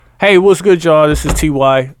Hey, what's good, y'all? This is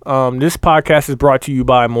TY. This podcast is brought to you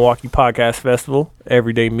by Milwaukee Podcast Festival,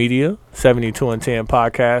 Everyday Media, 72 and 10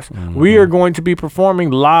 podcast. Mm-hmm. We are going to be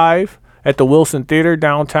performing live at the Wilson Theater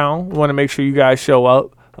downtown. We want to make sure you guys show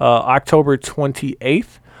up October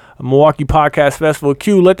 28th. Milwaukee Podcast Festival.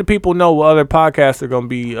 Q, let the people know what other podcasts are going to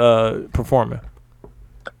be performing.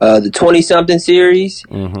 The 20-something series,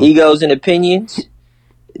 Egos and Opinions.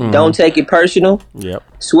 Don't Take It Personal. Yep.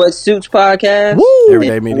 Sweatsuits Podcast. Woo!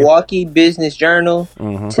 Everyday Media. Milwaukee Business Journal.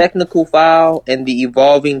 Technical File. And The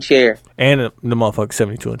Evolving Chair. And the motherfucking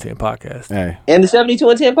 72 and 10 podcast. Hey. And the 72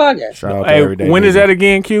 and 10 podcast. Shout out to Everyday when Media. is that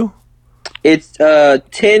again, Q? It's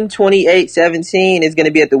 10/28/17. It's going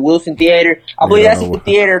to be at the Wilson Theater. I believe that's at the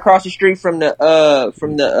theater across the street from the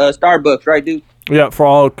Starbucks, right, dude? Yeah, for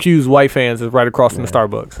all Q's white fans, it's right across from the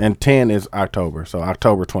Starbucks. And 10 is October, so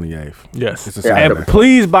October 28th. Yes. It's a Saturday. And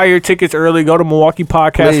please buy your tickets early. Go to Milwaukee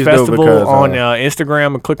Podcast Festival on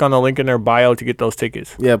Instagram and click on the link in their bio to get those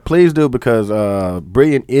tickets. Yeah, please do, because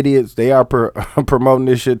Brilliant Idiots, they are promoting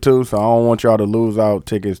this shit too, so I don't want y'all to lose out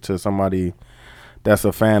tickets to somebody that's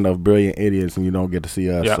a fan of Brilliant Idiots and you don't get to see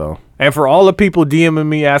us. Yep. So. And for all the people DMing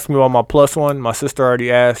me, asking me about my plus one, my sister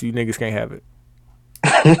already asked, you niggas can't have it.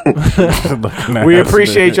 We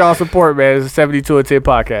appreciate y'all support, man. It's a 72 and 10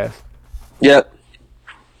 podcast. Yep.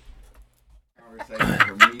 You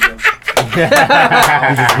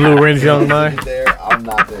just blue rims, young man. I'm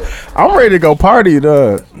not there. I'm ready to go party,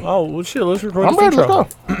 dog. Oh, well, shit. Let's record I'm the ready to intro. go.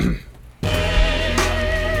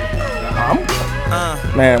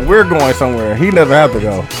 Man, we're going somewhere. He doesn't have to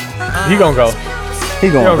go. He gonna go. He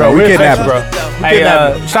gonna go. We kidnap him, bro. Hey,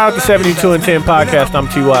 shout out to 72 and 10 podcast. I'm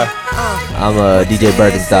TY. I'm DJ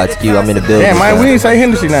Burton's Dodge Q. I'm in the building. Damn, man, we didn't say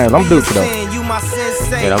Hennessy names. I'm Duke, though.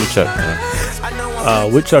 Yeah, I'm Chuck.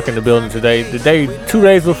 We're Chuck in the building today. 2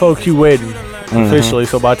 days before Q wedding officially.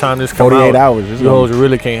 So by the time this comes out, 48 hours. You hoes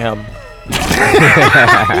really can't have them.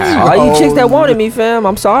 All you chicks that wanted me, fam,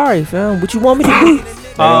 I'm sorry, fam. What you want me to do?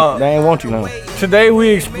 They ain't want you now. Today we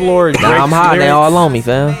explored Drake's I'm hot. lyrics. They all on me,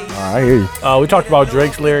 fam. I hear you. We talked about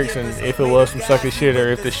Drake's lyrics and if it was some sucker shit or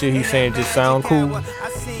if the shit he's saying just sound cool.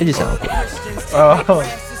 It just sounds cool.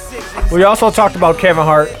 We also talked about Kevin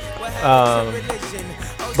Hart.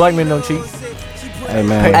 Black men don't cheat. Hey,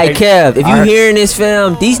 man. Hey, Kev, if you hearing this,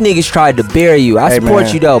 fam, these niggas tried to bury you. I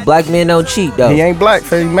support you, though. Black men don't cheat, though. He ain't black,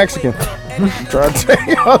 fam. He Mexican. Try to tell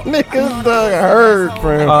y'all niggas done heard,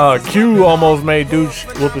 friend. Q almost made Dooch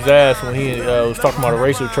whoop his ass when he was talking about a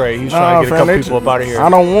racial trade. He was trying to get a couple people up out of here.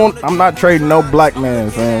 I'm not trading no black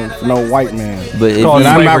man, fam. No white man. But if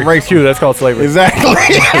I'm not racist. Q, that's called slavery. Exactly.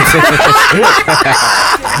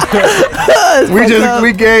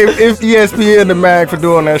 we gave ESPN the mag for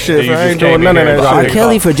doing that shit. So I ain't doing none of that R. shit.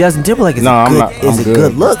 Kelly for Justin Timberlake is a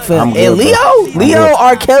good look, fam. And Leo,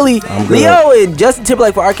 R. Kelly, Leo and Justin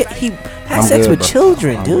Timberlake for R. Kelly. He had sex with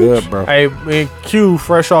children, dude. Good, bro. Hey, when Q,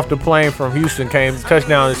 fresh off the plane from Houston, came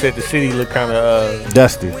touchdown and said the city looked kind of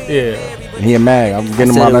dusty. Yeah. He a mag. I'm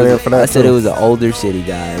getting him out of there for that. I said it was an older city,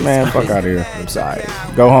 guys. Man, fuck out of here. I'm sorry.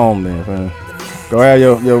 Go home then, fam. Go have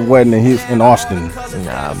your wedding in Austin.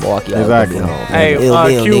 Nah, Milwaukee. Exactly. Hey,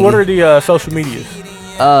 Q, what are the social medias?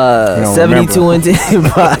 72 and 10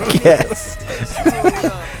 podcast.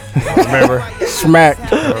 Remember?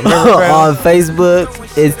 Smacked. On Facebook,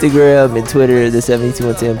 Instagram, and Twitter, the 72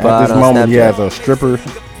 and 10 pod. At this moment, he has a stripper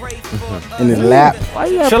in his lap. Why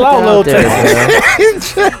you gotta Chill put out, that little there, man?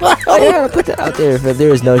 Why you gotta put that out there? If there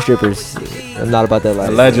is no strippers, I'm not about that life.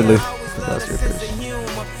 Allegedly. No strippers.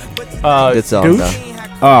 Good song,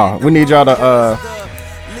 though. We need y'all to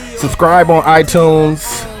subscribe on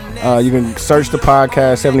iTunes. You can search the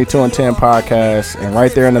podcast, 72 and 10 podcast, and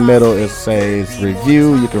right there in the middle it says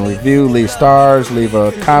review. You can review, leave stars, leave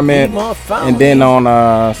a comment, and then on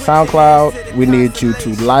SoundCloud, we need you to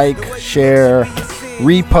like, share,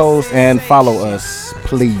 repost, and follow us,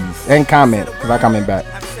 please, and comment, because I comment back.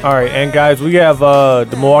 All right, and guys, we have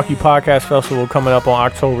the Milwaukee Podcast Festival coming up on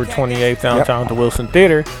October 28th downtown at the Wilson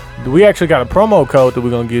Theater. We actually got a promo code that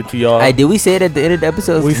we're going to give to y'all. Hey, did we say it at the end of the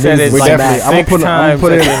episode? We said it like I'm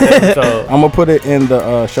gonna put it in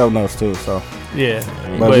the show notes too. So yeah,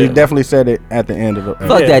 but we definitely said it at the end of the.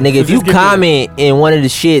 Fuck that, nigga. If you comment in one of the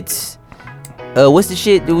shits, what's the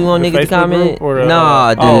shit? Do we want niggas to comment?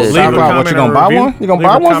 Nah, dude. What you gonna buy one? You gonna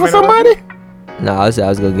buy one for somebody? No, I was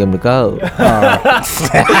gonna give him the code.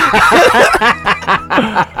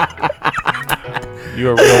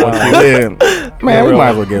 You're a real one. Man, we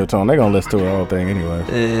might as well give it to them. They're gonna listen to the whole thing anyway.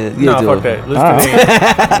 No, fuck that. Listen to me.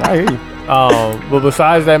 I hear you. But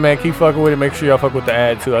besides that, man, keep fucking with it. Make sure y'all fuck with the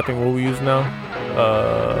ad too. I think what we use now,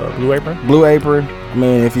 Blue Apron. Blue Apron. I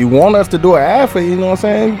mean, if you want us to do an ad for you, know what I'm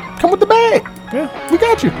saying? Come with the bag. Yeah, we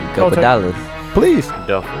got you. Couple dollars. Please.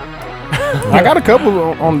 Definitely. I got a couple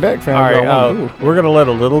on deck, fam. All right, we're gonna let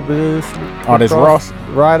a little bit of this. This Ross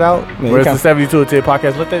ride out. Man, Where's the 72 and 10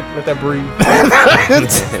 podcast? Let that breathe.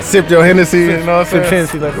 Sip your Hennessy. You know what I'm Sip saying?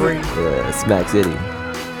 Hennessy, let it breathe. Smack City.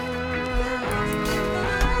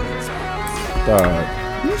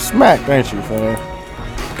 You smacked, ain't you, fam?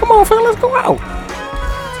 Come on, fam. Let's go out.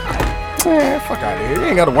 Man, fuck out of here. You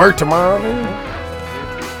ain't got to work tomorrow, man.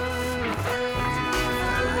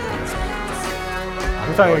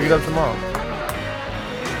 What time you get up tomorrow?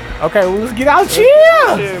 Okay, well, let's get out here.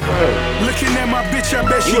 Looking at my bitch, I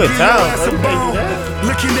bet she give your ass a bone.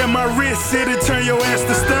 Looking at my wrist, it'll turn your ass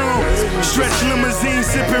to stone. Stretch limousine,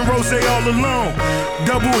 sipping rosé all alone.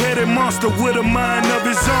 Double-headed monster with a mind of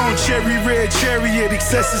his own. Cherry red chariot,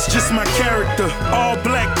 excess is just my character. All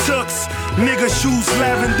black tux, nigga shoes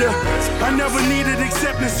lavender. I never needed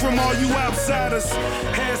acceptance from all you outsiders.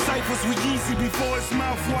 Had ciphers with Yeezy before his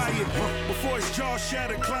mouth wired. Before his jaw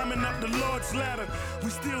shattered, climbing up the Lord's ladder. We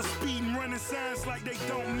still speeding, running signs like they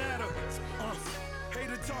don't matter.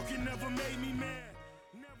 Hater talking never made me mad.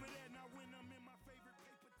 Never that, not when I'm in my favorite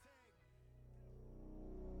paper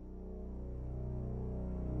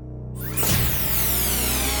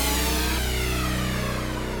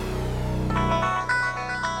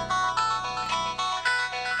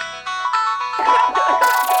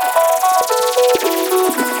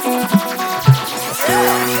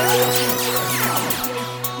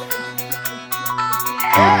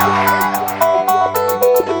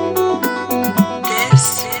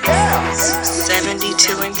This is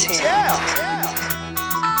 72 and 10.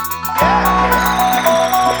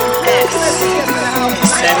 This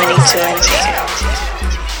is 72 and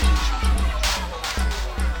 10.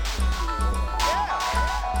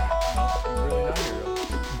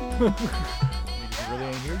 Really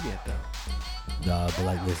ain't here yet, though. But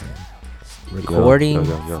like, listen, recording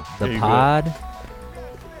Yo. the pod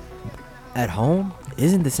at home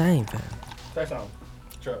isn't the same, fam. Say something.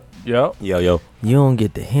 Sure. Yep. Yo. You don't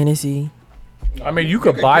get the Hennessy. I mean, you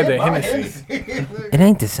could buy the Hennessy. It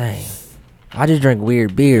ain't the same. I just drink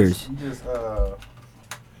weird beers. You just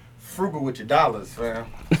frugal with your dollars, fam.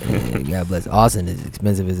 God bless. Austin is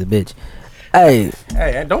expensive as a bitch. Hey,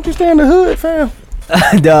 Don't you stay in the hood, fam?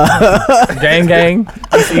 dog. Gang.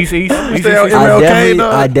 East. Stay on MLK,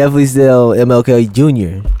 dog. I definitely still MLK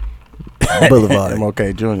Jr. Boulevard.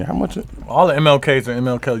 MLK Jr. How much? All the MLKs are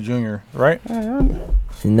MLK Jr., right?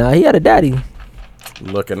 Nah, he had a daddy.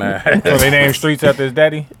 Looking at. So they named streets after his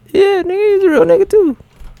daddy? Yeah, nigga, he's a real nigga too.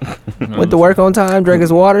 Went to work on time, drank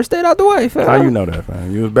his water, stayed out the way, fam. How you know that,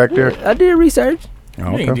 fam? You was back there? I did research.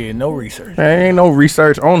 Oh, You ain't did no research. There ain't no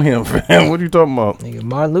research on him, fam. What are you talking about? Nigga,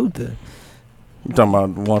 Martin Luther. You talking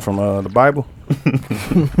about the one from the Bible?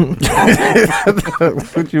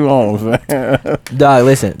 What you on, fam? Dog,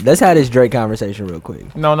 listen, let's have this Drake conversation real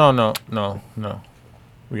quick. No.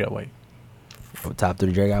 We gotta wait. For top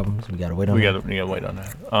 3 Drake albums, we gotta wait on We that. gotta wait on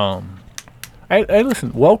that. Hey,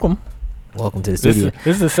 listen. Welcome. Welcome to the This studio.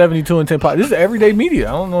 is the 72 and 10 pod. This is Everyday Media.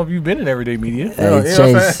 I don't know if you've been in Everyday Media.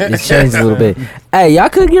 It's changed a little bit. Hey, y'all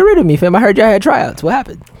couldn't get rid of me, fam. I heard y'all had tryouts. What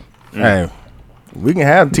happened? Hey, we can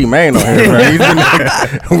have T-Main on here, right?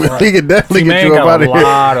 We can definitely get T-Main you up got out a of here.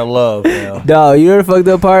 lot of love, man. Dog, you know the fucked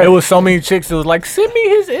up part? It was so many chicks that was like, send me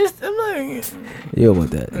his Insta. You don't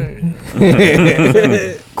want that.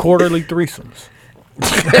 Quarterly threesomes.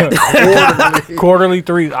 Quarterly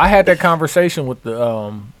threes. I had that conversation with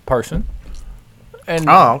the person, and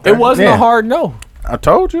okay. it wasn't Yeah. a hard no. I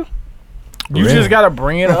told you. You just gotta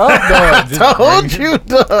bring it up, dog. Just Told you, I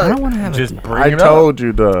dog. don't want to have Just a bring I it up. told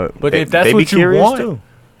you, dog. But if that's They be what you curious want, too.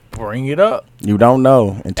 bring it up. You don't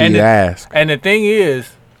know until And you the- ask. And the thing is,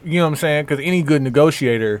 you know what I'm saying? Because any good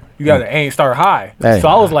negotiator, you gotta aim start high. Hey. So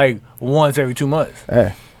I was like once every 2 months.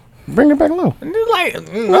 Hey, bring it back low. And it's like that's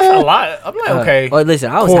a lot. I'm like, okay. Oh,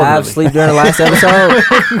 listen, I was Quarterly. half asleep during the last episode.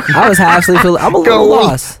 I was half asleep. I'm a little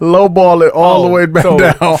lost. Low ball it all the way back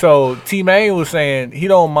down. So T-Main was saying he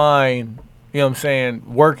don't mind, you know what I'm saying,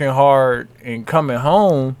 working hard and coming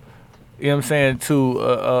home, you know what I'm saying, to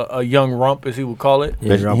a young rump, as he would call it. Yeah,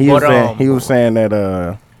 But drunk. he was saying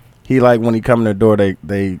that he like when he come in the door,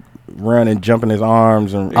 they run and jump in his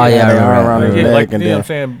arms and Oh, yeah, I they remember arm that. around his Yeah, neck like, and you know what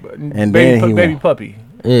I'm then saying, and baby, then he baby won't. puppy.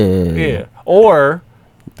 Yeah. Yeah. Or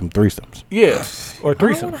them threesomes. Yeah, or I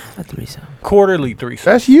threesome. want to have a threesome. Quarterly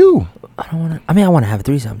threesome. That's you. I don't want to. I mean, I want to have a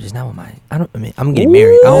threesome, just not with my. I'm getting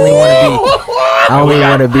married. I only want to be. I only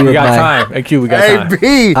want to be We with got my. time. Hey, Q, we got time.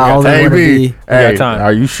 B. I only want to be. Hey, got time.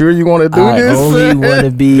 are you sure you want to do I this? only want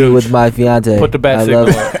to be Dude, with my fiance. put the bat I signal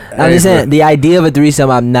love up. it. I'm just saying the idea of a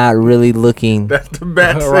threesome. I'm not really looking. That's the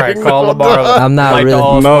best. Right, call the bar. I'm not Like the really.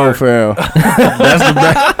 all- No, fam.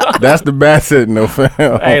 That's the bad signal,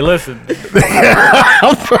 fam. Hey, listen.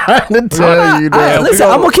 I'm trying to tell you that. Listen,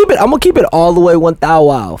 I'm gonna keep it all the way 1,000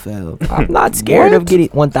 wow, fam. I'm not scared of What? getting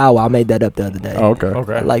 1,000 wow. I made that up the other day. Oh, okay.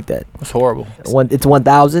 Okay. I like that. That's horrible. It's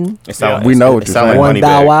 1,000. It sound We know what it you're sound saying. like 1,000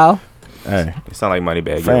 Moneybag. wow. Hey, It sound like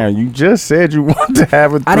Moneybag. fam, you just said you want to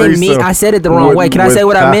have a threesome. I didn't mean. I said it the wrong way. Can I say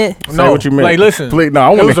what I meant? Say what you meant. Like, listen. Please, no, I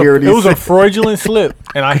want to hear it. it. It was a fraudulent slip,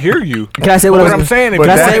 and I hear you. Can I say what, What I'm saying, but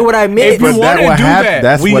Can I that- say what I meant? If you But want that to what do hap- that,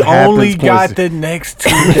 that's we what only happens, got Quincy. the next 2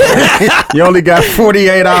 days. You only got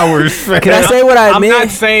 48 hours. Fam. Can I say what I I'm meant? not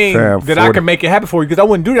saying Fam, that I 40 can make it happen for you because I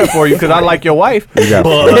wouldn't do that for you because I like your wife. You got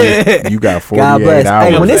But 40, you got 48 God bless.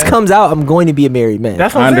 hours. Hey, when this man. comes out, I'm going to be a married man.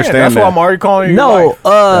 that's what I I'm saying. understand That's why that. I'm already calling you. your No,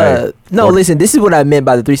 wife. no. 40. Listen, this is what I meant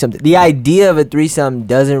by the threesome. The idea of a threesome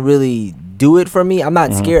doesn't really do it for me. I'm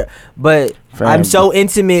not scared, but Fam. I'm so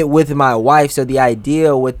intimate with my wife. So the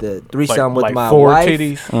idea with the threesome with like my 4 wife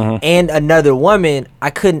titties. and another woman,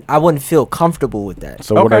 I wouldn't feel comfortable with that.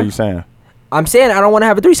 So what Okay. are you saying? I'm saying I don't want to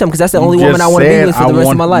have a threesome because that's the You only woman just I want to be said with for the I rest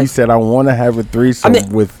want- of my You life. said I want to have a threesome I mean,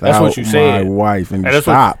 without That's what you my said. wife, and Hey, you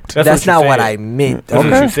stopped. That's That's what you not what said. I meant. That's Okay.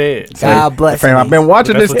 what you said. God bless Fam, me. I've been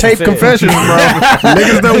watching That's this what you tape said. confessions, bro.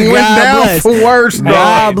 Niggas done went God down bless. for worse, dog.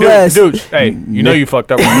 God bless. Dude, hey, you know you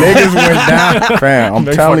fucked up. Right? Niggas went down, fam. I'm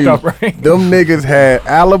They telling you, fucked up, right? them niggas had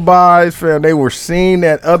alibis, fam. They were seen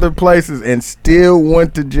at other places and still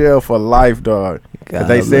went to jail for life, dog. 'Cause God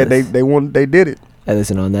they said bless. they did it. Hey,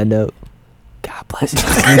 listen, on that note, God bless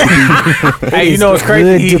you. Hey, you know it's good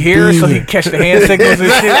crazy. He to hears, be so he here. catch the hand signals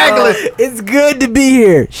and shit. It's good to be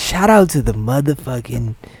here. Shout out to the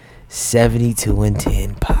motherfucking 72 and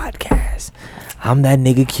 10 podcast. I'm that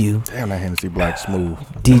nigga Q. Damn, that Hennessy Black smooth.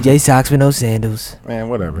 DJ Socks with no sandals. Man,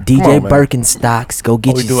 whatever. DJ Come on, man. Birkenstocks. Go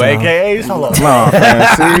get We you do some. AKAs. Hold on. Nah,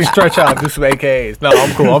 man. See, Stretch out. Do some AKAs. No,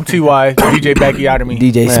 I'm cool. I'm Ty. DJ Becky out of me.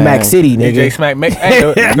 DJ Man. Smack City, nigga. DJ Smack. Hey,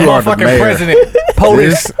 the You are the motherfucking mayor. president. POTUS.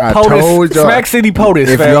 This, I told POTUS. y'all. Smack City POTUS.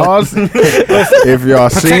 If fam. y'all seen the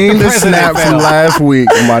the president, snap fam. from last week,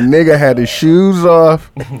 my nigga had his shoes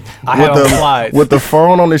off I had on slides. with the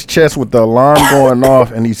phone on his chest with the alarm going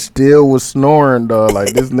off, and he still was snoring, dog.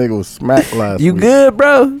 Like this nigga was smacked last You week. good,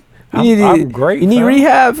 bro? I'm great, You need fam.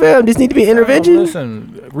 rehab, fam. This need to be intervention.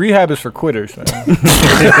 Listen, rehab is for quitters, man.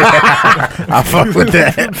 I fuck with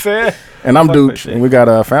that. I'm saying. And I'm Fuck Dooch, that shit. and we got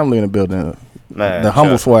a family in the building. Man, The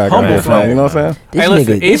humble swag. Humble man, swag, You know what I'm saying? This Hey,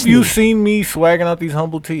 listen, this if you nigga- seen me swagging out these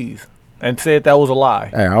humble tees and said that was a lie,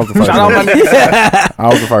 Hey, I was the first. shout out my nigga. nigga. I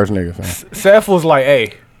was the first nigga, fam. Seth was like,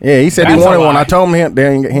 hey, Yeah, he said he That's a wanted one. lie. I told him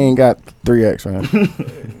he ain't got 3X,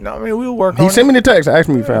 man. no, I mean, we'll work He on sent it. me the text, asked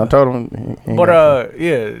me, fam. I told him. He ain't But, got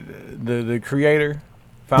yeah, the creator.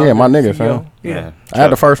 Yeah, my nigga, CEO, fam. Yeah. I had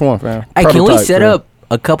the first one, fam. Hey, can we Prototype, set fam. up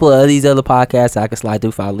a couple of these other podcasts I can slide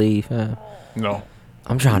through if I leave, fam? No.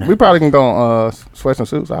 I'm trying to. We probably can go on Sweats and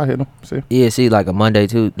Suits. I'll hit them. See. Yeah, see, like a Monday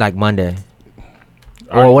too, like Monday,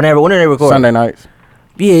 or whenever they record. Sunday nights.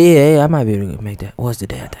 Yeah. I might be able to make that. What's the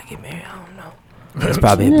day after I get married? I don't know. It's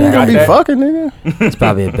probably a You bad gotta be idea. fucking, nigga. It's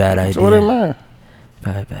probably a bad idea. So what it matter?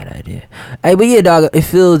 Probably a bad idea. Hey, but yeah, dog. It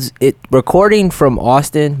feels it recording from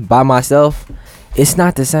Austin by myself. It's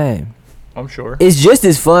not the same. I'm sure. It's just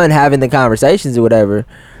as fun having the conversations or whatever,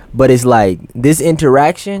 but it's like this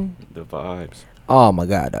interaction. The vibes. Oh my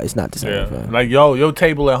god, dog, it's not the same. Yeah. Fam. Like, your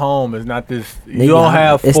table at home is not this. Nigga, You don't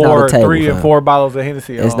have it's not a table, 3 and fam. 4 bottles of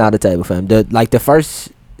Hennessy at It's home. not a table, fam. The first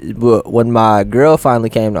when my girl finally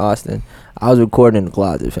came to Austin, I was recording in the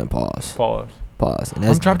closet, fam. Pause. And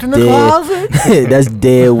that's I'm trapped in the dead- closet. That's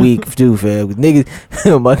dead weak too, fam. 'Cause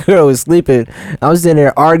niggas, my girl was sleeping. I was sitting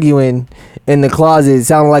there arguing in the closet,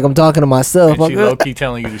 sounding like I'm talking to myself. And My she girl- low key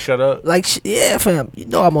telling you to shut up. like, yeah, fam. You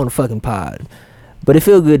know I'm on the fucking pod, but it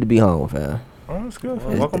feel good to be home, fam. Oh, that's good.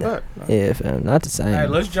 Well, welcome back. Yeah, fam. Not the same. Hey,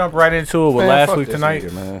 let's jump right into it with Man, last fuck week this tonight.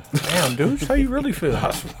 nigga, man. Damn, dude, that's how you really feel.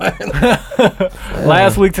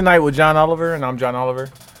 Last week tonight with John Oliver, and I'm John Oliver.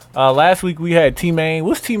 Last week we had T Main.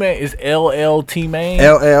 What's T Main? Is LL T Main?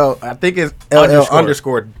 LL, I think it's LL Underscore.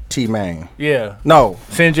 underscore T Main. Yeah. No,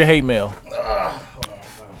 Send your hate mail.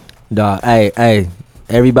 Dog, hey,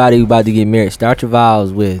 everybody who about to get married, start your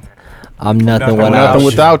vows with I'm nothing without Nothing you.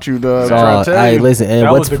 without you, dog. So, I'm trying to tell hey, you. listen, and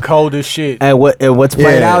That what's was the coldest shit. and what's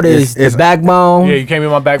playing Yeah, out is it's- the backbone. Yeah, you can't be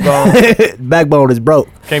my backbone. Backbone is broke.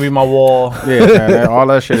 Can't be my wall. Yeah, man, all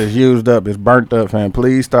that shit is used up. It's burnt up, fam.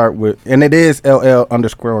 Please start with, and it is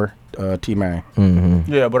LL_T-Man.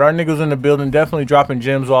 Yeah, but our niggas in the building definitely dropping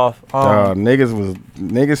gems off.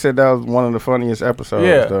 Niggas said that was one of the funniest episodes.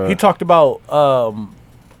 Yeah, dog. he talked about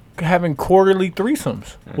having quarterly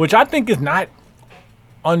threesomes, which I think is not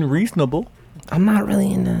unreasonable. I'm not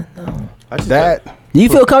really in that. No. that, Do you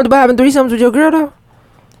feel comfortable having threesomes with your girl though,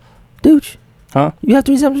 dude? huh? You have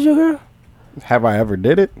threesomes with your girl? Have I ever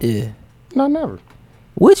did it? Yeah. No, never.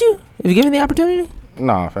 Would you? If you given the opportunity?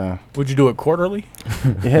 Nah, fam. Would you do it quarterly?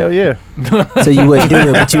 Hell yeah. So you wouldn't do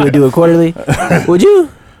it, but you would do it quarterly? Would you?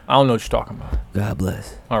 I don't know what you're talking about. God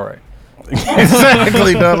bless. All right.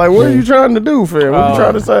 Exactly, dog. Like, what are you trying to do, fam? What you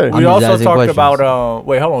trying to say? We I'm just also asking talked questions. about.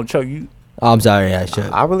 Wait, hold on, Chuck. You Oh, I'm sorry, I should.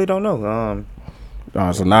 I really don't know.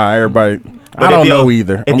 So now everybody, But I don't if know you-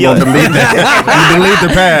 either. if I'm you- gonna delete that. You delete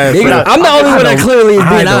the past. Nigga, I'm the only one that clearly is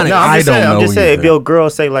being don't- honest. No, I'm I just don't saying. know I'm just saying. If either. your girl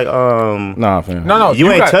say like, Nah, fam. no. you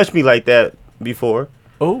ain't got, touched me like that before,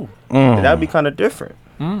 Oh, that'd be kind of different.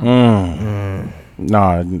 Nah,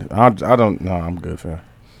 I don't. No, I'm good, fam.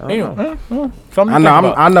 anyway,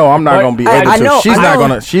 I know. I'm not But gonna be I- able I to. know- She's I not know-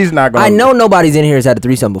 gonna. She's not gonna. I know nobody's in here has had a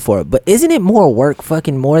threesome before, but isn't it more work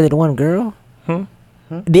fucking more than one girl?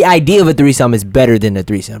 The idea of a threesome is better than a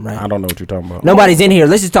threesome, right? I don't know what you're talking about. Nobody's in here.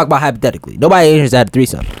 Let's just talk about hypothetically. Nobody in here has had a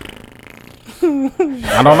threesome.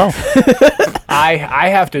 I don't know. I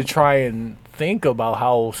have to try and think about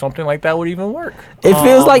how something like that would even work. It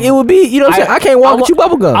feels like it would be, you know what I'm saying? I can't walk with you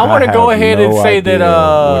bubblegum. I want to I go have ahead and no say that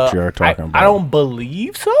idea what you're talking I about. don't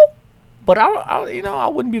believe so, but I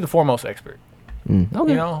wouldn't be the foremost expert.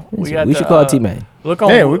 Okay. You know, we had should to, call T-Man. Look on.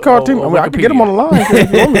 Yeah, we call Tim. I mean, I can get him on the line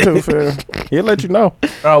if you want me to, fam. He'll let you know.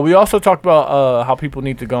 We also talked about how people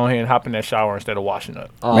need to go ahead and hop in that shower instead of washing up.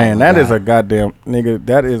 Oh, Man, my that is God. a goddamn nigga.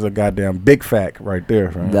 That is a goddamn big fact right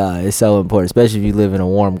there, fam. Nah, it's so important, especially if you live in a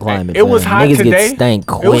warm climate. It was fam. hot Niggas today. get stank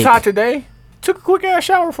quick. It was hot today. Took a quick ass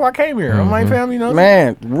shower before I came here. I'm like, fam, you know,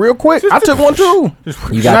 Man, real quick, I took one too.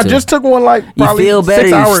 You got I to. just took one like You probably feel better. 6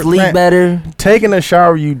 You hours. sleep Man, better. taking a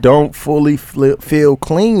shower, you don't fully feel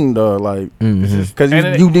clean though, like because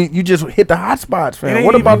And you just hit the hot spots, It fam.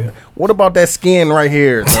 ain't What about that skin right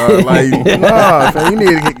here, dog? Like nah, fam, you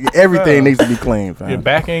need to get, everything needs to be clean, fam. your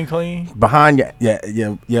back ain't clean. Behind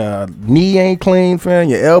your knee ain't clean, fam.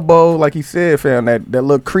 Your elbow, like he said, fam. That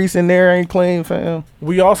little crease in there ain't clean, fam.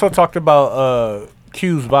 We also talked about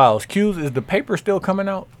Q's vials. Q's, is the paper still coming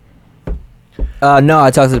out? No,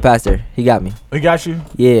 I talked to the pastor. He got me. He got you.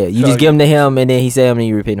 Yeah, you So just give them to him, and then he say them, and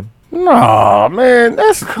you repeat them. No, man,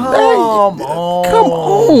 that's Come on. come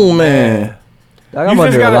on, man. Like, You I'm just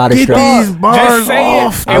under a gotta lot of get stress. these bars Just say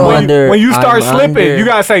off. it. And I'm when, under- when you start I'm slipping, under- you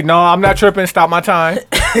gotta say, "No, I'm not tripping. Stop my time.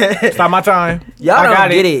 Stop my time. Y'all I don't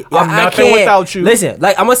got get it. I'm I nothing can't- without you." Listen,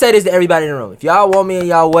 like I'm gonna say this to everybody in the room. If y'all want me in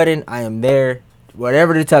y'all wedding, I am there.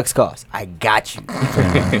 Whatever the tux costs, I got you.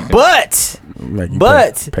 but Like, you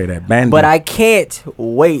But- pay that bandit. But I can't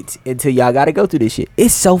wait until y'all gotta go through this shit.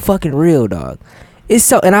 It's so fucking real, dog. It's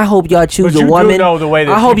so, and I hope y'all choose But a you do woman. know the way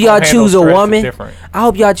that I hope people y'all handle choose a stress is woman. different. I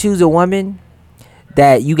hope y'all choose a woman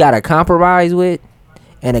that you gotta compromise with,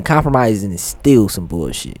 and the compromising is still some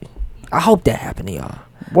bullshit. I hope that happen to y'all.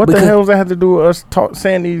 what the because- hell does that have to do with us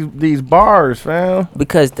saying these bars, fam?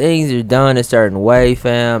 Because things are done a certain way,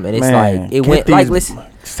 fam, and it's Man, like it get went these- like listen.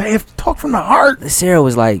 Talk from the heart. Sarah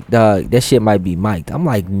was like, dog, that shit might be mic'd. I'm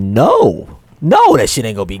like, no, that shit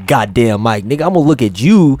ain't gonna be goddamn mic'd, nigga. I'm gonna look at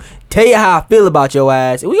you, tell you how I feel about your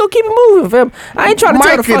ass, and we gonna keep it moving, fam. I ain't trying to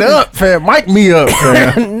tell the Mic it fucking- up, fam. Mic me up,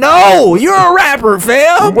 fam. No, you're a rapper,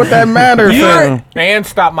 fam. What that matter, fam? And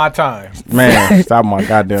stop my time. Man, stop my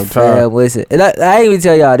goddamn time. Fam, listen, and I ain't even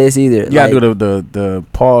tell y'all this either. You gotta Like, do the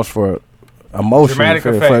pause for emotion, Dramatic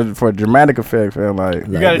effect. for dramatic effect, fam. Like,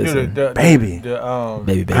 You gotta do listen, the baby. baby,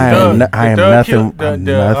 baby. I am the nothing. the- I'm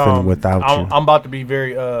the, nothing without you. I'm about to be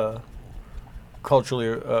very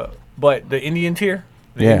culturally, but the Indian tier,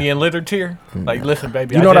 the Yeah. Indian litter tier. Like, listen,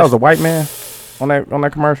 baby. You know that was a white man on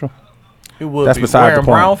that commercial. It would that's be beside the wearing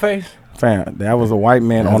point. brown face. Fam, that was a white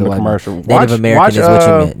man That was on a the white commercial. man. Native American is what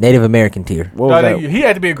you meant. Native American tier. What was No, that? he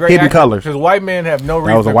had to be a great Hidden actor, Colors. because white men have no reason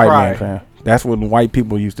That was a to white cry. man, fam. That's when white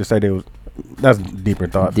people used to say they was. That's deeper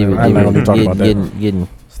thought. Deeper, Fam. I'm not gonna be talking about that. getting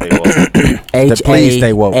Stay woke. Please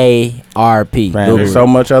stay woke. HAARP. Man, there's so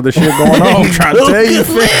much other shit going on. I'm trying to tell you,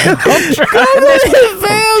 fam.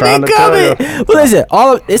 trying to tell you. But listen,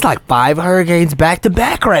 it's like 5 hurricanes back to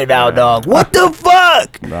back right now, dog. What the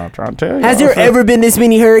fuck? No, I'm trying to tell you. Has there ever been this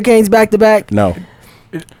many hurricanes back to back? No.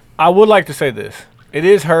 I would like to say this. it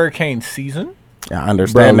is hurricane season. Yeah, I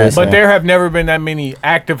understand Bro, that. But man. there have never been that many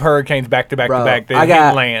active hurricanes back to back Bro, to back that I hit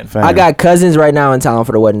got- land. Fam. I got cousins right now in town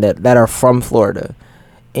for the wedding that are from Florida.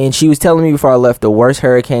 And she was telling me before I left the worst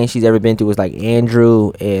hurricane she's ever been through was like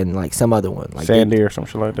Andrew and like some other one. Like Sandy or some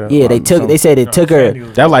shit like that. yeah, they said it took her.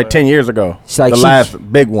 That was like 10 years ago. She's like, the she-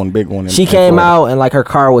 last big one. In- She in came Florida. out and like her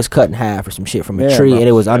car was cut in half or some shit from a Yeah, tree bro. and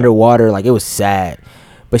it was underwater. Like it was sad.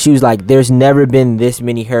 But she was like, there's never been this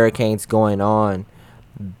many hurricanes going on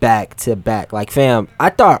back to back. Like, fam,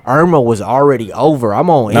 I thought Irma was already over. I'm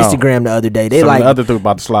on No. Instagram the other day. They Some of like, the other two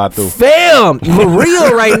about to slide through. fam,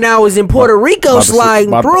 Maria right now is in Puerto Rico About to sliding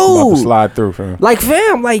about through. to slide through, fam. Like,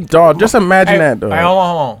 fam, like, Dog, just imagine Hey, that, though. hey, hold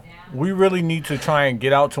on. We really need to try and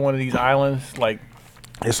get out to one of these islands, like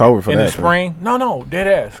It's over for in that. the fam. spring. No, dead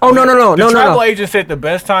ass. Oh, no. The No. travel agent said the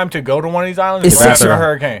best time to go to one of these islands It's is after 6 a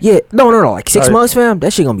hurricane. yeah, no, like 6 Right. months, fam.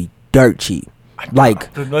 That shit gonna be dirt cheap.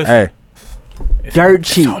 Like, Listen, Hey, dirt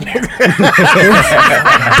cheap.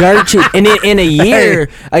 Dirt cheap. And then in a year,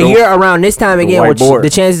 around this time again, which whiteboard. the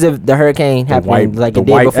chances of the hurricane happening white- like the it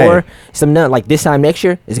did white- before, hey. like this time next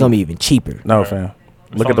year, it's gonna be even cheaper. no, fam.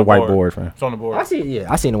 It's Look on at the board. whiteboard, fam. It's on the board. I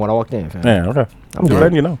seen it when I walked in, fam. Yeah, okay. I'm Just good.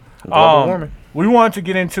 letting you know. We wanted to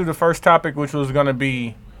get into the first topic, which was going to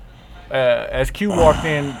be, as Q walked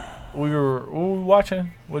in, what were we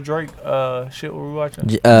watching? What Drake shit were we watching?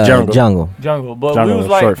 Jungle. Jungle. But Jungle we was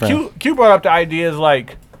was like, short film. Q brought up the ideas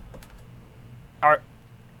like,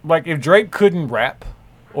 like if Drake couldn't rap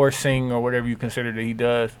or sing or whatever you consider that he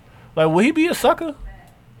does, like would he be a sucker?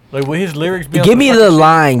 Like would his lyrics be? on Give some me sucker the shit?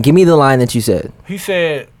 line. Give me the line that you said. He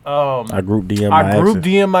said, I group DM I my group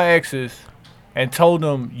exes. DM my exes and told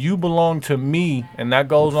them you belong to me, and that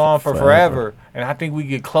goes on for forever. And I think we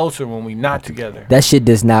get closer when we not together. That shit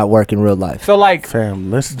does not work in real life. So like, Fam,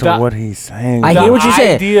 listen to The- what he's saying. I the hear what you're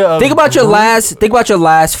saying. idea of Think about your group-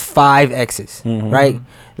 last 5 exes, right?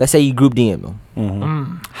 Let's say you group DM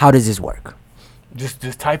them. How does this work? just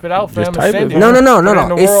type it out, fam. Just and type send it. it. No. Put it in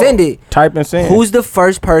the It's world. send it. Type and send. Who's the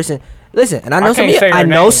first person? Listen, and I know some of can't say your, her I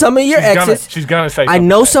know name. some of your She's gonna- exes. she's gonna say. I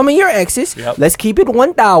know some of your exes. Yep. Let's keep it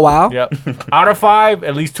one thou wow. Yep. Out of 5,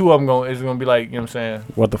 at least 2 of them is gonna be like, you know what I'm saying.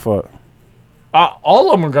 What the fuck?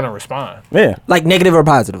 All of them are gonna respond. Yeah. Like negative or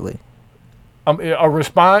positively. A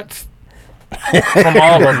response from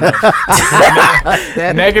all of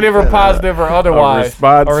them. Negative or positive or otherwise.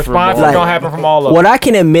 response A response from all is of gonna them. happen from all of What them. I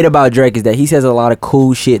can admit about Drake is that he says a lot of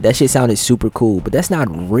cool shit. That shit sounded super cool, but that's not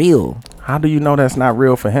real. How do you know that's not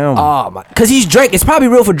real for him? Oh my, because he's Drake. It's probably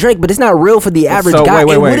real for Drake, but it's not real for the average So, guy.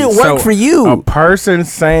 wait. It wouldn't work So for A you. person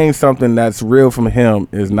saying something that's real from him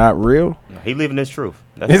is not real? He living his truth.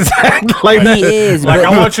 That's Exactly. Like He is. Like, but,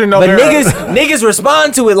 I want you to know but there- niggas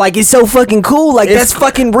respond to it like it's so fucking cool. Like It's- that's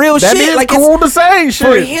fucking real That shit. is Like cool to say it's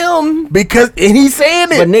for shit. him. Because and he's saying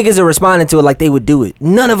it. But niggas are responding to it like they would do it.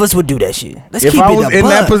 None of us would do that shit. Let's if keep I it was a in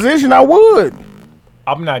that buck. position, I would.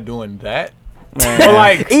 I'm not doing that. But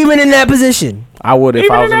like, Even in that position. I would if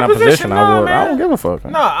Even I was in that position. I nah, would. I man. don't give a fuck.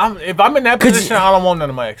 no, if I'm in that Could position, you- I don't want none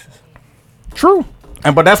of my exes. True.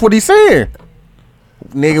 But that's what he's saying.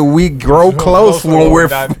 Nigga, we grow close when we're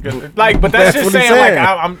like, but that's That's just what he's saying. Like, saying.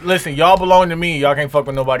 I'm listen. Y'all belong to me. Y'all can't fuck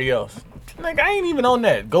with nobody else. Like, I ain't even on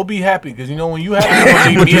that. Go be happy, because you know when you happy, you gonna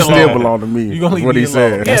leave But me you alone. still belong to me. You gonna leave What me he alone.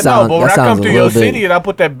 said. Yeah, That no, sound- but when that I come sounds to a your little bit- city and I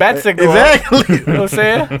put that bat signal on, Exactly. you know what I'm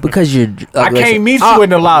saying? Because you're I can't meet you in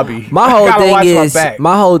the lobby. My I whole gotta watch thing my is back.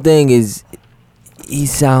 my whole thing is he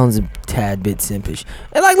sounds a tad bit simpish.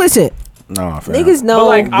 And like listen, No, fam. niggas know But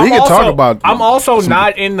like, We can talk about I'm also some-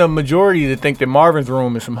 not in the majority that think that Marvin's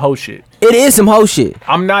Room is some hoe shit. it is some hoe shit.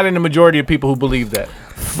 I'm not in the majority of people who believe that.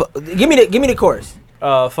 Give me the chorus.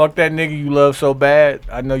 Fuck that nigga you love so bad.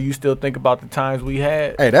 I know you still think about the times we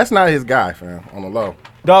had. Hey, that's not his guy, fam. On the low.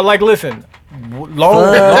 Dog, like, listen. Long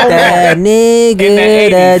Fuck that in nigga the 80s.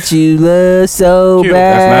 that you love so Cute.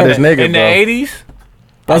 That's bad. not his nigga, in the bro. 80s,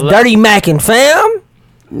 That's I lo- Dirty Mackin', fam.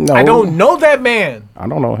 No, I don't know that man. I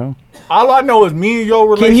don't know him. All I know is me and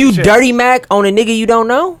your Can you relationship. Dirty Mac on a nigga you don't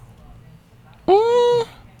know?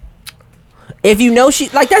 If you know she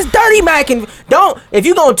like that's Dirty Mac and don't if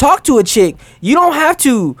you gonna talk to a chick, you don't have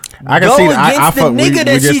to I can go see that. I against the fuck- we nigga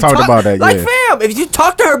that just she talked talk- about that, Like yeah. fam, if you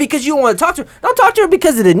talk to her because you want to talk to her, don't talk to her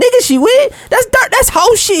because of the nigga she with. That's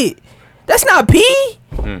hoe shit. That's not P.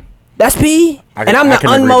 That's P. I can- And I'm I the can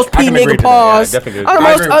agree- unmost I P can agree nigga to that. pause. Yeah, I definitely I'm the agree.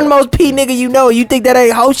 most I agree with unmost P nigga you know. You think that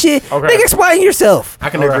ain't hoe shit? Okay. Nigga, explain yourself. I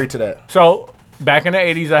can Okay. agree to that. So, back in the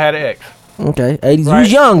 80s, I had an ex. Okay, 80s. You Right.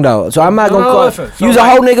 was young though, so I'm not gonna No, call. listen, so You was a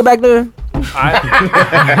like- whole nigga back then.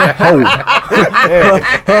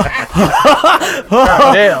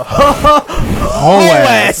 Damn. whole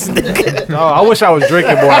ass. No, I wish I was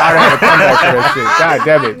drinking more. I'd have to come back for that shit. God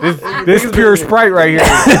damn it. This is pure Sprite right here.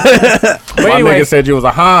 But My anyway, nigga said you was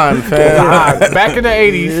a Han, fam. back in the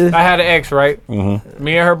 80s, I had an ex, right? Mm-hmm.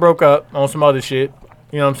 Me and her broke up on some other shit.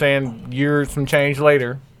 You know what I'm saying? Years, some change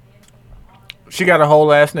later. She got a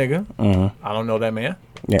whole ass nigga. Mm-hmm. I don't know that man.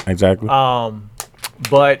 Yeah, exactly.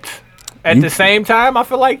 But at the same time, I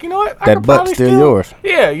feel like, you know what? That butt's still yours.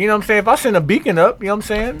 Yeah, you know what I'm saying? If I send a beacon up, you know what I'm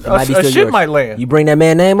saying? Might be A still shit yours. might land. You bring that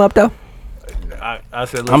man name up though? I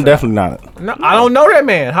said, I'm listen, definitely not. No, I don't know that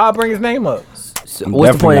man. How I bring his name up? So I'm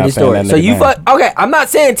what's the point of definitely this not saying story? that So nigga you name. fuck. Okay, I'm not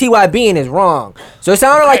saying T.Y. being is wrong. So it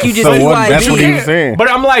sounded like you just So T.Y. what- that's what he being, was saying. But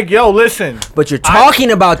I'm like, yo, listen. but you're talking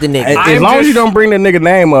about the nigga. As I'm long as just- you don't bring the nigga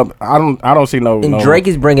name up, I don't see no. And no, Drake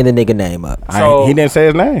is bringing the nigga name up. So- he didn't say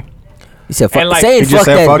his name. He said, fuck, And, like, saying He just fuck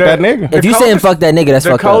said that. fuck that nigga. If you saying fuck that nigga, that's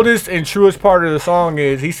The fucked up. coldest and truest part of the song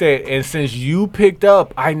is he said, and since you picked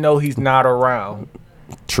up, I know he's not around.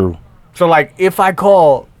 True. So like, if I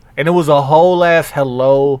call and it was a whole ass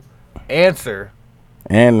hello answer,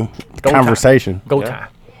 And Go conversation. go time.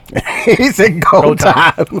 He said go, Go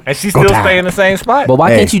time. time. And she Go still time. stay in the same spot. But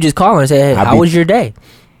why Hey, can't you just call her and say, hey, I how be- was your day?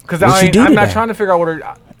 Because What'd she do I'm not today? trying to figure out what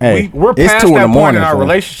her. Hey, we're it's past 2 in that the point morning, in our fam.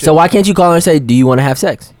 relationship. So why can't you call her and say, do you want to have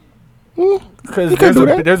sex? Because could do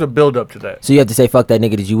that. there's a build up to that. So you have to say fuck that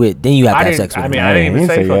nigga that you with. Then you have to I have didn't. sex with I him. mean, I didn't He even didn't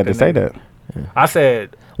say say you fuck had to that say nigga. that. I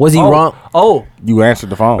said, Was he oh, wrong? Oh, You answered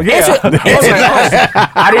the phone. yeah. Answer- I was like,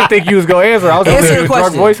 oh, I didn't think you was gonna answer. I was gonna Answer leave the a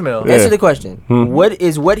drunk question. voicemail. Yeah. Answer the question. What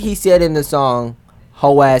is what he said in the song,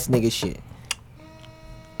 hoe ass nigga shit?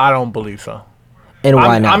 I don't believe so. And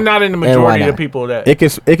why not? I'm not in the And why majority of not? people that. It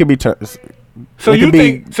could be. So it you could be-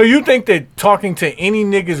 think? So you think that talking to any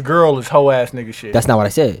nigga's girl is hoe ass nigga shit? That's not what I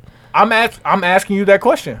said. I'm asking you that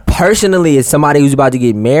question. Personally, as somebody who's about to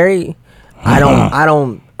get married, I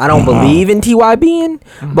don't believe in T.Y. being,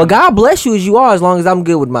 but God bless you as you are, as long as I'm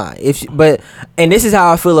good with mine. And this is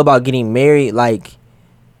how I feel about getting married. Like,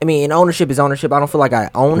 I mean, and ownership is ownership. I don't feel like I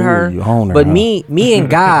own her. you own her, but huh? me and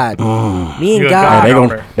God, me and You're a God.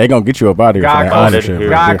 God. They gonna get you up out of here God for that co-sign- ownership.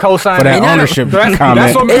 God co-sign for that it. ownership That's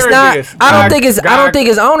comment. what It's marriage not. is. I God- don't think it's. I God- don't think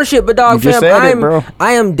it's ownership. But dog, You just fam, said it, bro.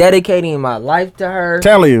 I am dedicating my life to her.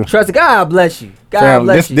 Telling you. Trust God bless you. God Fam,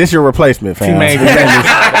 bless you. this your replacement, fam. T-Main.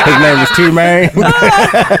 His name is T-Main.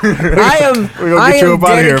 I am. We gonna I get you am up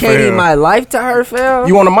outta here, dedicating fam. my life to her, fam.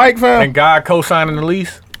 You want a mic, fam? And God co-signing the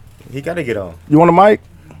lease. He gotta get on. You want a mic?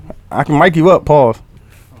 I can mic you up. Pause.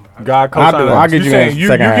 God co-signing. I'll get you in saying the you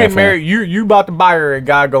second half, get fam. married. You about to buy her and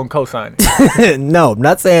God gonna co-sign it. No, I'm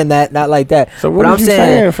not saying that. Not like that. So what but are I'm you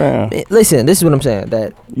saying, saying, fam? listen, this is what I'm saying.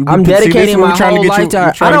 That You- I'm see, this is dedicating what my we trying to whole get you- life to we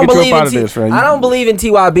her. trying I to don't get you believe up in out of this, fam. I don't believe in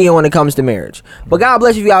TYB when it comes to marriage. But God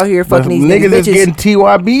bless you out here But fucking these niggas is bitches. getting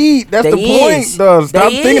TYB. That's They the point, is. though.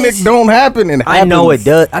 Stop They thinking is. it don't happen. And I know it happens.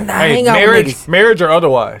 does. I Hey, hang out with marriage, niggas. marriage or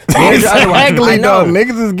otherwise. Exactly, I know. though.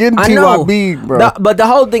 Niggas is getting I know. TYB, bro. But the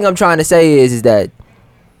whole thing I'm trying to say is that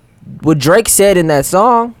what Drake said in that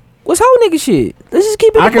song was whole nigga shit. Let's just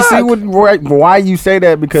keep it. I a can see buck. why you say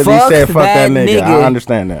that because Fuck he said fuck that that nigga. I nigga.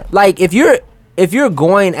 understand that. Like if you're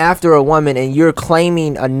going after a woman and you're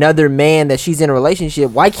claiming another man that she's in a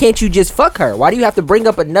relationship, why can't you just fuck her? Why do you have to bring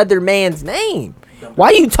up another man's name? Why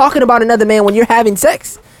are you talking about another man when you're having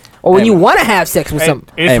sex? Or when Hey, you man. want to have sex with Hey, some?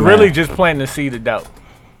 it's Hey, man. really just planting the seed of doubt.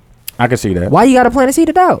 I can see that. Why you gotta plant a seed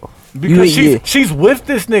of doubt? Because You- she's with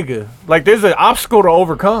this nigga. Like there's an obstacle to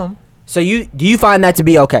overcome. So do you find that to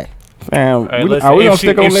be okay? Fam, Hey, we, listen, are we if gonna she-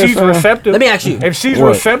 stick on if this? she's fam? receptive, Let me ask you. If she's What?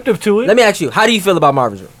 receptive to it, Let me ask you, how do you feel about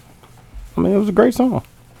Marvin's Room? I mean, it was a great song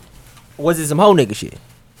Was it some whole nigga shit?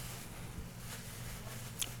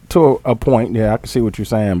 to a point. Yeah, I can see what you're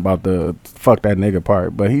saying about the fuck that nigga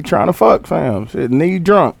part, but he trying to fuck, fam. Shit, nigga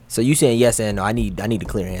drunk. So you saying yes and no? I need a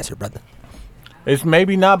clear answer, brother. it's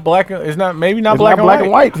maybe not black. It's not maybe not It's black, not black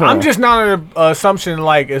and white, fam. I'm just not an assumption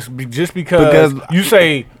like it's just because you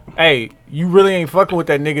say, hey, you really ain't fucking with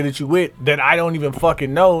that nigga that you with that I don't even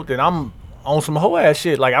fucking know. Then I'm on some hoe ass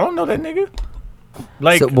shit. Like I don't know that nigga.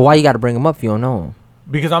 Like So, but why you got to bring him up if you don't know him?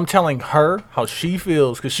 because I'm telling her how she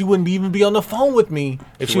feels because she wouldn't even be on the phone with me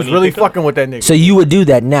if she was wouldn't really even pick up. fucking with that nigga. So you would do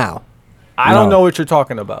that now? I don't No. know what you're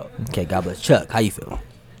talking about. Okay, God bless. Chuck, how you feel?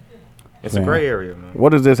 It's Man. a gray area, man. What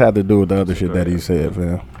does this have to do with the other shit that he said,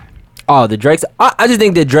 fam? Oh, the Drake's. I just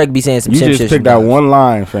think that Drake be saying some You shit. just shit picked out sometimes. one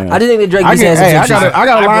line, fam. I just think that Drake I be saying some hey, shit. I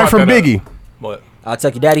got a I line brought from that up. Biggie. But I'll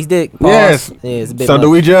tuck your daddy's dick. Pause. Yes. Yeah, it's a bit So do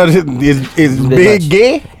much. we judge is bit Big much.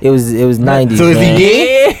 gay? It was 90s. So is man. he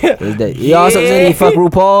gay? It was that- He also said he fuck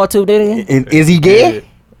RuPaul too, didn't he? Is he gay?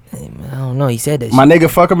 I don't know. He said that. My nigga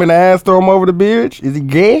fuck him in the ass, throw him over the bridge. Is he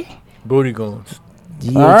gay? booty goons.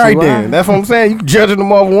 All right then, that's what I'm saying. You judging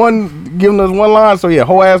them off one, giving us one line. So yeah,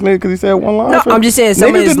 hoe ass nigga because he said one line. No, so I'm just saying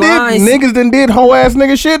some of his lines. Niggas done did hoe ass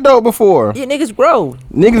nigga shit though before. Yeah, niggas grow.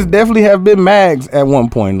 Niggas definitely have been mags at one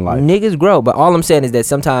point in life. Niggas grow, but all I'm saying is that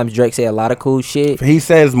sometimes Drake say a lot of cool shit. He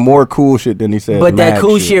says more cool shit than he says. But that mag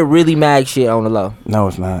cool shit really mag shit on the low. No,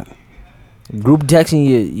 it's not. Group texting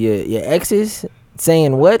your exes.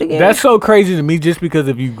 Saying what again? That's so crazy to me. Just because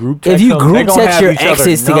if you group text, if you them, group they gonna text have your each other's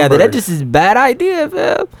exes together, that numbers. just is a bad idea,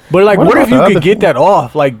 fam. But like, What what about if you the could other- get that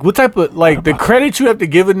off? Like, what type of the credit you have to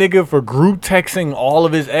give a nigga for group texting all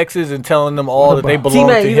of his exes and telling them all that they belong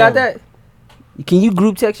to T-Man, him? you got that? Can you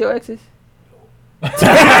group text your exes?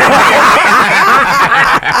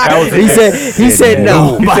 He said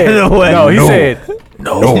no. By the way, No, he said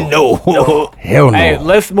No. Hell no. Hey,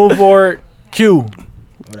 let's move forward. Q.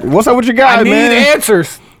 What's up with your guy, I need man?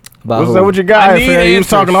 answers. By What's who? up with your guy, I need fam? He was answers.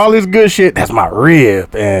 talking all this good shit. That's my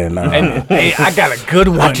rib, and And hey, I got a good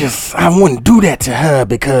one. I wouldn't do that to her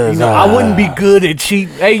because I wouldn't be good at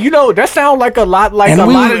cheating. Hey, that sounds like a lot like And a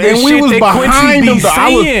we, lot of this and we shit was that behind Quincy them. be though.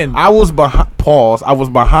 saying. I was behind. Pause. I was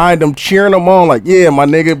behind them, cheering them on, like, yeah, my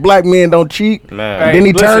nigga, black men don't cheat. Man. And then he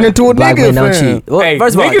Hey, listen, turned into a Black nigga. men don't fam. cheat. Well, Hey,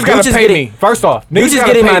 first of all, niggas gotta pay me. First off, You niggas just gotta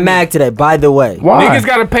getting pay my me. mag today, by the way. Why? Niggas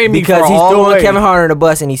gotta pay me Because for he's all the throwing way. Kevin Hart under the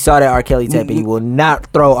bus and he saw that R. Kelly tape and he will not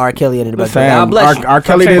throw R. Kelly under the bus. But God Fam, bless you. R.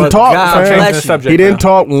 Kelly Change didn't the- talk. God fam. bless Change the you. subject. He didn't now.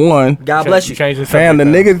 talk one. God bless you. Change the Fam, the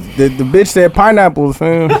subject now. nigga, the bitch said pineapples,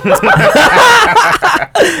 fam.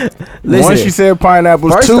 Listen, One, she said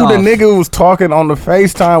pineapples. First Two, off- the nigga was talking on the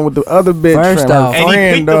FaceTime with the other bitch. First fam, her off- And he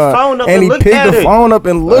friend, picked the dog. phone up and and he looked picked at the it. phone up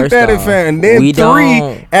and looked First at it, off, fam. And then we three,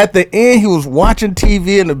 don't- at the end, he was watching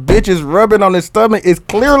TV and the bitch is rubbing on his stomach. It's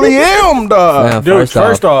clearly him, dog. Fam, Dude,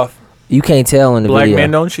 first off, you can't tell in the black video.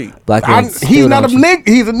 men don't cheat. Black men He's still not a don't cheat. nigga.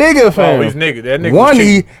 He's a nigga, fam. Oh, he's nigga. That nigga One, was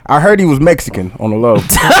cheating. I heard he was Mexican on the low.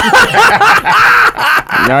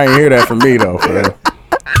 Y'all ain't hear that from me though, fam.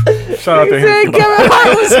 Shout out to Hey, him. Kevin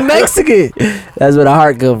Hart was Mexican. That's where the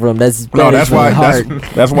heart come from. That's No, Spanish that's for why. heart.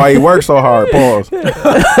 That's why he works so hard. Pause.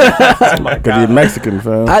 Because he's Mexican,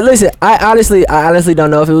 fam. I honestly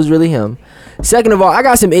don't know if it was really him. Second of all, I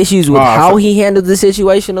got some issues with Oh, how so- he handled the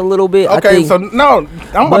situation a little bit. I Okay, think, so no,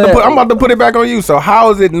 I'm about to put it back on you. So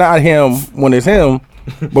how is it not him when it's him,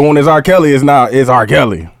 but when it's R. Kelly, it's R.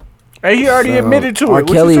 Kelly. Hey, he already admitted to it. R. What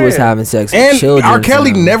you Kelly was saying? having sex with And children. R.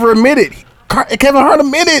 Kelly fam. never admitted. Kevin Hart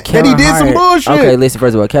admitted that he Kevin did some Hart- bullshit. Okay, listen.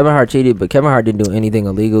 First of all, Kevin Hart cheated, but Kevin Hart didn't do anything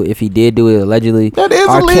illegal. If he did do it allegedly, That is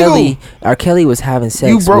R. illegal. R. Kelly was having sex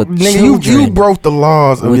You broke, with nigga. children. You broke the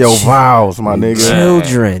laws of With your ch- vows, my nigga.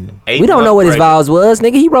 Children. We don't 8 know what his months vows was,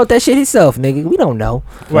 nigga. He wrote that shit himself, nigga. We don't know.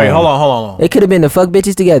 Wait, hold on. It could have been the fuck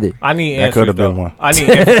bitches together. I need That answers. could have been though. one. I need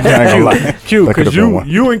I ain't gonna answers. lie. Q, That could've because been one.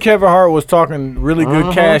 you and Kevin Hart was talking really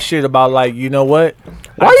good cash shit about like, you know what?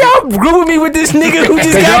 Why y'all grouping me with this nigga who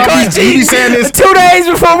just got y'all caught be- you be cheating saying this- 2 days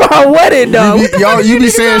before my wedding, dog? You be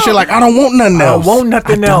saying shit like, I don't want nothing I else. don't want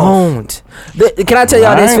nothing else. Don't. Can I tell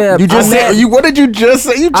y'all this, fam? You just I said. met- What did you just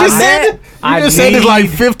say? You just met- said it. You I just said this like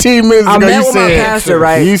need- 15 minutes I ago. met You with my said, pastor,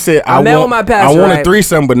 right? You said I met want, with my pastor, I want a right?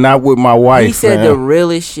 threesome, but not with my wife. He said fam. the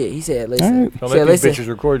realest shit. He said, listen. Alright. He Don't said, let these listen. bitches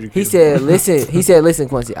record you. He Q. said, listen. He said, listen,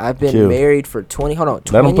 Quincy. I've been Q. married for 20. Hold on. Let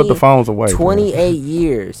 20, them put the phones away. fam. 28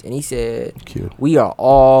 years, and he said, Q. we are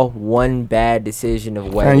all one bad decision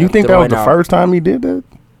away. Man, you of think that was throwing the out first time he did that?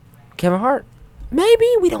 Kevin Hart? Maybe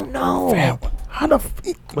we don't know. How the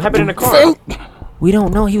What happened in the car? We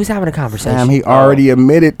don't know. He was having a conversation. Damn, he already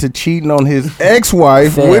admitted to cheating on his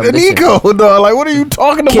ex-wife Fam, with listen. Nico, dog. Like, what are you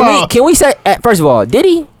talking about? Can we say first of all, did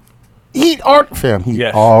he? He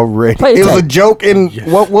Yes. already. Play the It was a tape. joke. In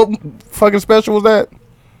what fucking special was that?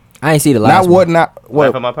 I ain't see the Not last what? one. Not Life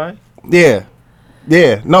what? of my pie? Yeah.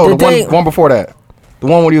 No, The the thing- one before that. The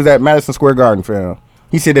one when he was at Madison Square Garden, fam.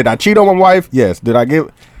 He said, "Did I cheat on my wife? Yes.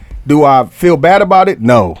 Do I feel bad about it?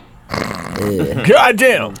 No.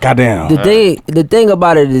 Goddamn. Goddamn. The thing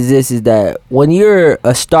about it is this: is that when you're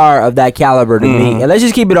a star of that caliber to Mm-hmm. me, and let's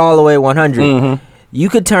just keep it all the way 100, you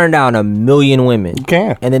could turn down 1 million women. You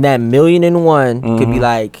can. And then that 1,000,001 could Mm-hmm. be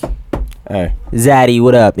like, Hey, Zaddy,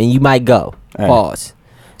 what up? And you might go. Hey. Pause.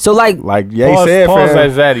 So like, like Ye Pause, said, pause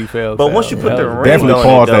fam. that Zaddy failed. But fam. once you put the ring Definitely on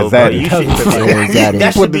pause it, though, that bro, Zaddy. you should, Zaddy.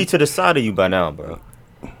 that should be to the side of you by now, bro.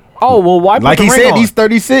 Oh well, why put Like the he ring said, on? he's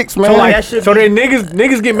 36, man. So like, that should so be- then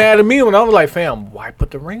niggas get mad at me when I was like, fam, why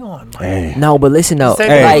put the ring on? Like, hey. no, but listen though, Same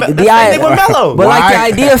Hey. thing, like same thing with Mello. But like the Why?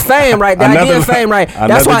 idea of fame, right? The idea of fame, right?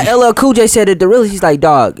 That's why LL Cool J said it the realest. He's like,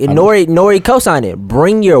 dog, and Nori co-signed it.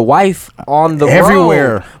 Bring your wife on the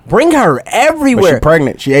Everywhere. road. Bring her But everywhere. she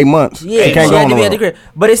pregnant. She 8 months. Yeah, she can't go had on to the be at the road. crib.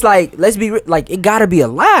 But it's like, let's be like, it gotta be a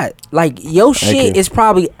lot. Like your shit you. is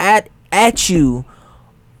probably at you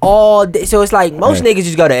all day. So it's like most niggas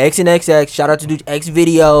just go to X and XX. Shout out to dude X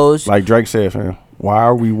videos. Like Drake said, fam, why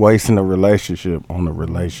are we wasting a relationship on a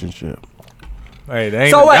relationship? Hey, they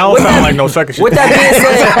ain't, So what- that don't with sound that- like no sucker shit. With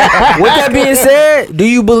that being said, do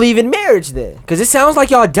you believe in marriage then? Because it sounds like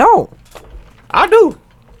y'all don't. I do.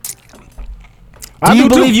 Do you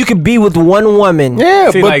believe you could be with one woman?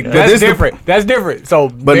 Yeah, See, but like, but that's this different. That's different. So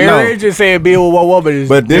But marriage and saying being with one woman is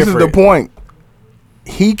But this different. is the point.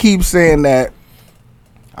 He keeps saying that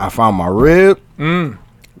I found my rib.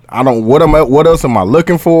 I don't. What else am I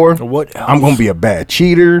looking for? What I'm gonna be a bad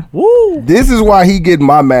cheater. Woo. This is why he getting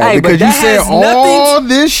my mad Hey, but because you that said has nothing all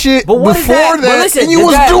this shit But what is before that? that, But listen, and you is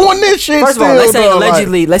was that- doing this shit. First of all, still, let's say though, like-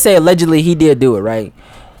 allegedly. Let's say allegedly he did do it, right?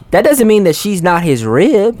 That doesn't mean that she's not his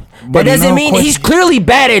rib. That But doesn't no, mean Quincy- he's clearly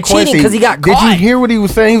bad at cheating Quincy, because he got did caught. you hear what he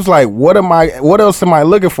was saying? He was like, "What else am I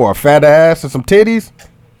looking for? A fat ass and some titties?"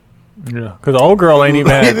 Yeah, because the old girl ain't even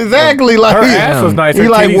had, Exactly. Like her ass was nice. He her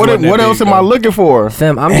like, titties wasn't that what else big, am I though. looking for?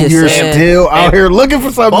 Fam, I'm And just you're saying. still out here looking for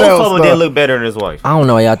something Both else. of them though. didn't look better than his wife. I don't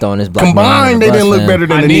know why y'all throwing this black man under Combined, the they bus, didn't look fam. better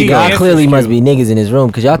than I the need nigga. Y'all answers, clearly must too. be niggas in his room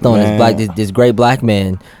because y'all throwing Man. this great black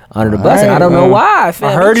man under the bus, and I Alright, don't know man. why. Fam.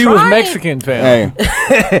 I heard he was trying. Mexican, fam. Hey,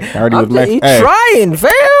 I heard he was He Mexican. Hey, trying,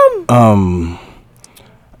 fam.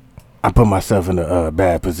 I put myself in a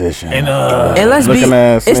bad position. And let's be. Looking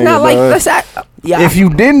ass It's not nigga, like dog. let's act. Yeah. If you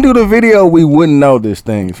didn't do the video, we wouldn't know this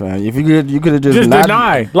thing, fam. If you could have just not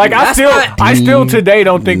deny. Like That's I still today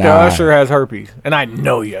don't think the Deny. Usher has herpes, and I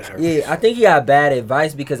know he has herpes. Yeah, I think he got bad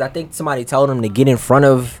advice because I think somebody told him to get in front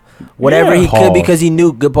of whatever Yeah. he could Pause. because he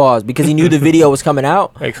knew because he knew the video was coming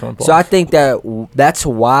out. Excellent So I pause. think that's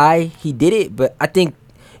why he did it. But I think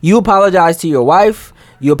you apologize to your wife,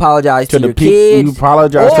 you apologize to, the your people. kids, You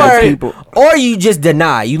apologize to the people. or you just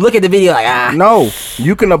deny. You look at the video like No,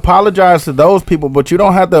 you can apologize to those people, but you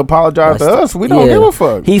don't have to apologize to us. We don't Yeah. give a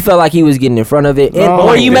fuck. He felt like he was getting in front of it, No.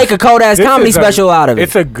 or you make a cold ass This comedy is a- special out of it.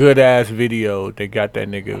 It's a good ass video that got that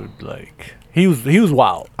nigga like he was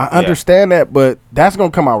wild. I understand that, but that's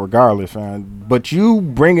gonna come out regardless, man. But you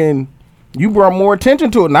brought more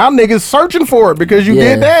attention to it. Now niggas searching for it because you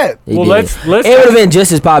Yeah. did that. He Well, did. let's It would have been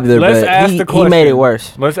just as popular, let's but ask he, the he question. made it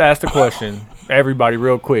worse. Let's ask the question, everybody,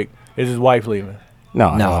 real quick. Is his wife leaving?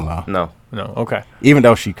 No. No. No. Okay. Even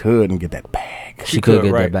though she could and get that bag. She could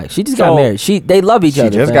get right. that back. She just So- got married. They love each She other.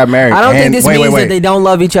 just fam. got married. I don't think And- this wait, means wait. that they don't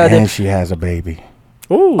love each other And she has a baby.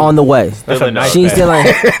 Ooh. on the way. That's a nice She bag. still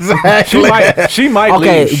ain't. She might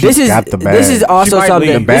Okay, leave. this is got the bag. this is also She might something.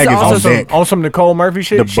 leave. The bag this is is on also deck. on some Nicole Murphy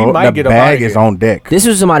shit. She might The get up out bag of is here. on deck. This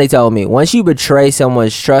was somebody told me. Once you betray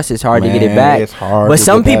someone's trust, it's hard to get it Man, back. it's hard but to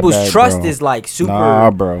some get that people's back, trust bro. is like super.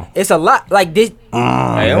 Nah, bro. It's a lot. Like this. Hey,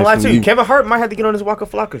 I don't lie to you. Kevin Hart might have to get on his Waka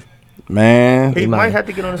Flocka. Man, He might. might have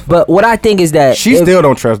to get on his. But what I think is that she if- still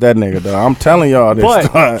don't trust that nigga though. I'm telling y'all this.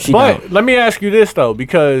 But She but don't. let me ask you this though,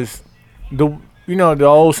 because the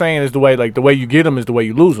old saying is the way you get them is the way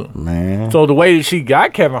you lose them. Man. So the way that she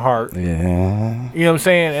got Kevin Hart, Yeah. you know what I'm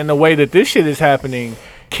saying, and the way that this shit is happening,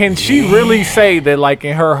 can she really say that, like,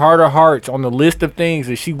 in her heart of hearts, on the list of things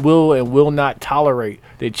that she will and will not tolerate,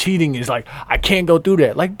 that cheating is like, I can't go through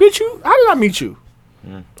that? Like, bitch, how did I meet you?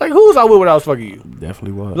 Like, who was I with when I was fucking you?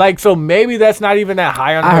 Definitely was. Like, so maybe that's not even that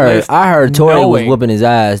high on her list. I heard Tory was knowing- whooping his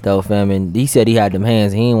ass though, fam, and he said he had them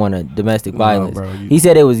hands. He didn't want a domestic violence. bro, he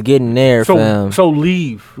said it was getting there, fam. So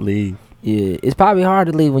leave. leave. Yeah, it's probably hard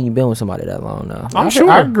to leave when you've been with somebody that long though. I'm sure.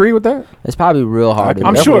 I agree with that. It's probably real hard to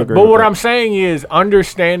I'm leave. sure, agree but with what that. I'm saying is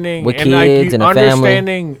understanding With and like kids you, and a family.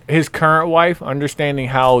 understanding his current wife, understanding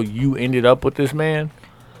how you ended up with this man.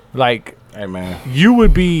 Like, Hey man, you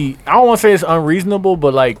would be, I don't want to say it's unreasonable,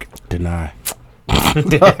 but like deny.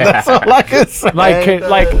 That's all I can say.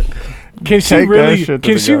 can she Take that really shit to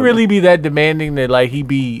can the she government. really be that demanding that like he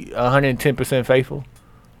be 110% faithful?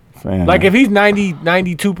 Fam. Like if he's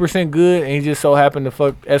 92% good and he just so happened to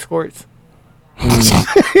fuck escorts.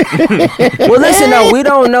 Well, listen though, we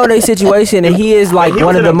don't know their situation, and he is like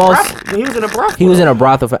one of the most. He was in a brothel. He was in a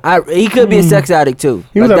brothel. He could be a sex addict too.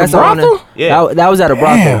 He was Like, at a that's all I know. brothel? Yeah. That was at a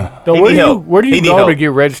brothel. Damn. So He where need do you help. where do He you need go help. to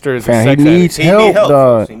get registered as a Fam, sex he addict? needs He need help, help.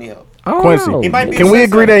 dog. He need help. I don't Quincy, know. He might be can a we sex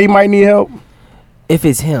agree addict. that he might need help? If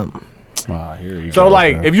it's him, Here you So go,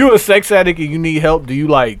 like, fam. if you're a sex addict and you need help, do you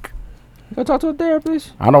like? go talk to a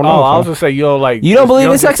therapist. I don't know. Oh, I was fam. gonna say you don't like. You don't believe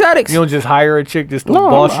in just- sex addicts? You don't just hire a chick just to No,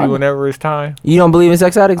 boss I- you whenever it's time. You don't believe in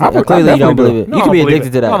sex addicts? I would- I Clearly, you don't definitely do. believe it. No, You I can be don't believe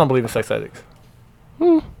addicted it. to No, I don't that. believe in sex addicts.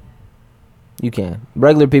 You can.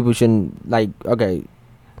 Regular people shouldn't like. Okay.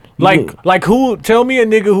 Like who? Tell me a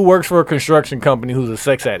nigga who works for a construction company who's a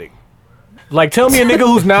sex addict. Like tell me a nigga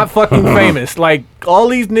who's not fucking famous. Like all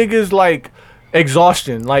these niggas like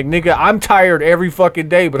exhaustion. Like, nigga, I'm tired every fucking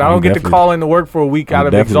day, but I don't get to definitely- call into work for a week out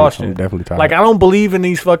of exhaustion. I'm definitely tired. Like, I don't believe in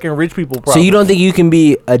these fucking rich people problems. So you don't think you can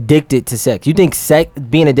be addicted to sex? You think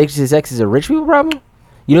being addicted to sex is a rich people problem?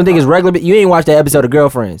 You don't think it's regular? You ain't watched that episode of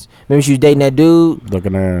Girlfriends. Remember she was dating that dude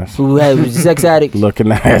looking ass. who was a sex addict?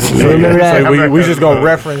 Looking ass. Remember that? So we just gonna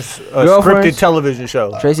reference a Girlfriends? scripted television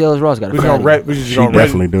show. Tracy Ellis Ross got a We fatty. just She gonna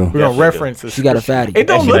definitely do. We're gonna reference it. She got a fatty. It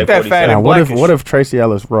don't She look like that fat Now, and what blackish. if Tracy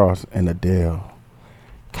Ellis Ross and Adele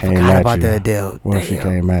came Forgot at about you? the Adele. What if she Damn.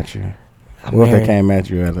 came at you? I'm What if they married. came at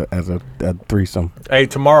you as a threesome? Hey,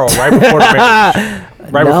 tomorrow, right before the marriage.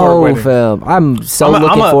 Right before the No, wedding. fam. I'm so looking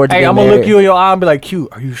I'm forward to Hey, getting I'm gonna married. look you in your eye and be like, Q,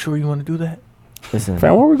 are you sure you want to do that? Listen,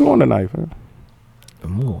 Fam, where we going tonight, fam?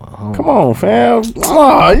 I'm going home. Come on, fam.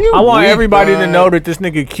 Oh, you I want weak, everybody to man. know that this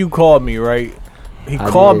nigga Q called me, right? He I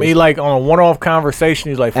called did. me like on a one-off conversation.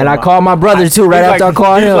 He's like, And I "Fam, called my brother too right he's after like, I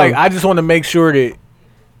called he's him. like, I just want to make sure that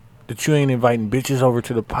you ain't inviting bitches over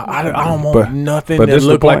to the pot. I don't want nothing But that this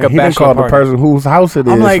look the like point. a He done bachelor called the party. person whose house it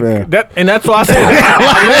is, I'm like fam. that, and that's why I said.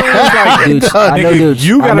 I literally was Dude, I know nigga, dudes.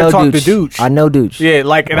 you I gotta know talk to dudes. dudes. I know dudes. Yeah,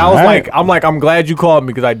 like, and I was Alright. like, I'm glad you called me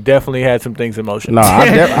because I definitely had some things in motion.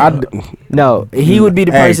 No, No, he would be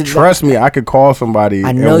the hey, person. trust me, I could call somebody.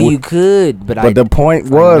 I and know w- you could, but But the point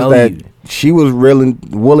was know that you. she was really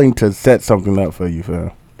willing to set something up for you,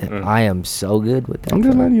 fam. I am so good with that. I'm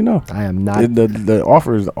just fam. letting you know. I am not. The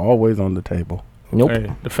offer is always on the table. Nope.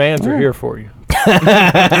 Hey, the fans are here for you.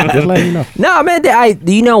 Just letting you know. No, man.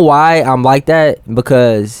 Do you know why I'm like that?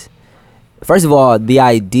 Because first of all, the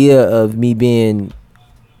idea of me being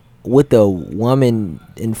with a woman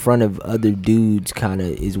in front of other dudes kind of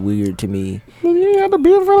is weird to me. You got to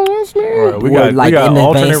be in front of us, man. All right, we Or, got in the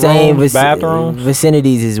alternate same rooms, bathrooms.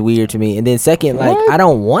 vicinities is weird to me. And then second, like What? I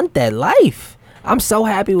don't want that life. I'm so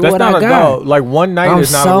happy with That's what not I a got. dog. Like one night I'm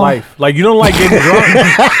is not a so- life. Like you don't like getting drunk,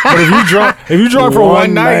 but if you drunk for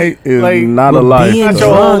one night, is like not a But life. being that's though.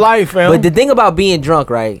 your whole drunk- life, fam. But the thing about being drunk,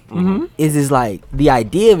 right, is like the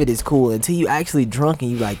idea of it is cool until you actually drunk and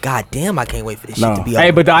you like, God damn, I can't wait for this No. shit to be over. Hey,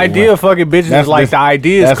 but the idea of fucking bitches That's is like diff- the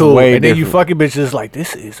idea is that's cool, way and then you different. fucking bitches is like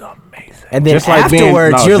this is amazing. and then just like being-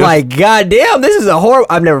 afterwards, no, you're just- like, God damn, this is a horrible.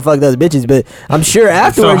 I've never fucked other bitches, but I'm sure So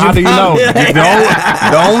afterwards. how do you know?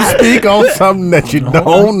 don't speak on something that you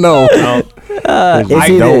don't know. I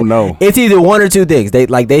don't know. It's either one or two things.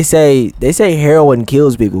 They say heroin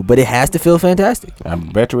kills people, but it has to feel fantastic. I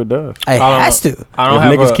bet you it does. It has to. I don't If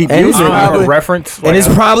have niggas a, keep I don't using it, have a probably- reference, And it's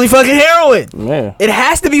probably fucking heroin. Yeah. It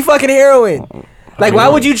has to be fucking heroin. Like, why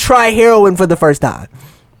would you try heroin for the first time?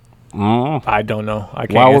 I don't know. I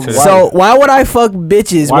can't Why would- answer that. why- So why would I fuck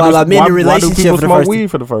bitches while I'm in a why do relationship people for the smoke first time?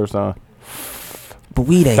 weed for the first time? But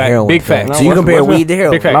weed ain't Fact- heroin. big fam. facts. So you No, compare what's- weed to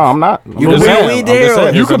heroin. big facts. No, I'm not. I'm You just compare saying. weed to I'm just heroin.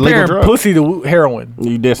 saying, You it's a legal comparing drug. pussy to heroin.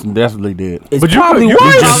 You definitely did. It's But you probably you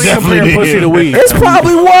worse. probably definitely compare did. pussy to weed. It's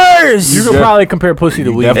probably worse. You could probably compare pussy to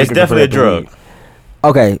You weed. definitely It's can definitely a compare it to drug. weed.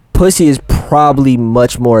 Okay, pussy is probably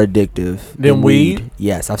much more addictive Than weed?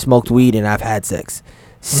 Yes, I've smoked weed and I've had sex.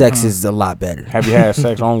 Sex is a lot better. Have you had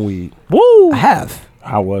sex on weed? Woo! I have.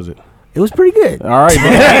 How was it? It was pretty good. All right,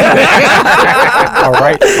 man. All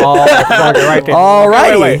right. All right. Then.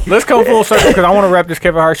 Alrighty. Wait. Let's come full circle because I want to wrap this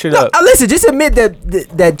Kevin Hart shit up. Listen, just admit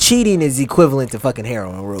that cheating is equivalent to fucking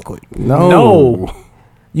heroin, real quick. No.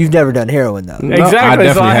 You've never done heroin though. No, Exactly,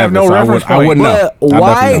 so definitely I have haven't, no so reference I wouldn't know. But I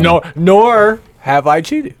why- definitely don't. No, nor have I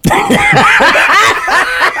cheated.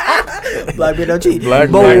 Black men don't cheat. Black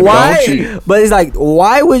but men why? don't cheat. But it's like,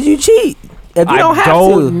 why would you cheat if you don't have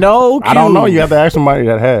to? know. I don't know. You have to ask somebody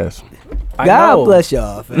that has. God bless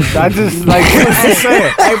y'all. fam. I just like what you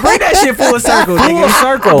saying. Hey, bring that shit full circle, Full nigga.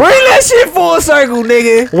 circle. Bring that shit full circle,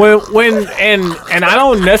 nigga. When and I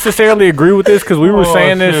don't necessarily agree with this because we were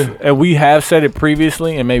saying this and we have said it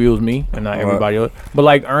previously and maybe it was me and not everybody else. But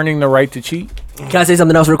like earning the right to cheat. Can I say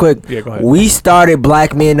something else real quick? Yeah, go ahead. We started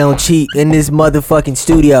Black Men Don't Cheat in this motherfucking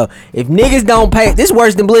studio. If niggas don't pay, this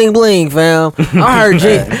worse than bling bling, fam. I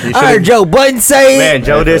heard Joe Budden say it. Man,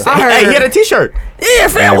 Joe, this. I heard- Hey, he had a T-shirt. Yeah,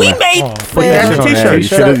 fam, we made. put that fam. shit on Yeah, there. you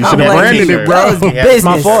should have I'm like, branded it, that bro. was Yeah. business.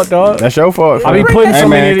 My fault, dog. That's your fault. I be fam. putting Hey so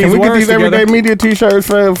many man, of can these we get words these everyday together. media T-shirts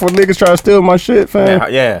for niggas trying to steal my shit,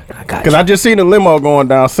 fam? Yeah. Because I just seen a limo going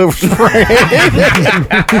down Silver Spring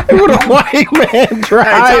with a white man Hey, shout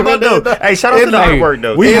driving. out, though. Hey, shout out to the Hey, artwork,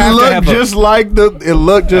 though. we It have to looked have a- just like the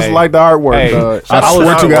Hey. like the artwork. Hey, dog. shout I out to swear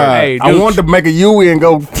the to artwork. God, Hey, I dude. wanted to make a Yui and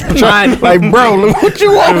go try, like, bro, look what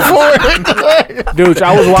you want for it. Dude,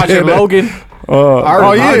 I was watching Logan. Our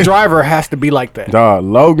oh yeah, driver has to be like that. dog,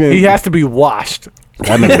 Logan. He has to be washed.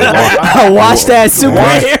 That nigga A washed ass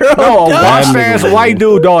superhero. No, a That washed nigga ass was- white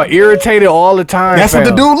dude, dog, irritated all the time. That's what the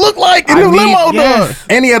fam. dude looked like in I the need- limo, yes. dog.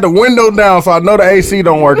 And he had the window down, so I know the AC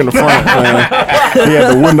don't work in the front. Man. He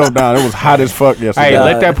had the window down. It was hot as fuck yesterday. Hey,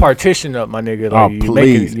 let that partition up, my nigga. Oh, Like, you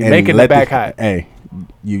please. you And making the let back hot. Hey,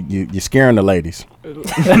 you're scaring the ladies.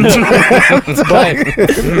 But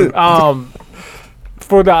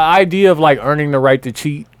for the idea of like earning the right to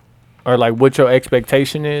cheat, or like what your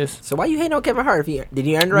expectation is. So why you hating on Kevin Hart? Did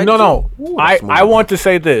he earn the right? No, to no. Ooh, I that's smart. want to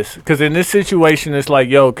say this because in this situation, it's like,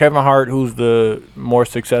 yo, Kevin Hart, who's the more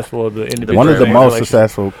successful of the individuals. One of the in most relation-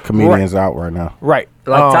 successful comedians out right now. Right.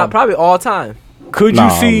 Like top, probably all time, Could No, you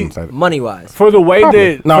I see wouldn't say that. money wise. for the way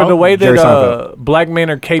Probably. that No, for the way Jerry that Seinfeld. black men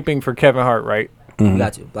are caping for Kevin Hart, right? You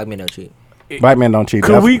got to. Black men don't cheat. Black men don't cheat.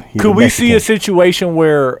 Could we He's could a we see Mexican. a situation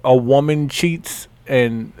where a woman cheats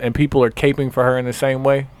and people are caping for her in the same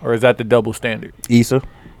way, or is that the double standard? Issa?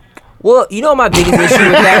 Well, you know my biggest issue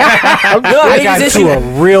with that. You know my I got biggest to issue. a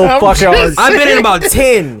real fucking. I've been in about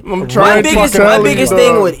 10. My trying to biggest, tell my you, biggest dog.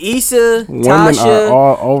 thing with Issa, Women are Tasha,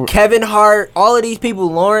 all over. Kevin Hart, all of these people,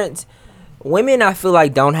 Lawrence. Women, I feel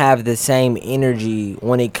like don't have the same energy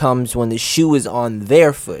when the shoe is on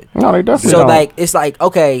their foot. No, they definitely So don't. like, it's like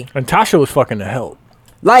okay, And Tasha was fucking the help.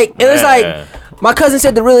 like it was like my cousin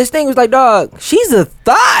said the realest thing was like, dog, she's a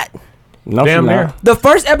thought. no, Damn she near. not. The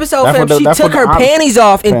first episode, That's fam, what the- she that's took what her the- panties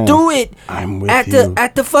off and Fam, threw it I'm with at you.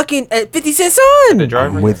 the fucking at 50 Cent son. The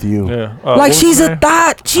driver. I'm with you. Yeah. Like she's a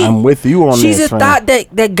thought. I'm with you on She's this. a fam. thought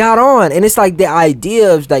that got on, and it's like the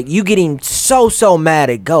idea of like you getting so mad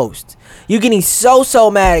at Ghost. You getting so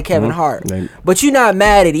mad at Kevin Hart, They- but you're not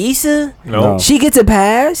mad at Issa. No. She gets a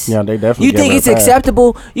pass. Yeah, they definitely. You give think her a it's pass.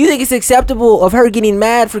 acceptable? You think it's acceptable of her getting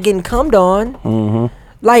mad for getting cummed on?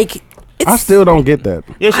 Like it's, I still don't get that.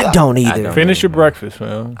 I don't either. Finish your breakfast,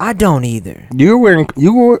 man. I don't either. You were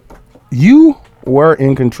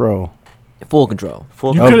in control. Full control.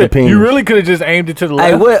 Full. You Of the could penis. you really could have just aimed it to the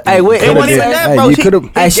left. Hey, what? Hey, what? It Could've wasn't did- even that, hey, bro. you He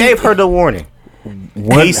could've- gave her the warning.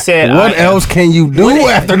 What, He said, "What I- else can you do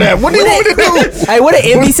after that? What do you want me to do?" Hey, what did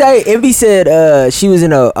Envy say? Envy said she was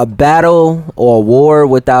in a battle or a war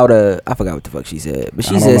without a. I forgot what the fuck she said, but she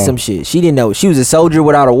I don't said know. some shit. She didn't know she was a soldier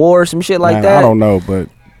without a war, some shit like Man, that. I don't know, but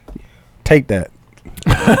take that.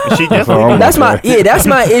 She That's all definitely. I'm That's gonna my say. that's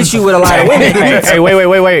my issue with a lot of women. Hey,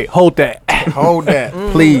 wait. Hold that. Hold that,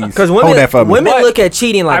 please. Because Hold women that for me. women But look at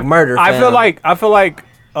cheating like murder. I feel fam. like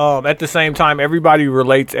at the same time everybody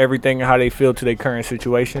relates everything and how they feel to their current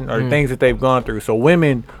situation or the things that they've gone through. So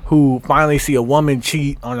women who finally see a woman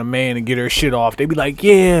cheat on a man and get her shit off, they be like,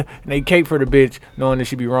 yeah, and they cape for the bitch knowing that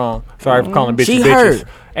she be wrong. Sorry for calling bitches She bitches. hurt.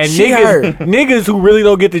 And She hurt. niggas who really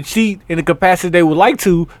don't get to cheat in the capacity they would like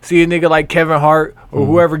to see a nigga like Kevin Hart or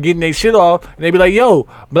whoever getting their shit off, and they be like, yo,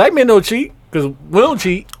 black men don't cheat because we don't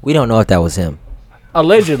cheat, We don't know if that was him.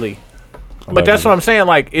 allegedly. But that's what I'm saying.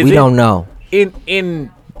 Like, is We it don't know,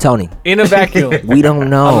 in Tony. a vacuum? We don't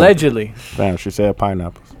know. Allegedly, Fam, she said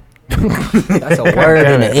pineapples. That's a word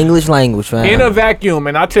in the English language, fam. in a vacuum,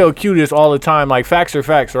 and I tell Q this all the time. Like, facts are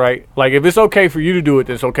facts, right? Like, if it's okay for you to do it,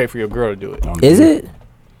 then it's okay for your girl to do it. Is it?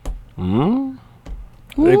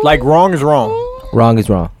 Like, wrong is wrong. Wrong is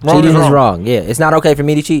wrong. Wrong Cheating is is wrong. wrong. Yeah, it's not okay for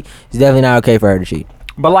me to cheat. It's definitely not okay for her to cheat.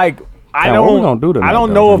 But like, I Yeah, what we don't. gonna do tonight, I don't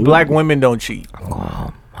though, know if man? black women don't cheat.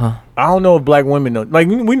 I don't know if black women don't. Like,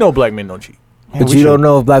 we know black men don't cheat. But we you should- don't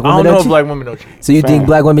know if black I women don't know don't if cheat. black women don't cheat. So you think Fam.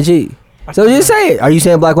 black women cheat? So just say it. Are you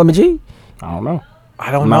saying black women cheat? I don't know.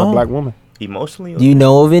 I don't I'm not know. a black woman. Emotionally. Do you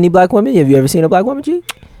know of any black women? Have you ever seen a black woman cheat?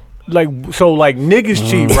 Like, so like niggas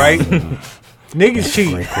cheat, right? Niggas cheat.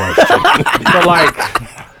 So like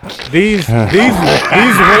these women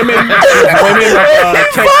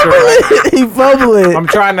text her, right? He fumbling. I'm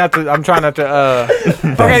trying not to.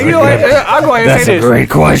 Okay, you know what? I'll go ahead and say this. great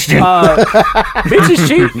question. Bitches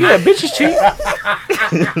cheat. Yeah, bitches cheat.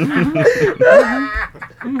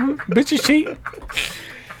 Bitches cheat.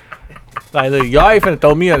 Like, look, y'all ain't finna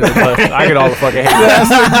throw me under the bus. I get all the fucking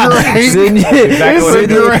hate. Sydney,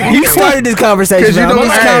 you started this conversation. 'Cause you Man. know I'm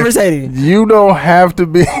just what? conversating. You don't have to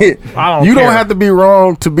be. I don't you care. don't have to be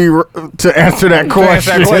wrong to answer that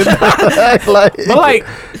question. But like,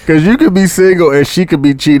 Because you could be single and she could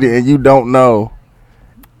be cheating and you don't know.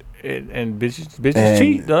 and bitches And-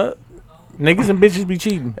 cheat, dog. Niggas and bitches be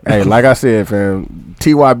cheating. Hey, like I said, fam,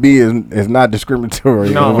 TYB is not discriminatory.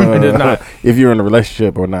 No, it is not. If you're in a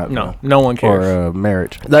relationship or not. No one cares. Or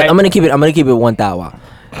marriage. Like, I'm gonna keep it 1,000.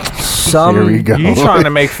 Here we go. You trying to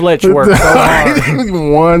make Fletch work so hard.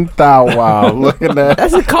 One thou wow. Look at that.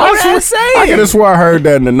 That's a cold ass saying. I could have swore I heard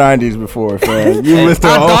that in the 90s before, fam. You listen to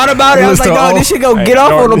I thought about it. I was like, dog, this shit gonna get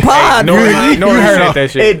off on the pod. Norton said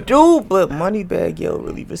that shit. It do, but Moneybag Yo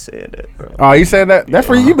really was saying that, bro. Oh, you said that? That's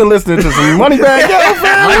for you. You've been listening to some Moneybag Yo,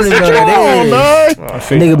 fam. I don't even know what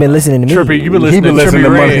that is. Nigga been listening to me. Trippy, you been He listening been to listening Trippy to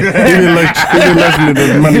Money. Red. He been listening to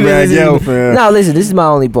Moneybag Yo, fam. No, listen, this is my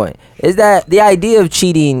only point. Is that the idea of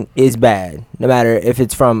cheating is bad, no matter if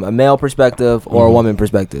it's from a male perspective or a woman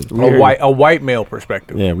perspective. A white male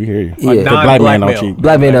perspective. Yeah, we hear you. Yeah. The black man don't male. cheat.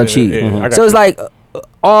 Black men don't cheat. Yeah, I got So it's you. like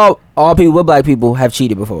all people with black people have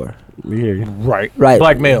cheated before. We hear you. Right. Right.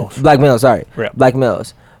 Black males. Black males, sorry. Yeah. Black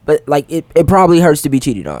males. But like it probably hurts to be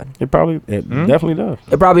cheated on. It definitely does.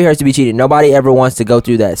 It probably hurts to be cheated. Nobody ever wants to go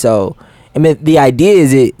through that. So I mean the idea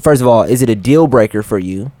is first of all, is it a deal breaker for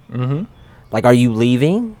you? Mm-hmm. Like, are you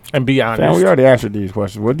leaving? And be honest. Fam, we already answered these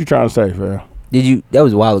questions. What you trying to say, fam? That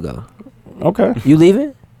was a while ago. Okay. You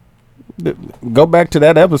leaving? Go back to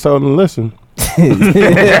that episode and listen.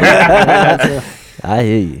 I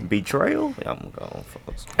hear you. Betrayal? Yeah, I'm going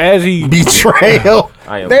folks. As he Betrayal.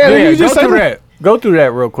 I am. Damn, yeah, you just go said through that. that. Go through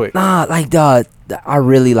that real quick. Nah, like dog, I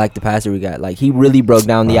really like the pastor we got. Like he really broke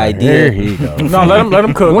down the Here idea. he go. No, let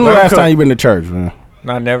him cook. When the Let him last cook. time you been to church, man?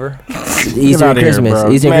 Not never. Easter and outta here, Christmas.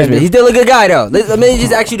 bro. Easter and Man, Christmas. He's still a good guy though. Let me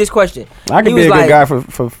just ask you this question. I He could was be a like- good guy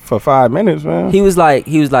for 5 minutes, man. He was like,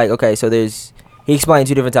 okay, so he explained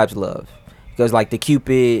two different types of love. He goes like the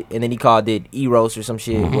Cupid, and then he called it Eros or some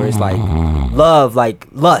shit, where it's like love, like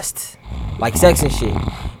lust, like sex and shit.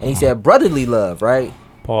 And he said brotherly love, right?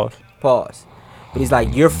 Pause. Pause. But he's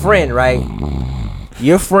like, your friend, right?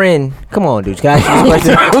 Your friend. Come on, dude. Can I ask you this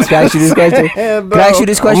question? Can I ask you this question? Can I ask you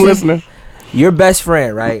this question? I'm listening. Your best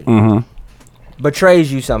friend, right? Mm-hmm.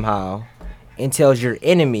 Betrays you somehow and tells your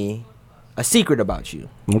enemy a secret about you.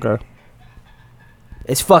 Okay.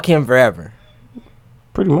 It's fuck him forever,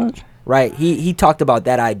 Pretty much. right? He talked about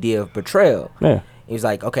that idea of betrayal. Yeah. He was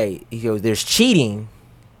like, okay, he goes, there's cheating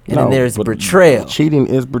and No, then there's but betrayal. Cheating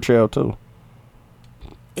is betrayal too.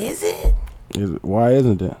 Is it? Why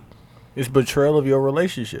isn't it? It's betrayal of your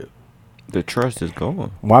relationship. The trust is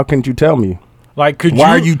gone. Why couldn't you tell me? Like, Why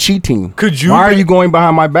are you cheating? Could you? Why are you going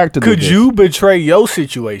behind my back to do Could this? you betray your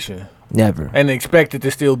situation Never. and expect it to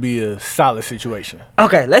still be a solid situation?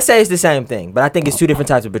 Okay, let's say it's the same thing, but I think it's two different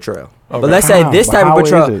types of betrayal. Okay. But let's say How? this But type how of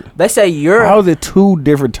is betrayal. it? Let's say you're How is it two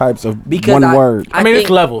different types of because one I- word? I mean, it's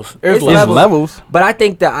think- levels. There's it's levels. Levels. But I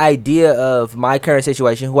think the idea of my current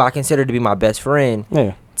situation, who I consider to be my best friend,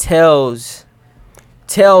 Yeah.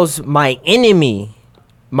 tells my enemy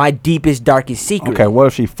my deepest, darkest secret. Okay. What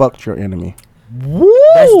if she fucked your enemy?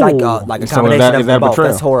 That's like a So combination is of that both. betrayal?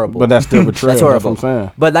 That's horrible. But that's still betrayal. That's horrible. That's what I'm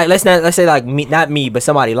saying. But like, let's say like me, not me, but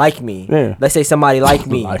somebody like me. Yeah. Let's say somebody like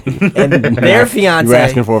me, Like- and their fiance You're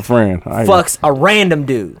asking for a friend. I- fucks a random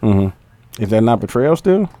dude. Is that not betrayal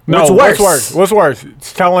still? No, What's what's worse? worse? What's worse?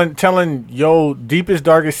 It's telling your deepest,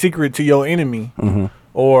 darkest secret to your enemy,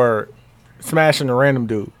 or smashing a random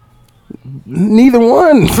dude. Neither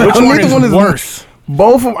one. Which Neither one is worse?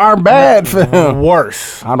 Both of them are bad, fam.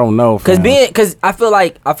 Worse. I don't know. Cause fam. cause I feel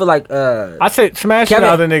like I said smashing Kevin-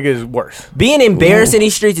 other niggas is worse. being embarrassed in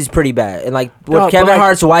these streets is pretty bad. And like what No, but Kevin like-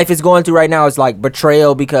 Hart's wife is going through right now is like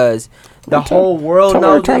betrayal because the whole world Tell her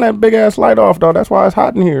knows. to turn that big ass light off, though. That's why it's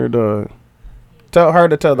hot in here, dog. Tell her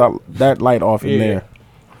to that light off in Yeah. there.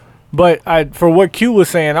 But for what Q was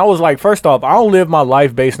saying, I was like, first off, I don't live my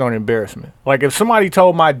life based on embarrassment. Like, if somebody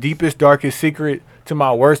told my deepest, darkest secret to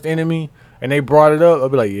my worst enemy and they brought it up,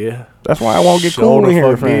 I'd be like, yeah. That's why I won't get so cool the in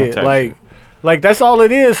here, fuck did. fam. Like that's all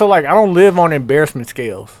it is. So like, I don't live on embarrassment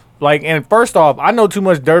scales. Like, and first off, I know too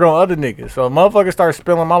much dirt on other niggas. So if motherfuckers start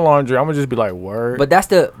spilling my laundry, I'm gonna just be like, word. But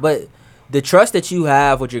the trust that you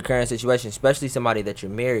have with your current situation, especially somebody that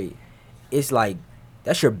you're married, it's like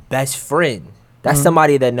that's your best friend. That's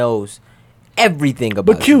somebody that knows everything about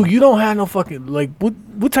But Q, you don't have no fucking like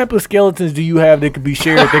what type of skeletons do you have that could be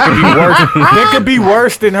shared that could be worse that could be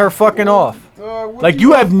worse than her fucking off? Like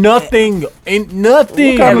you have nothing and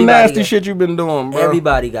nothing. What kind of Everybody nasty got- shit you been doing, bro?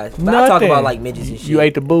 Everybody got. But I talk Nothing. about like midgets and shit. You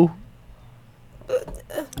ate the boo.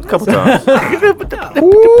 A couple times.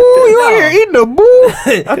 Ooh, you out here eating a boo?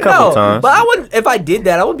 A couple times. But I wouldn't. If I did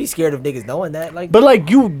that, I wouldn't be scared of niggas knowing that. Like, But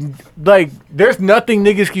there's nothing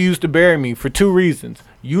niggas can use to bury me for two reasons.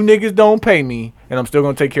 You niggas don't pay me, and I'm still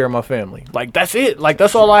gonna take care of my family. Like that's it. Like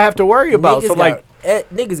that's all I have to worry about. niggas So got, like,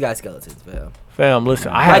 niggas got skeletons, fam. fam, listen,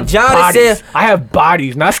 I Like have John bodies. said- I have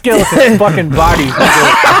bodies, not skeletons, fucking bodies,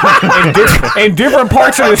 nigga. in different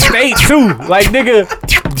parts of the state too. Like nigga,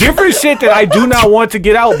 different shit that I do not want to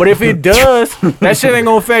get out. But if it does, that shit ain't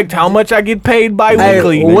gonna affect how much I get paid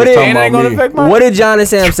bi-weekly. Hey, what and it ain't gonna affect my. What did John and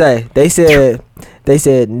Sam say? They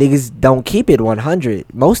said niggas don't keep it 100.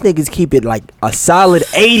 Most niggas keep it like a solid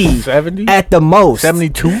 80, 70 at the most.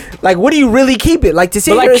 72. Like, what do you really keep it? Like, to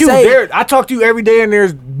sit But here like and Q, say, I talk to you every day, and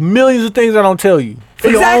there's millions of things I don't tell you. For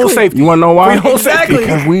your own Exactly. safety. You want to know why? For your own safety.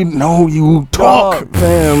 Because we know you talk,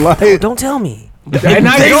 man. Like, don't tell me. And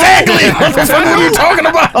I exactly. What are you talking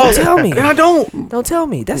about? Don't tell me. And I don't. Don't tell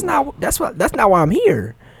me. That's not why I'm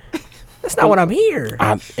here. That's not what I'm here.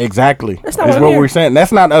 Exactly. That's not That's what I'm what we're here. saying.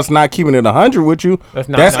 That's not us not keeping it 100 with you. That's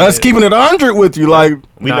not- That's not us it. keeping it 100 with you. Like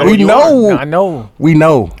we Nah, know. I know. We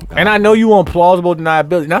know. And I know you want plausible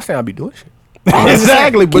deniability. Not saying I be doing shit.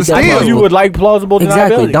 Exactly, but Keep that I know still, you plausible. would like plausible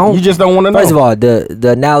Exactly. deniability. Don't. you just don't want to know. First of all, the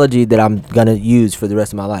analogy that I'm gonna use for the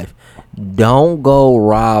rest of my life: don't go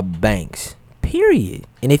rob banks. Period.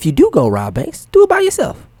 And if you do go rob banks, do it by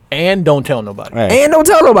yourself, And don't tell nobody. Hey, and don't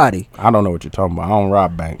tell nobody. I don't know what you're talking about. I don't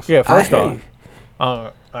rob banks. Yeah, first I-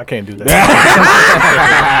 off, I can't do that.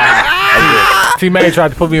 T-May tried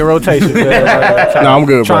to put me in rotation. No, I'm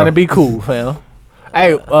good, Trying bro. to be cool, fam.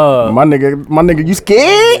 Hey, My nigga, you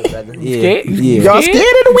scared? Yeah. scared? Yeah. Y'all scared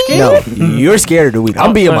of the weed? No, you're scared of the weed.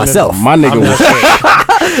 I'm being no, no, myself. My nigga was.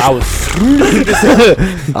 I was.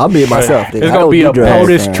 I'm being myself. nigga. It's I gonna don't be do a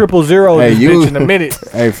drugs. POTUS man. 000 Hey, this you- bitch in a minute.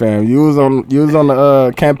 Hey fam, you was on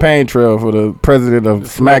the campaign trail for the president of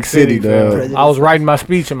Smack City, fam. dog. I was writing my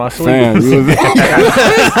speech in my sleep. Fam, you was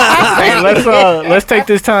Hey, let's take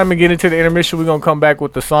this time and get into the intermission. We're gonna come back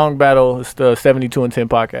with the song battle. It's the 72 and 10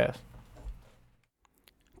 podcast.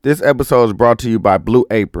 This episode is brought to you by Blue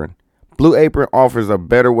Apron. Blue Apron offers a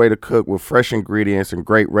better way to cook with fresh ingredients and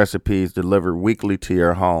great recipes delivered weekly to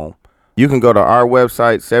your home. You can go to our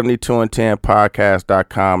website,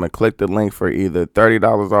 72and10podcast.com, and click the link for either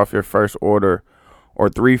 $30 off your first order or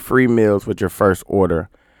 3 free meals with your first order.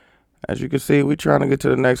 As you can see, we're trying to get to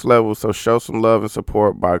the next level, so show some love and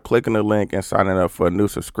support by clicking the link and signing up for a new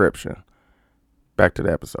subscription. Back to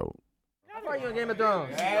the episode.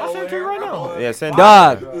 Yeah, send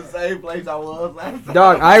Dog.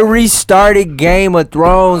 Dog, I restarted Game of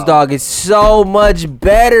Thrones, dog. It's so much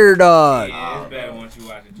better, dog.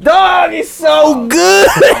 Dog, it's so good.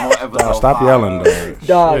 Dog, stop yelling, dog.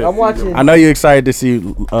 Dog, I'm watching. I know you're excited to see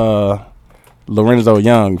Lorenzo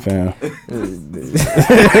Young, fam. This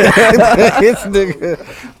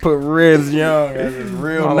nigga put Riz Young as his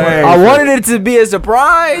real name. I wanted it to be a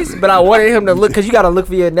surprise, but I wanted him to look, because you got to look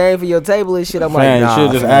for your name for your table and shit. I'm like, Man, you nah.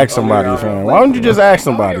 should just ask somebody, fam. Why don't you just ask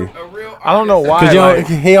somebody? I don't know why. Because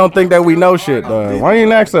he don't think that we know shit, though. Why didn't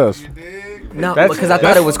you ask us? No, That's- because I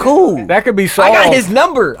thought it was cool. that could be I solved. got his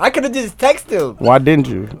number. I could have just texted him. Why didn't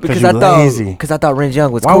you? Because you I thought, lazy. because I thought Renz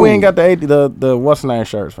Young was Why cool. we ain't got the what's name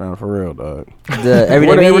shirts, fam? For real, dog. the What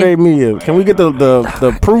everyday everyday media? media? Can we get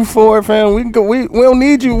the proof for it, fam? We can go. We don't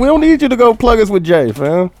need you. We don't need you to go plug us with Jay,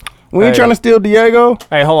 fam. We ain't Hey. trying to steal Diego.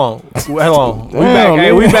 Hey, hold on. We Damn, back.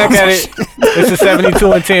 Hey, nigga. we back at it. It's a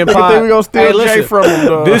 72 and 10 Nigga pod. think we gonna steal Hey, Jay listen, from him,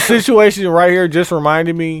 dog. this situation right here just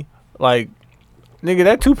reminded me, like, nigga,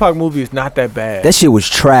 that Tupac movie is not that bad. That shit was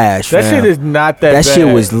trash. That fam. shit is not that That bad.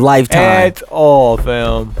 shit was Lifetime. At all,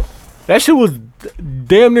 fam. That shit was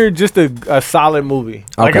damn near just a solid movie.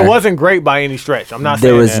 Like, Okay. it wasn't great by any stretch. I'm not There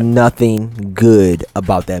saying was that. nothing good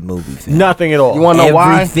about that movie. Fam. Nothing at all. You want to know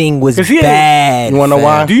why? Everything was 'Cause he ain't- bad. You wanna know fam.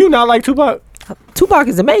 why? Do you not like Tupac? Tupac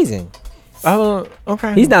is amazing.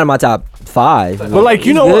 Okay. He's not in my top 5. But, like,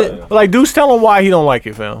 you He's know good. what? Like, dudes tell him why he don't like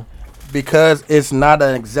it, fam. Because it's not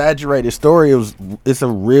an exaggerated story. It's a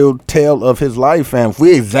real tale of his life, fam. If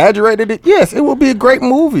we exaggerated it, yes, it would be a great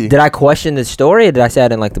movie. Did I question the story, or did I say I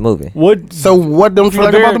didn't like the movie? What? So what don't you For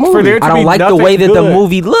like there- about the for movie? there to I don't be like the nothing way that the good.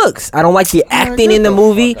 movie looks. I don't like the acting in the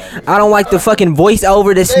movie. I don't like the fucking voiceover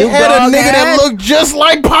that They Snoop had a Dogg nigga had. that looked just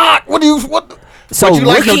like Pac. What do you what? So but you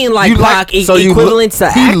looking the- like you Pac so you equivalent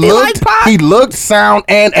to he acting looked, like Pac? He looked, sound,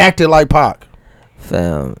 and acted like Pac.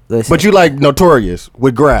 Fam, listen. But you like Notorious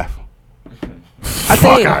with Graph. I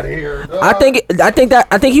think,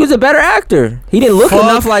 I think he was a better actor. He didn't look Fuck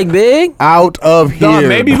enough like Big. Out of Dog, here.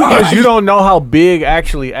 maybe because you don't know how Big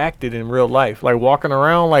actually acted in real life. Like, walking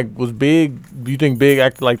around, like, was Big, do you think Big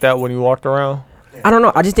acted like that when he walked around? I don't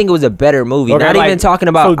know. I just think it was a better movie. Okay, Not like, even talking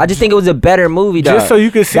about. so I just think it was a better movie, dog. Just so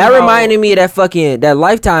you can see that how- reminded me of that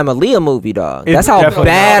Lifetime Aaliyah movie, dog. It's That's how definitely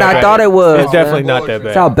bad not that I bad. thought it was. It's definitely fam. not that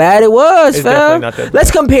That's how bad. bad it was, It's fam. definitely not that bad.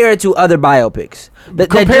 Let's compare it to other biopics.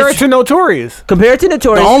 Compare it to Notorious. Compare it to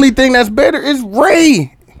Notorious. The only thing that's better is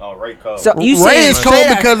Ray. Oh, Ray Cole. So you Ray said is cold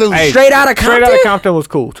because of Straight Outta Straight Compton. Outta Compton was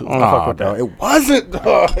cool too. I fuck with that. It wasn't.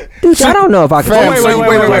 Dude, I don't know if I can. Fam, Wait.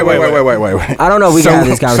 wait. I don't know if we can have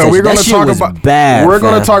this conversation. So we're gonna that shit talk was about bad. We're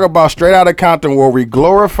gonna fam. talk about Straight Outta Compton, where we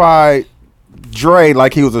glorified Dre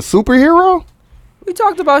like he was a superhero. We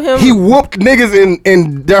talked about him. He whooped niggas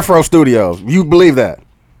in Death Row Studios. You believe that?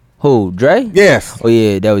 Who? Dre? Yes. Oh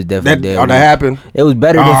yeah, that was definitely That happened. It was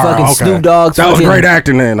better than fucking okay. Snoop Dogg's. That was fucking- great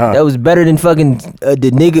acting then, huh? That was better than fucking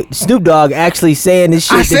the nigga Snoop Dogg actually saying this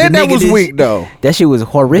shit. I said the that nigga was did- weak though. That shit was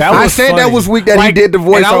horrific. That I was said that funny. was weak that he did the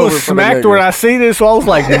voiceover. And I was for the smacked nigga. when I see this, so I was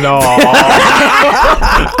like, no.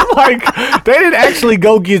 Like, they didn't actually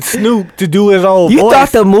go get Snoop to do his own you voice.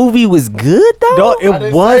 thought the movie was good though? No,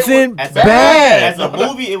 it wasn't bad. As a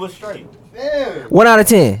movie, it was straight. 1 out of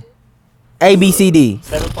 10. A B C D.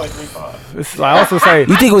 7.35. I also say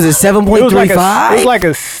You think it was a it was like 7.35? it was like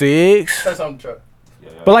a 6.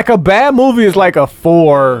 But like a bad movie is like a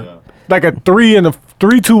 4. Like a 3 and a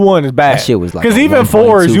 3, 2, 1 is bad. That shit was like because a even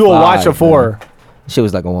 4s you'll watch a 1.25, 4. Shit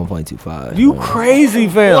was like a 1.25. You crazy,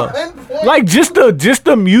 fam. Like just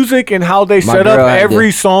the music and how they My set up girl had every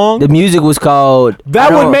the- song. The music was called.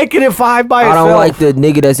 That I would don't- make it a 5 by I itself. don't like the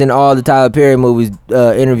nigga that's in all the Tyler Perry movies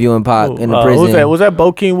interviewing Pac in the prison. Was that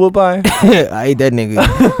Bokeem Woodbine? I hate that nigga.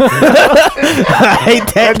 I hate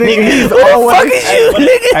that nigga. He's Who the always- fuck is you,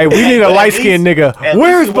 nigga? Hey, we need a light skinned nigga. At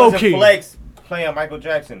Where's least it wasn't Bokeem? Flex playing Michael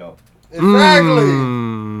Jackson though.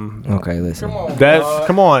 Okay, listen.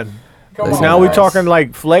 Come on. Listen, Now we guys. talking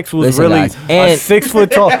like Flex was Listen, really guys. a And- 6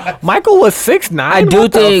 foot tall. Michael was 6'9".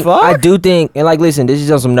 I do think, and like, listen, this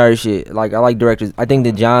is on some nerd shit. Like, I like directors. I think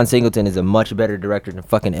that John Singleton is a much better director than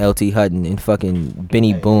fucking L.T. Hutton and fucking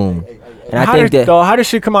Benny Boom. And I think that how did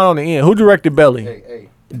shit come out on the end? Who directed Belly?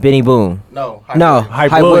 Benny Boom. No. No,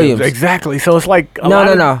 Hype Hype Williams. Williams. Exactly. So it's like a No, lot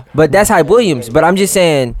no, of- no. But that's Hype Williams. But I'm just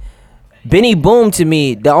saying, Benny Boom to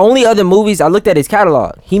me, the only other movies I looked at his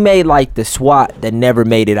catalog, he made like the SWAT that never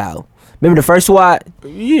made it out. Remember the first SWAT?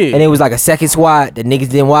 Yeah. And it was like a second SWAT that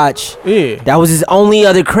niggas didn't watch. Yeah. That was his only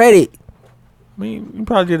other credit. I mean, you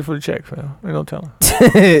probably did it for the check, fam. Ain't no telling.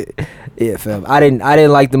 Yeah, fam. I didn't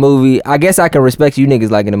like the movie. I guess I can respect you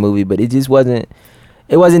niggas liking the movie, but it just wasn't.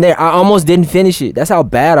 It wasn't there. I almost didn't finish it. That's how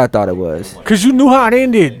bad I thought it was. Cause you knew how it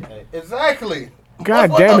ended. Exactly.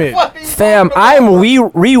 God damn it. Fam, I'm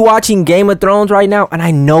rewatching Game of Thrones right now, and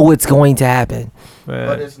I know what's going to happen.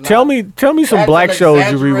 Man. it's not- Tell me some That's black an shows you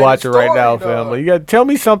exaggerated rewatching right story, now, dog. family. You got tell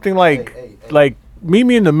me something like meet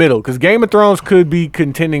me in the middle, because Game of Thrones could be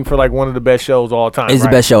contending for like one of the best shows of all time. It's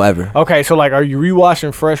right? the best show ever. Okay, so like, are you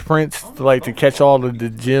rewatching Fresh Prince to catch all of the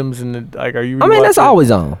gems and the like? Are you? I mean, that's rewatching,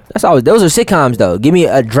 always on. That's always. Those are sitcoms, though. Give me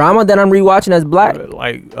a drama that I'm rewatching that's black.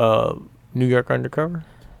 like New York Undercover.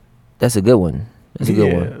 That's a good one. That's a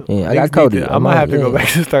good one. Yeah, I got Cody. I might have to go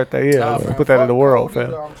back and start that. Yeah, put that in the world,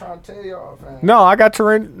 fam. I'm trying to tell y'all, fam. No, I got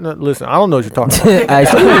Terrain. No, listen, I don't know what you're talking about. Hey,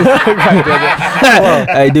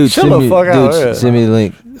 hey, dude, Chill send the me, fuck out, dude, yeah. send me the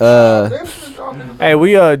link. Hey,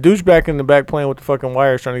 we douche back in the back playing with the fucking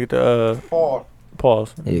wires, trying to get the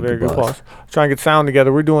pause. Yeah, Very good good pause. pause. Trying to get sound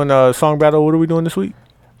together. We're doing song battle. What are we doing this week?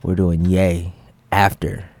 We're doing yay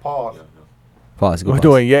after. Pause. Good We're pause.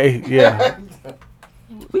 doing yay. Yeah.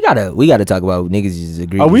 We gotta talk about niggas just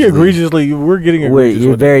agree. Are we egregiously? We're getting egregious.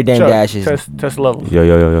 You're with very it. damn Chuck, dashes. Test levels. Yo.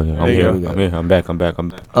 There you I'm go. here. I'm back.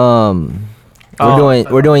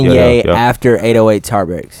 We're doing Yeah, yay yeah. after 808's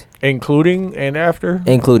Heartbreaks, Including and after.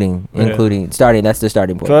 including starting. That's the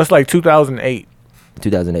starting So point. that's like 2008.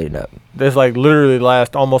 2008 and up. That's like literally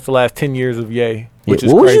almost the last 10 years of yay, which Yeah,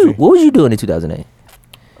 is what crazy. was you doing in 2008?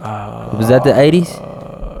 Was that the 80s?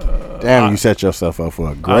 Damn, you set yourself up for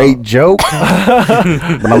a great joke.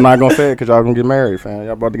 But I'm not gonna say it because y'all gonna get married, fam.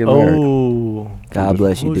 Y'all about to get married. Oh. God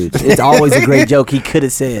bless you, Who's- dude. It's always a great joke he could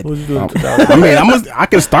have said. What was you doing in 2008? I mean, I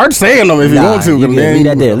can start saying them if you Nah, want to. you but good. then Leave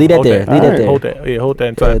that there. Leave that Hold there. that. Leave that Alright, there. Hold that. Yeah, hold that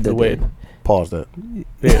until Yeah, after the that wedding. Pause that.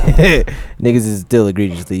 Yeah. Niggas is still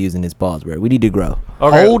egregiously using this pause word. We need to grow.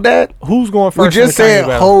 Okay. Hold that. Who's going We first? in just the Kanye said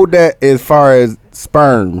battle? hold that as far as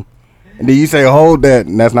sperm. And then you say hold that,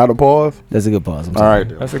 and that's not a pause? That's a good pause. I'm All sorry.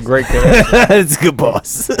 right. That's a great connection. That's a good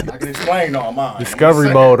pause. I can explain all mine.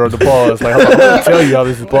 Discovery mode or the pause. Like, I'm gonna tell you how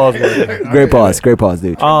this is pause working. Great pause. Great pause,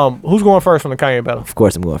 dude. Who's going first on the Kanye battle? Of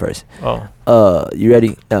course, I'm going first. Oh. You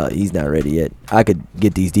ready? He's not ready yet. I could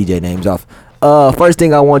get these DJ names off. First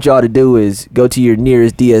thing I want y'all to do is go to your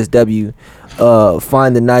nearest DSW,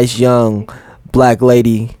 find the nice young black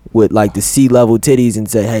lady with like the C-level titties and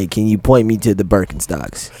say, hey, can you point me to the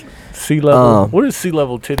Birkenstocks? Sea level. What is sea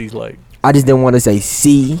level titties like? I just didn't want to say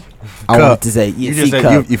C. I Cup. wanted to say You C just said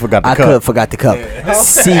cup. you forgot the I cup. forgot the cup.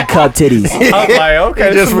 C cup titties. I was like, okay,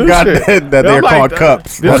 You just some new forgot shit. that they're I'm like, called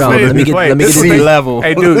cups. this Hold on, is- let me get wait, this this is C what they- level.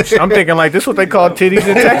 Hey, dude, I'm thinking like this is what they call titties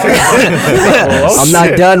in Texas. Oh, I'm not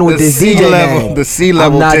shit. done with The this C DJ level, name. the C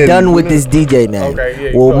level I'm not titties. done with this DJ name.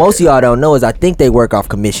 Okay, yeah, well, go most of y'all don't know is I think they work off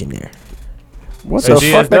commission there. What Hey, the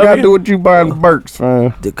fuck they got to GSW? do with you buying Burks,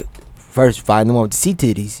 man? First, find the one with the C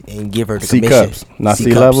titties and give her the C commission. cups, not C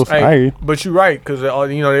cups. levels. I hear Hey, you. but you're right, because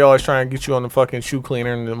you know they always try and get you on the fucking shoe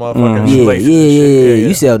cleaner and the motherfucking Mm-hmm. Yeah, shoelaces and yeah. shit.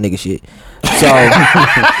 You sell nigga shit. So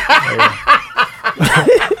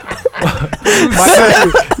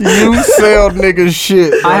You sell niggas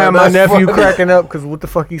shit. I had my That's nephew funny. cracking up because what the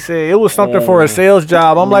fuck he said. It was something for a sales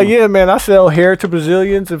job. I'm like, yeah, man, I sell hair to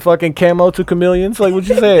Brazilians and fucking camo to chameleons. Like, what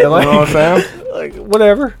you saying? Like, You know what I'm saying? like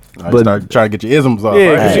whatever. I start trying to get your isms off. Yeah,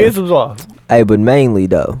 right? because your isms off. hey, but mainly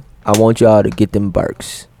though, I want y'all to get them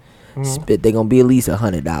Burks. They're gonna be at least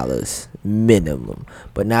 $100 minimum.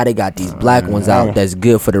 But now they got these black ones out that's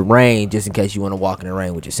good for the rain, just in case you want to walk in the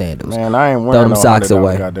rain with your sandals. Man, I ain't Throw wearing them no socks $100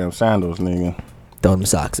 away. goddamn sandals, nigga. Throw them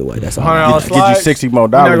socks away. That's all. $100 Get you slides? $60 more You're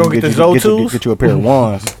not dollars. gonna get the Zotus? Get you a pair of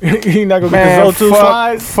ones. You not gonna Man, get the Zotu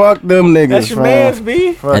slides? fuck them niggas. That's your man. man's,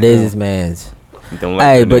 B. Fuck That is them. his man's. Don't like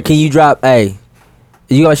Hey, that but nigga. can you drop? Hey,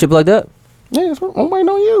 you got my shit plugged up? Yeah, that's what I'm waiting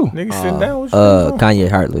on you. Niggas sitting down with you. Kanye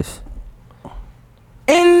Heartless.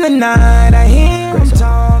 In the night, I hear him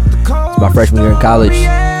talk the cold. It's my freshman year in college,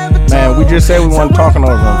 Man, we just said we weren't talking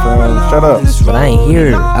over them, fam. Shut up. but I ain't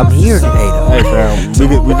here. I'm here today though. Hey,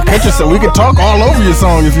 fam. We can catch you. We can talk all over your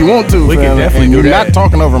song if you want to. We can fam. definitely And do you're that. not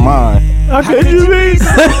talking over mine. How could you be?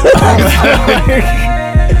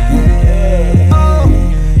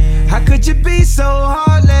 How could you be so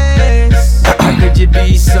heartless? How could you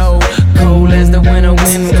be so cold as the winter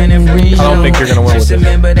wind when it brings you? I don't think you're gonna win with this.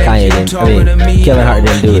 Kanye didn't. I mean, Kevin Hart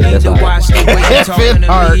didn't do it. That's all. Kevin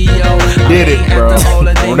Hart did it, bro.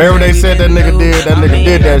 Whatever they said that nigga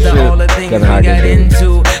did that shit. Kevin Hart did it.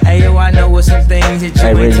 Ayo, I know what some things that you Hey,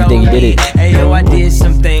 ain't Riz, you told think you did me. it? Ayo, I did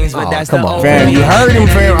some things, but Oh, that's come the on. old Fam, me. you heard him,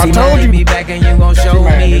 fam. I told you. Be back and you gon' show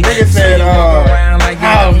me. Nigga said, So you walk around like you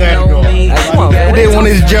how's don't that know going? me. Hey, come on, You man. Who did one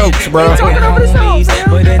of his jokes, bro?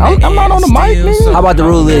 I'm not on the mic, nigga. How about the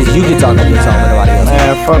rule is you can talk over your song, but nobody else.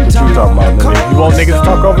 Man, fuck what you talking about, nigga. You want niggas to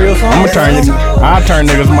talk over your song? I'ma I turn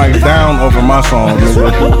niggas mics down over my song,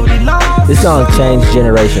 nigga. This song changed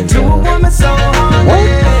generations, man.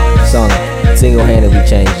 This song single-handedly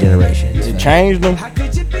changed generations. It changed them.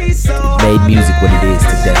 Made music what it is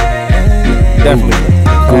today. Definitely.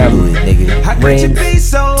 Google it, nigga.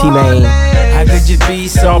 Renz, T-Main. How could you be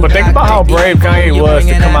so? No, but think about how brave Kanye was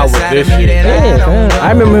to come out with this shit. Yeah, man.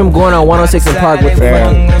 I remember him going on 106 in Park with the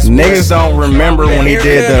Fam, fucking niggas don't remember when he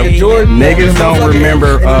did the niggas don't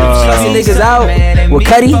remember niggas out with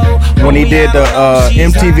Cuddy. when he did the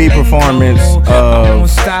MTV performance of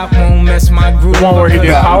The one where he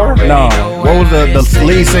did Power? no, what was the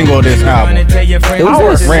lead single of this album? It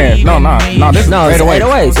was this. Ran. No, this is No, it's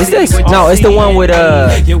 808s. It's this. No, it's the one with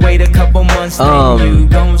You wait a couple months, then you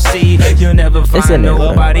gon' see. You'll never it's in find there, bro.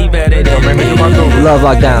 nobody better than me. Love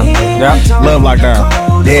Lockdown. Yeah, Love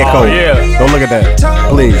Lockdown. Dead cold. yeah. Go look at that,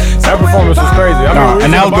 please. That performance was crazy. I Nah, mean, we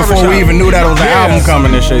and was that in was the before we barbershop. even knew that was an Yeah. album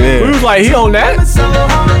coming and shit. We Yeah. was like, he on that?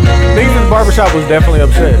 Niggas in the barbershop was definitely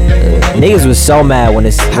upset. Niggas was so mad when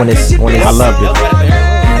it's I loved it.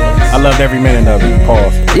 I loved every minute of it.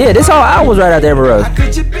 Pause. Yeah, this whole album was right after Amber Rose.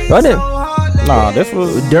 Wasn't it? Nah, this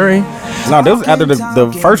was During. after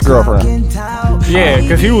the first girlfriend. Yeah,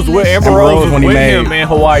 because he was with Amber Amber Rose Rose was when he with made- him in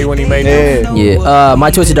Hawaii when he made it. Yeah. Yeah.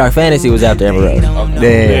 My Twisted Dark Fantasy was after Amber Rose.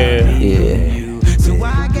 Yeah. Yeah. Yeah.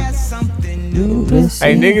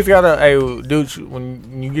 Hey, niggas gotta, dude,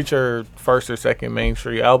 when you get your first or second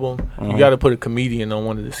mainstream album, you gotta put a comedian on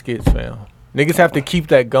one of the skits, fam. Niggas have to keep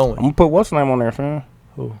that I'm going. gonna put what's name on there, fam?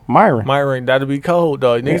 Who? Myron. Myron, that'd be cold,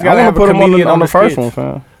 dog. Niggas I gotta wanna have a put him comedian on the first skits.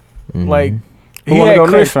 one, fam. Like, Who he wanna had go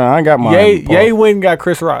Chris. next, fam? I ain't got mine. Ye Pause. went and got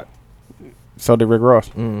Chris Rock. So did Rick Ross.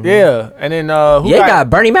 Yeah, and then who Yeah, got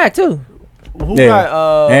Bernie Mac too. who Yeah.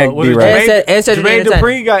 got And was it D-Rap. Jermaine- And Cedric Jermaine Entertainment.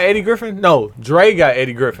 Dupri got Eddie Griffin? No, Dre got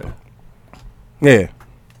Eddie Griffin. Yeah.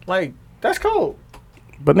 Like, that's cold.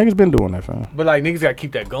 But niggas been doing that, fam. But like niggas gotta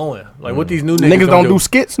keep that going. Like what these new niggas, Niggas don't do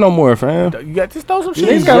skits no more, fam. You got just throw some shit.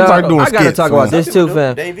 Niggas gotta start doing I gotta skits, talk man. about this too,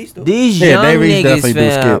 fam. These Yeah, young Dave East niggas, definitely do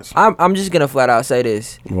fam. skits. I'm just gonna flat out say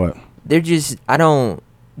this. What? They're just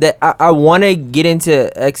I want to get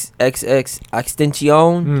into XXX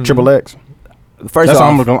Extension. Triple X. First That's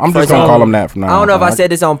off, I'm just gonna call him that from now. I don't know if on. I said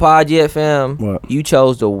this on pod yet, fam. What? You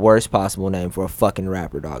chose the worst possible name for a fucking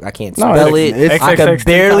rapper, dog. I can't No, spell it's- it. I can XXX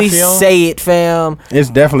barely Tentacion? say it, fam. It's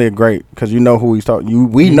definitely a great because you know who he's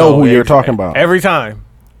talking. We know who you're talking about. Every time.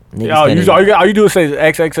 Niggas All can't you do is say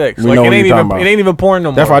XXX. We Like know it what ain't you're talking even about. it ain't even porn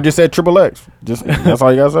no more. That's why I just said Triple X. Just that's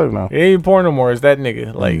all you gotta say now. It ain't even porn no more. It's that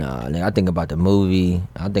nigga. Like Nah, nigga, I think about the movie.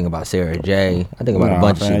 I think about Sarah J. I think about Nah, a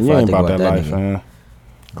bunch of fam, shit you before I ain't think about about that that life, nigga. fam.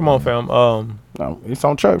 come on, fam. No, it's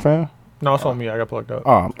on Chuck, fam. No, it's on me. I got plugged up.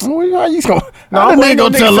 Oh, well, how you gonna? No, how I'm the waiting nigga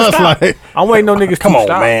on gonna niggas tell to us stop. like? I'm waiting on niggas Come to on,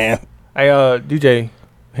 stop. man. Hey, DJ,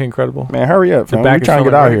 Incredible. Man, hurry up, fam. back We is trying to get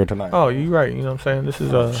feeling out great. here tonight. Oh, you right. You know what I'm saying? This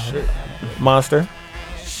is Monster.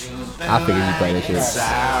 I figured you play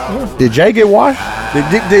that shit. Did Jay get washed?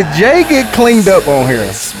 Did Jay get cleaned up on here?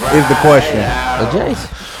 Is the question. But Jace,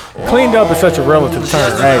 Cleaned up is such a relative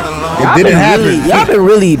term. Hey, it didn't happen. y'all been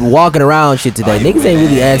really walking around shit today. Niggas ain't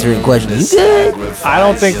really answering questions. You good? I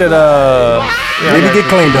don't think that Did he get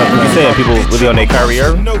cleaned up? You saying people really on their Kyrie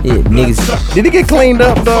Irving? Yeah, niggas Did he get cleaned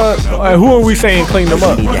up, dog? who are we saying cleaned them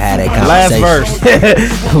up? need to have that Last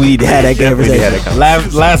conversation. We need to have that conversation.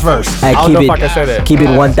 Last verse. Hey, I don't know if I can say that. Keep it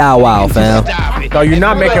 1 thou wow, fam. No, you're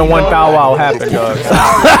not making 1 thou wow happen, dog.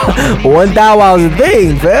 1 thou wow is a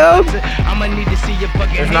thing, fam.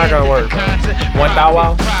 It's not gonna work. 1 thou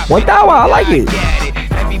wow. 1 thou wow, I like it.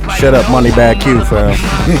 Shut up, Moneybag Q, fam.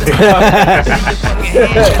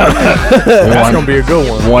 That's gonna be a good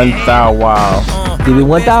one. 1 thou wow. Give me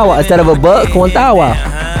 1 thou wow instead of a buck. 1 thou wow.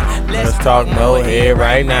 Let's talk no head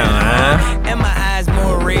right now, huh? And my eyes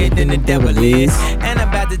more red than the devil is. And I'm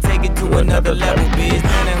about to take it to another level, bitch.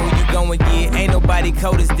 Now who you going get? Ain't nobody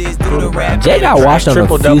cold as this. Do the rap. Jay got washed on a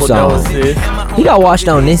Triple few double songs. doses. He got washed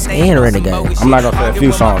on this and Renegade. I'm not gonna say a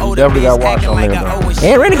few songs. He definitely got washed on there, though.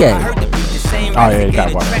 And Renegade. Oh yeah, he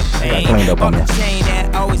got washed. He got cleaned up on there.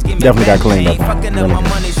 Definitely got cleaned up on there.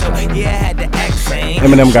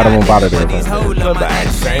 Eminem got him up out of there, though.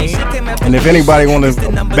 And if anybody want to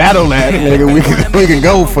battle that, nigga, we can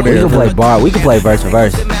go for We there. can play bar. We can play verse for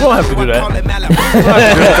verse. We don't have to do that.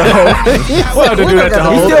 We'll have to do that to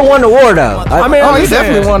He hold. still won the war though. I mean, Oh, I'm he saying,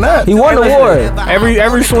 definitely won that. He won the war.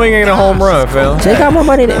 Every swing ain't a home run, fam. Jay got more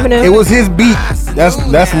money than Eminem. It was his beat. That's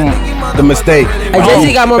the mistake. Hey,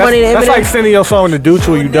 Jay-Z got more money than That's like Eminem. sending your song to Dude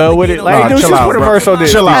till you done with it. Like, Nah, dude, chill just out, put a bro. verse on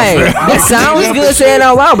this. Chill out. Hey, that sounds good saying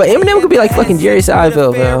out loud, but Eminem could be like fucking Jerry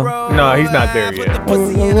Seinfeld, fam. No, he's not there yet.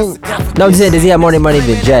 No, I'm just saying, does he have more money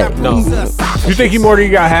than Jay? No. You think he more than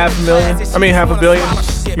you got $500,000? I mean, $500 million?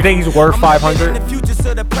 You think he's worth 500?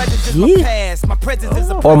 Yeah.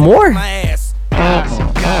 Or more?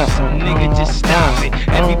 Nigga, just stop it.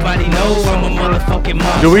 Everybody knows I'm a motherfucking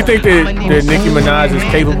monster. Do we think that Nicki Minaj is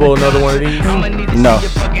capable of another one of these? No,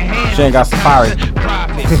 she ain't got Safari.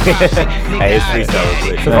 Hey, it's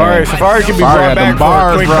freestyle. Safari can be Safari brought got back them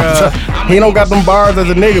bars, for a quick, bro. He don't got them bars as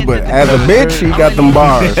a nigga, but as a bitch, he got them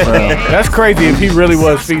bars, bro. That's crazy if he really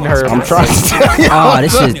was feeding her. I'm trying to tell you. Oh,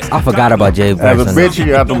 this shit. I forgot about Jay. As a bitch, he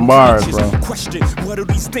got them bars, bro. Question, what do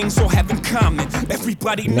these things all have in common?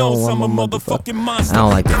 Everybody knows I'm a motherfucking monster. I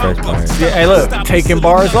don't like the first part. Yeah, hey, look, taking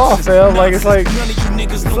bars off, fam. Like, it's like, None of you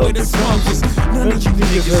niggas know where the song is. None of you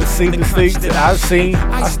niggas I've seen the things that I've seen.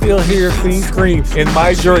 I still hear fiends scream in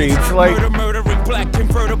my dreams. Like, murdering black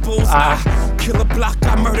convertibles. Kill a block,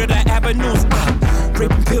 I murder the avenues.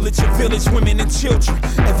 Rape and pillage your village, women and children.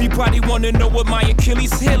 Everybody wanna know what my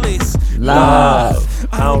Achilles heel is. Love.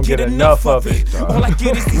 I don't get enough of it. All I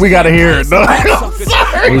get is We gotta hear it, though.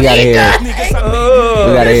 We gotta hear it.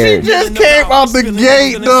 We gotta hear it. Just came out the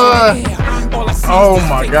gate, dog. Oh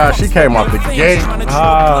my gosh, she came out the gate.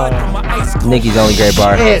 Nicki's only great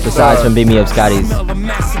bar, besides from Beat Me Up Scotty's.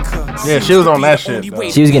 Yeah, she was on that shit, though.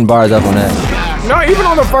 She was getting bars up on that. No, even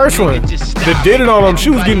on the first one, the Did It On Them, she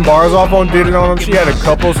was getting bars off on Did It On Them. She had a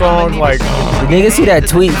couple songs, like Niggas see that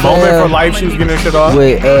tweet, Moment for fam, Life, she was getting her shit off.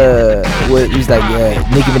 with he's like, yeah,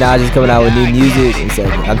 Nicki Minaj is coming out with new music. He said,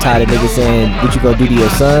 I'm tired of niggas saying what you gonna do to your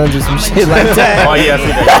sons or some shit like that. Oh, yeah, I see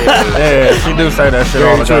that. Yeah, she do say that shit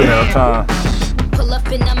all the goddamn time. Pull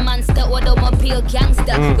up in a monster automobile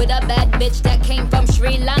gangster with a bad bitch that came from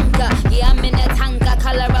Sri Lanka. Yeah, I'm in a tanka,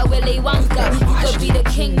 color a Willy Wonka. You could be the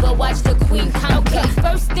king, but watch the queen conquer.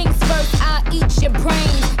 First things first, I'll eat your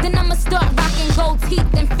brains. Then I'ma start rocking gold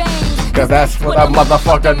teeth and fangs. Cause that's what that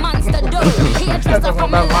motherfucker monster do. Hairdresser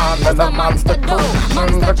from Milan, that's a monster do.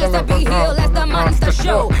 Monster just to be here, that's the monster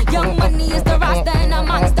show. Young Money is the roster and a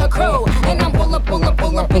monster crew. And I'm pull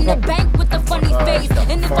up in the bank with the funny face.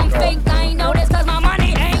 And if I'm fake, I ain't know this cause my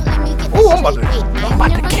money ain't. Ooh, I'm about to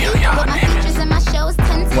kill y'all, nigga.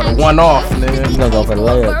 For the one off, nigga. You gonna go for the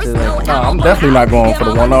layup too? Nah, I'm definitely not going for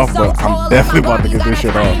the one off, but I'm definitely about to get this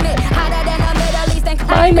shit off.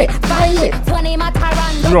 Find it.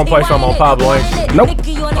 You gonna play something on Pablo, ain't you? Nope.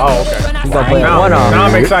 Oh, okay. We gonna play a Now one-off.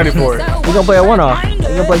 I'm excited for it. We gonna play a one-off. We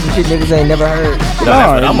gonna play some shit niggas ain't never heard.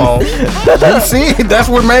 I'm on. You see, that's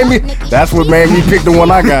what made me pick the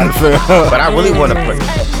one I got. So. But I really want to play.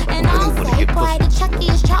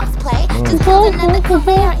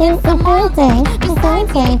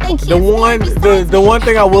 The one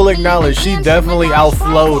thing I will acknowledge, she definitely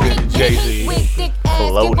outflowed Jay-Z.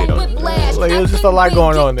 Floated on it. Like, it was just a lot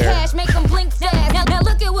going on there. Now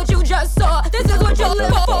look at what you just saw. This is what you're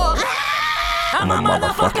looking for. I'm a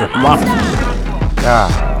motherfucker.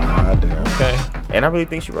 God damn. Okay. And I really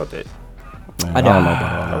think she wrote that. I don't know.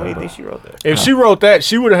 I really think she wrote that. If she wrote that,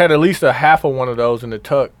 she would have had at least a half of one of those in the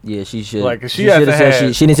tuck. Yeah, she should. Like, she should hasn't have said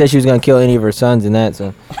had- she didn't say she was gonna kill any of her sons in that.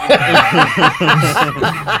 So I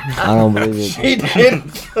don't believe it. He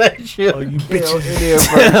didn't say shit. Oh, you bitches.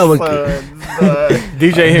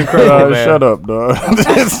 DJ him crazy, man. Shut up, dog.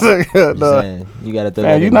 Saying, you gotta throw that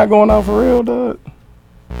Man, you in not going out for real, dog?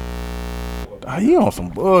 You on some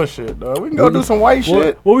bullshit, dog. We can go do some white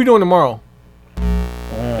shit. What we doing tomorrow?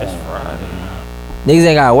 It's Friday. Niggas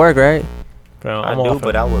ain't gotta work, right? Fam, I I'm do, off.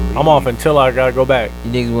 but I would leave. I'm off until I gotta go back.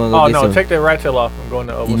 You niggas wanna go Oh get no, some. take that right tail off. I'm going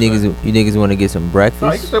to. You niggas wanna get some No, you can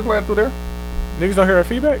breakfast? still play it through there. Niggas don't hear our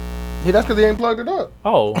feedback. Yeah, that's because he ain't plugged it up.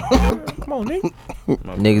 Oh, come on, nigga.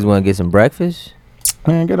 Niggas wanna get some breakfast?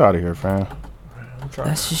 Man, get out of here, fam.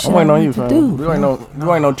 That's just I'm shit waiting I on like you, to fam. do. You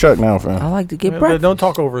ain't no Chuck now, I fam. like to get Man, breakfast. don't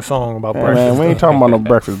talk over a song about Hey, breakfast. man, we ain't talking about no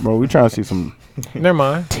breakfast, bro. We trying to see some. Never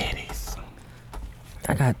mind.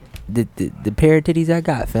 I got the pair of titties I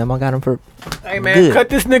got, fam. I got them for. Hey man, Good. cut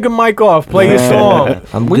this nigga mic off. Play his Man. song.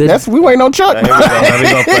 I'm We good. waiting on Chuck. Here we go. Man. We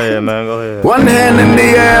gonna play it, man. Go ahead. One hand in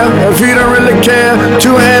the air if you don't really care.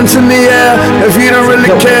 Two hands in the air if you don't really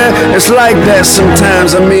care. It's like that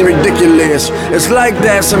sometimes, I mean ridiculous. It's like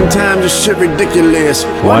that sometimes, this shit ridiculous.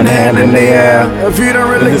 One hand in the air if you don't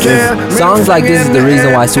really care. Songs like this is the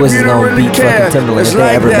reason why Swiss is gonna beat fucking Timberland if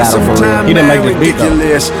they ever battle for real. He didn't make this beat, though.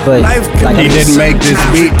 But like He didn't make this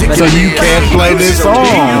beat, so you can't play this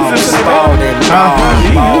song.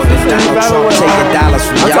 Taking dollars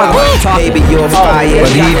from y'all, baby, you're fired.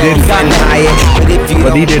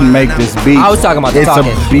 But he didn't make this beat. I was talking about the It's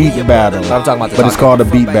talking. a beat battle. I'm talking about the But it's talking. called a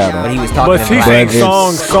beat When battle. he was talking, But he's in saying it's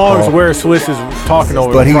songs called- where Swiss is talking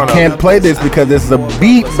over. But in he front can't of. play this because this is a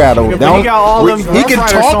beat battle. Yeah, but he got all them He can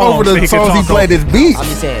Rough Rider talk over songs that the he can songs he talk played his beats. I'm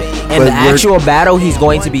just saying. In But the we're- actual battle, he's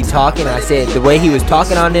going to be talking. I said the way he was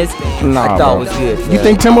talking on this, Nah, I thought bro. was good. You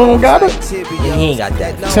think Timbo got it? he ain't got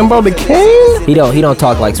that? Timbo the King? He don't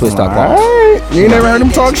talk like Swiss talk. Alright. You ain't never heard him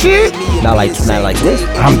talk shit? Not like this.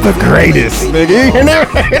 I'm the greatest. Nigga, you never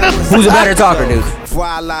heard him. Who's a better talker, dude?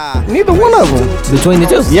 Neither one of them. Between the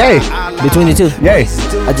two? Yay. Between the two? Yay.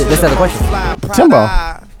 That's not the question. Timbo.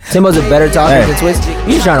 Timbo's a better talker Hey. than Swiss.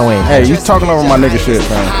 You just trying to win. Hey, you talking over my nigga shit,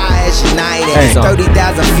 man. Hey.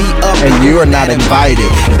 30,000 feet up. And you are not invited.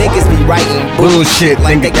 Niggas be writing Bullshit,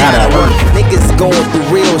 like nigga they gotta work. Niggas going through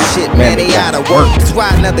real shit, man, they out of work. That's why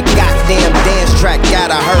another goddamn dance track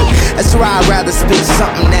gotta hurt. That's why I'd rather spit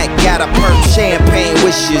something that gotta perk. Champagne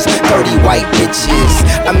wishes, 30 white bitches.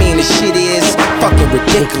 I mean, the shit is fucking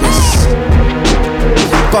ridiculous.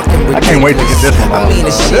 Fucking ridiculous. I can't wait to get this one I on. mean,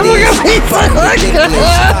 the shit is fucking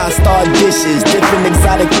ridiculous. Star dishes, different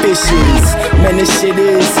exotic fishes. Man, this shit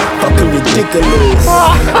is fucking ridiculous.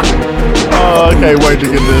 Oh, I can't wait to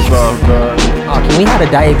get this off, dog. Can we have a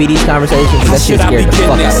diabetes conversation? 'Cause that shit scared the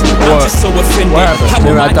fuck out of me. What? What happened?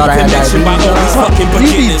 Remember I thought I had diabetes? You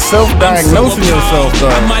be self-diagnosing yourself,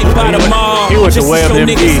 though. He went the way of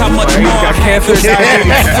MD. He's got cancer,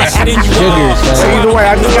 diabetes. Sugars, So either way,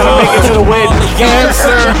 I just gotta make it to the wedding.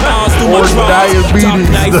 Cancer or diabetes.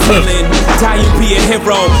 Die you be a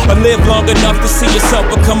hero, or live long enough to see yourself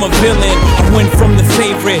become a villain. I went from the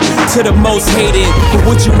favorite to the most hated. But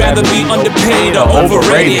would you rather be underpaid or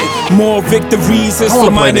overrated? More victories is I wanna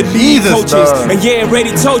for play minor the league Jesus, coaches. dog. And yeah,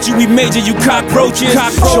 already told you we major, you cockroaches.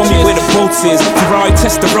 Show me where the boats is. Ferrari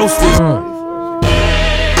test the roasters.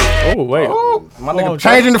 Oh wait. My nigga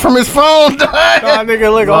changing it from his phone, dog. Nah,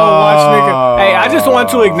 nigga, look, watch nigga. Hey, I just want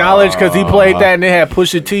to acknowledge because he played that and they had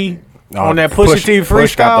Pusha T on that Pusha T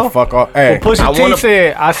Push got the freestyle. fuck off. Hey, Well, Pusha T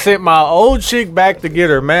said, I sent my old chick back to get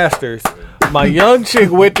her master's. My young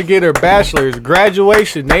chick went to get her bachelor's.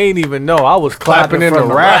 Graduation, they ain't even know. I was clapping in the from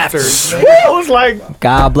the rafters. I was like,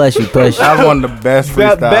 God bless you, Push. that's one of the best the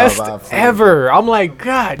freestyles best I've seen. ever. I'm like,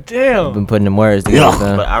 God damn. Been putting them words together,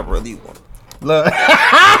 son. But I really want. Look.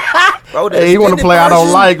 Bro, Hey, he want to play I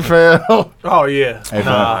don't like, fam. Oh, yeah. Hey,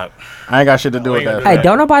 Nah. fam. I ain't got shit to do with that. Hey,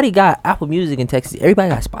 don't nobody got Apple Music in Texas. Everybody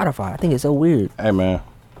got Spotify. I think it's so weird. Hey, man.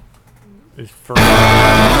 It's free. They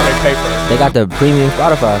pay for it. They got the premium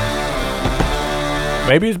Spotify.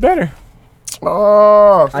 Maybe it's better.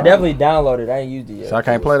 Oh, I definitely downloaded. I ain't used it yet. So I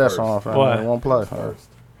can't play that song. Fam. What? It won't play.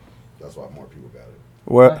 That's why more people got it.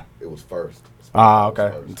 What? It was first. Ah,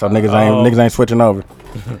 okay. So niggas ain't switching over.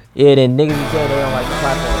 Yeah, then niggas be saying they don't like the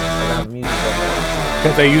platform. They don't have music.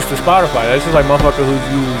 Because they used to Spotify. That's just like motherfuckers who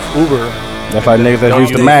use Uber. That's like niggas that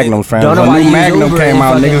used to Magnums, fam. Don't When nobody new use Magnum Uber came and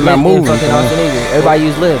out, fucking niggas not Lyft and moving. fucking fam. Austin Eagles. Everybody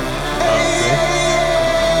use Lyft.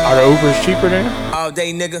 Are the Ubers cheaper then? All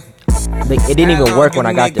day, nigga. It didn't even work when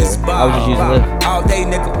I got there. I was just using Lyft. All day,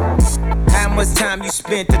 nigga. How much time you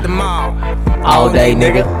spent at the mall? All day,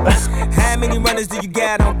 nigga. How many runners do you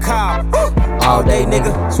got on call? All day,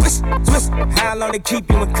 nigga. Swish. How long they keep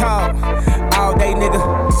you in call? All day, nigga.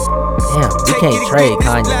 Damn, we can't trade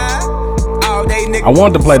Kanye. All day, nigga. I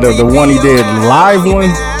wanted to play the one he did live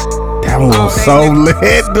one. That one was so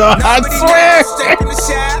lit, dog. I swear.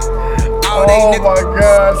 Oh my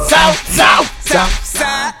god. South.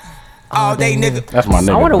 All day, nigga. That's my nigga.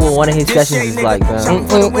 I wonder what one of his sessions is like, man. I don't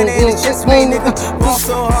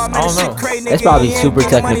know. That's probably super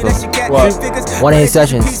technical. What? One of his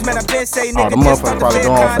sessions. Oh, the motherfucker probably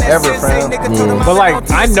go on forever, fam. Yeah. But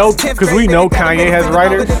like, I know, because we know Kanye has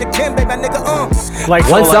writers. Like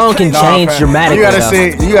One so, song like, can change dramatically.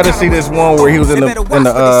 You gotta see this one where he was in the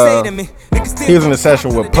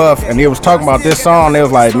session with Puff, and he was talking about this song. They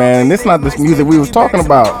was like, man, this not this music we was talking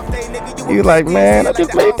about. He was like, man, I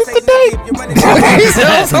just made this today. He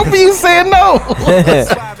said, some people saying no.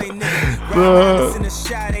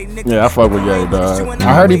 Yeah, I fuck with Ye, dog.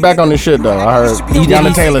 I heard he back on this shit though. I heard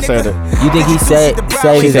Tiana Taylor said it. You think he saved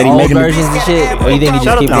his said he old making versions and shit? Or you think he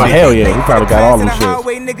just keep Oh, it? hell yeah, he probably got all them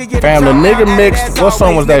shit. Fam, the nigga mixed, what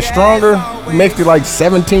song was that, Stronger? He mixed it like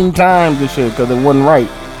 17 times and shit because it wasn't right.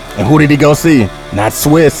 And who did he go see? Not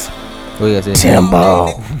Swiss. What you gonna say?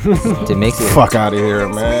 Timbo. To mix it. Fuck out of here,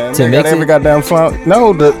 man. To mix every it? goddamn song.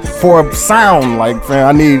 No, for a sound, like, fam,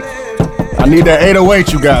 I need that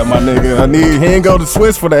 808 you got, my nigga. He ain't go to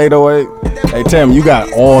Swiss for the 808. Hey, Tim, you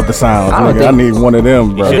got all the sounds, nigga. I need one of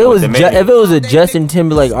them, bro. If it was a Justin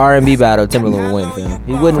Timberlake R&B battle, Timberlake would win, fam.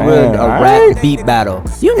 He wouldn't win a rap beat battle.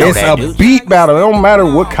 You know It's that, a dude. beat battle. It don't matter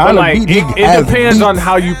what But kind like, of beat. it depends on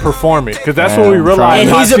how you perform it, because that's what we Man, realized.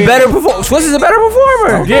 And he's a better performer. Swiss is a better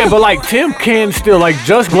performer. Yeah, but like Tim can still, like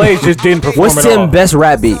Just Blaze just didn't perform What's at all. Tim's best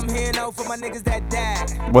rap beat?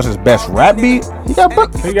 What's his best rap beat? He got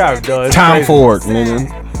it's Tom crazy. Ford,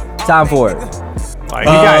 nigga. Time for it. Like,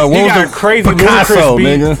 he got what was the crazy Picasso, ludicrous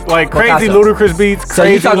beats, nigga? like crazy Picasso. ludicrous beats. So you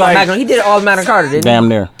Crazy talking like about Magna? He did all of Magna Carta, didn't he? Damn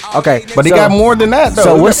near. Okay, But he so- got more than that, though.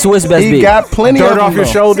 So what's Swiss best He beat? got plenty dirt of off them, your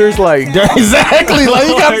though. shoulders, like Exactly. Like,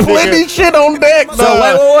 he got Like, plenty nigga. shit on deck, So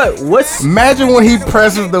dog. wait. What's Imagine when he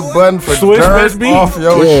presses the button for Swiss dirt best beat? off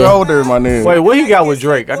your Yeah. shoulder, my nigga. Wait, what he got with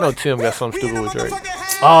Drake? I know Tim got something stupid with Drake.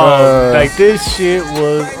 Oh, like this shit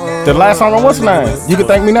was. The last song on what's the name? You Can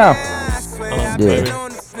Thank Me Now. yeah?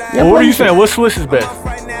 Well, what are you saying? What's Swiss's best?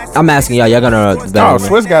 I'm asking y'all. Y'all gonna Oh, battle me.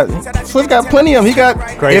 Swiss got plenty of them. He got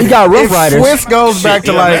Crazy. He got Rough if Riders. Swiss goes back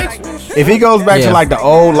to like, if he goes back Yeah. to like the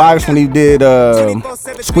old lives when he did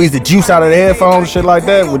squeeze the juice out of the headphones, shit like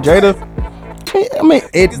that with Jada. I mean,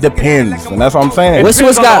 it depends, and that's what I'm saying. What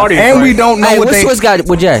Swiss got? And we don't know Hey, what what they Swiss got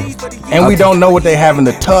with Jay? and we don't know what they have in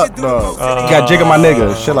the tuck, dog. He got Jigga My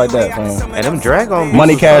Nigga, shit like that, man. And them drag on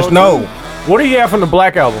Money Cash, no. What do you have from the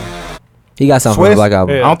Black Album? He got something from Swiss? the Black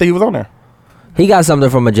Album. I don't think he was on there. He got something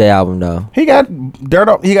from a J album though. He got Dirt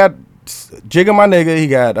Up. He got Jigga My Nigga. He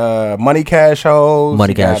got Money Cash Hoes.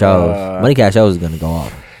 Money He Cash got, Hoes. Money Cash Hoes is gonna go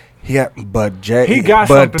off. He got, but Jay. He got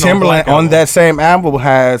but something on Timberland Black on that same album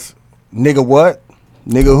has Nigga What,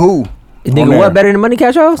 Nigga Who. Is on nigga there. what better than Money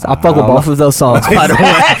Cash Hoes? I fuck with both of those songs. By the way.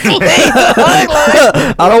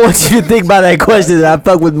 I don't want you to think by that question that I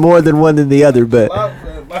fuck with more than one than the other, but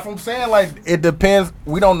Like I'm saying, like it depends.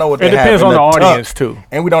 We don't know what It they have depends in on the tuck, audience too.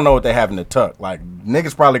 and we don't know what they have in the tuck. Like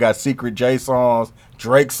niggas probably got secret J songs,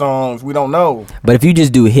 Drake songs. We don't know. but if you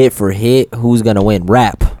just do hit for hit, who's gonna win?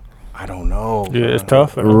 Rap. I don't know. Yeah, it's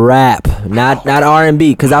tough. Rap, not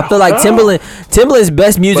R&B, because I feel like Timberland's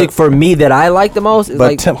best music But- for me that I like the most is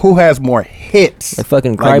But like who has more hits? the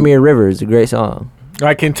fucking Cry Me a River is a great song.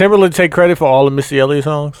 Like, can Timberland take credit for all the Missy Elliott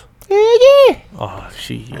songs? Yeah. Oh,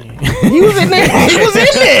 shit. He was in there. He was in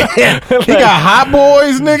there. He got Hot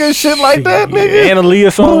Boys, nigga, shit like that, nigga. And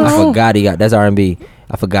Aaliyah songs. I forgot he got that's R&B.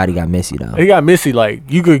 I forgot he got Missy though. He got Missy. Like,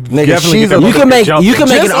 you could Nigga, definitely she's get that a- You can make jumping. you can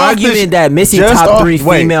make Just an off argument this- that Missy just top off- 3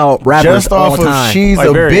 wait, female rappers just all off of time. She's Like,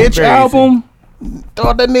 a very- Bitch very album.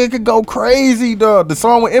 Dog, that nigga could go crazy, dog. The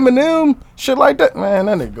song with Eminem, shit like that, man.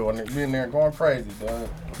 That nigga going in there going crazy, dog.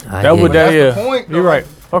 That would that That's the yeah. point, You're dog. right.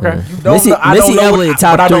 Okay. You don't Missy know- I don't know Elliott what-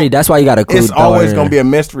 top but I 3. don't- That's why you got to. It's always gonna be a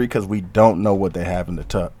mystery because we don't know what they have in the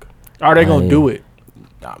tuck. Are they gonna do it?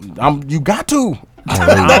 You got to.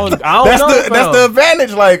 I don't That's know, that's the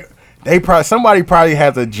advantage. Like somebody probably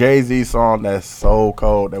has a Jay-Z song that's so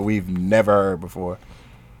cold that we've never heard before.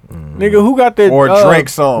 Nigga, who got that? Or Drake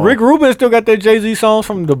song. Rick Rubin still got that Jay-Z songs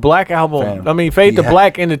from the Black album. Fam, I mean, Fade to he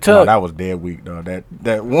Black in the No, Tuck. that was dead weak, though. That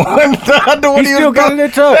one. The one He still was got it in the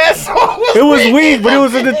Tuck. That song was It was weak, but it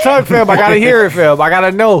was in the Tuck, fam. I gotta hear it, fam. I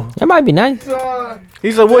gotta know. That might be nice.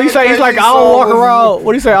 He said, what he say? He's like, I don't walk around.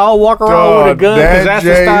 What he say? I don't walk around with a gun because that's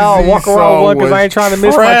the style. I walk around with one because I ain't trying to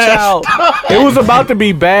miss my child. It was about to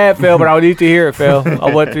be bad, fam, but I would need to hear it, fam.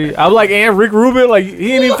 I was like, and Rick Rubin, like,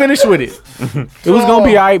 he ain't even finished with it. It was going to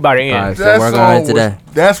be all right by the end. All right, so work on it today.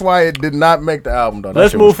 That's why it did not make the album, though. That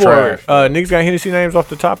Let's shit move was forward. trash. Niggas got Hennessy names off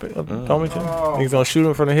the topic. Told me to. Niggas gonna shoot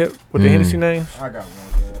him from the hip with the Hennessy names. I got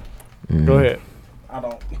one. Go ahead. I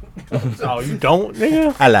don't. Oh, you don't,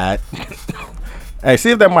 nigga? I lied. Hey,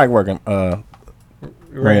 see if that mic working.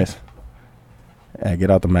 Rance. Hey,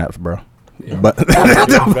 get out the maps, bro. But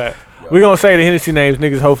We gonna say the Hennessy names.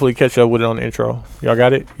 Niggas hopefully catch up with it on the intro. Y'all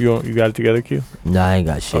got it? You got it together, Q? Nah, I ain't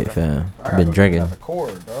got shit, fam. Been drinking.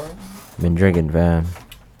 Been drinking, fam.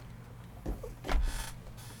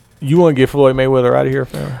 You want to get Floyd Mayweather out of here,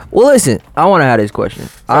 fam? Well, listen, I want to have this question.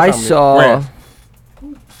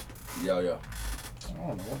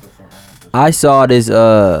 I saw this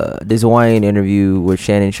Wayne interview with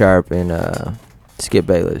Shannon Sharp and Skip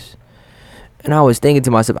Bayless. And I was thinking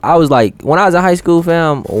to myself, I was like, when I was in high school,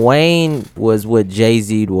 fam, Wayne was what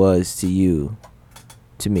Jay-Z was to you.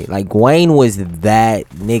 To me. Like, Wayne was that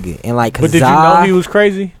nigga. And like, But did you know he was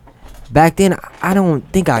crazy? Back then, I didn't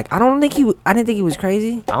think he was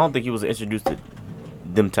crazy. I don't think he was introduced to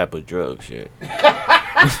them type of drug shit.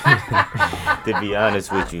 To be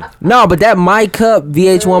honest with you. No, but that My Cup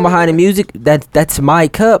VH1 behind the music, that's My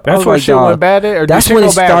Cup. That's when shit went bad there? Or That's did shit when go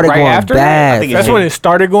it bad started right going after bad. That's when it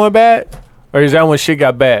started going bad? Or is that when shit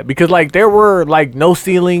got bad? Because, like, there were, like, No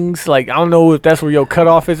Ceilings. Like, I don't know if that's where your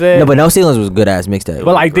cutoff is at. No, but No Ceilings was a good ass mixtape.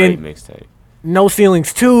 But, like, then mixtape. No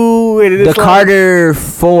Ceilings 2. The Carter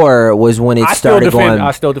 4 was when it started going.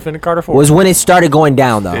 I still defend the Carter 4. Was when it started going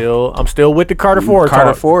down though. I'm still with the Carter 4.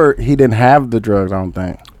 Carter 4, he didn't have the drugs, I don't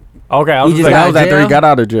think. Okay, I was That like, was after he got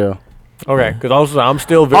out of jail. Okay, because I'm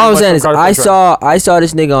still very All I'm much saying on is Carter 4 I saw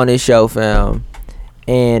this nigga on this show, fam.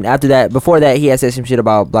 And before that, he had said some shit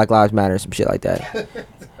about Black Lives Matter, some shit like that.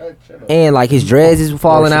 And like his dreads is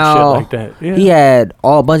falling some shit out. like that, yeah. He had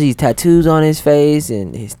a bunch of these tattoos on his face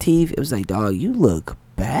and his teeth. It was like, dog, you look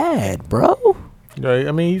bad, bro. Right,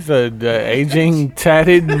 I mean, he's a aging,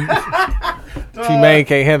 tatted. T-Man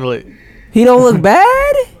can't handle it. He don't look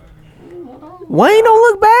bad. Wayne don't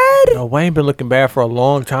look bad. No, Wayne been looking bad for a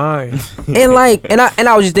long time. And like, and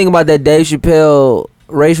I was just thinking about that Dave Chappelle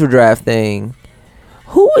racial draft thing.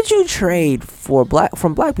 Who would you trade for black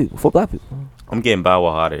people? I'm getting Bow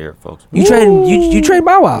Wow out of here, folks. You trade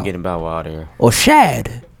Bow Wow. I'm getting Bow Wow out of here. Or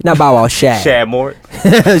Shad. Not Bow Wow, Shad. Shad Mort.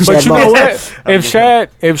 But you know what? If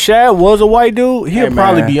Shad was a white dude, he'd Hey,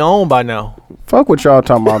 probably man. be on by now. Fuck what y'all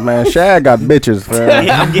talking about, man. Shad got bitches, fam.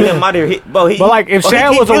 Yeah, I'm getting him out of here. But like, if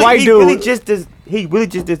Shad was a white he dude, really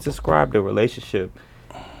just did describe the relationship.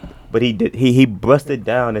 But he busted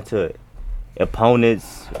down into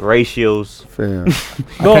opponents, ratios. Fam.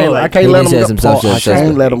 No, I can't let him go. I suspect.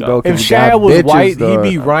 can't let him go. if Shad was white, he'd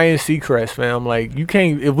be Ryan Seacrest, fam. Like, you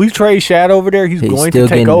can't. If we trade Shad over there, he's going to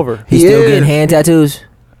take over. He's still getting hand tattoos.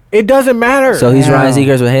 It doesn't matter. So he's Ryan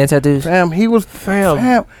Seacrest with hand tattoos. Fam, he was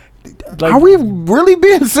fam. Like, are we really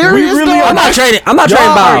being serious? really though? are. I'm not trading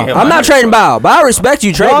Bow. I'm not trading Bow. But I respect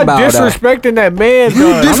you trading Y'all Bow. disrespecting that man.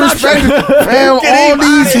 You disrespecting fam all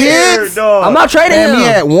these hits. I'm not trading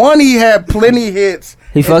Fam, him. he had plenty hits.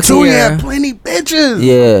 He And fucks 2, he here. had plenty bitches.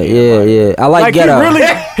 Yeah. I like Like, Get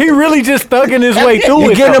Up. he really just thugging his way through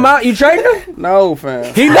You it. getting though. him out? You trading him? No,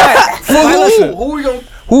 fam. He not.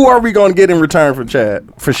 Who are we gonna get in return for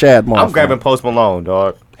Shad Moss? I'm grabbing Post Malone,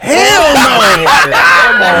 dog. Hell no.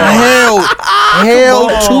 Hell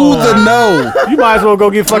to the no. You might as well go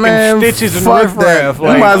get fucking Man, stitches and fuck riffraff.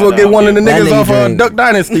 that. You might as well get one of the That niggas nigga off drink- Duck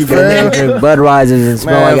Dynasty, Drink fam. Budweisers and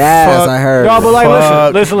smell Man, like ass. fuck I heard. Y'all, but like,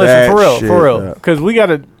 Fuck listen, that for real, shit, because we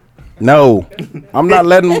gotta, No, I'm not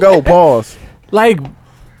letting him go. Pause. like,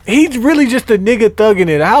 he's really just a nigga thugging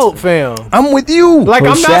it out, fam. I'm with you. Like, I'm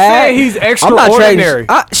not saying he's extraordinary.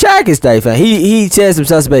 Shaq can stay, fam. He said some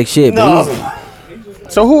suspect shit. But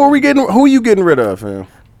So who are you getting rid of, fam?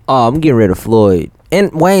 I'm getting rid of Floyd.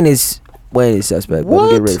 And Wayne is Floyd is suspect. But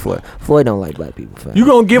What? get ready for it. Floyd don't like black people. Fam. You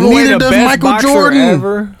gonna give away Neither the does best Michael boxer Jordan.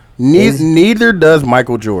 ever? Neither does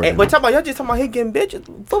Michael Jordan. Hey, but y'all just talking about him getting bitches.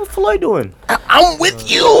 What was Floyd doing? I'm with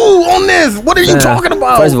you on this. What are you talking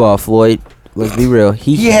about? First of all, Floyd. Let's be real.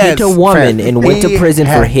 He hit a has- woman fam, and went to he prison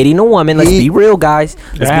for had- hitting a woman. Let's be real, guys.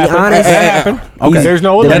 Let's be honest. That happened. Okay. There's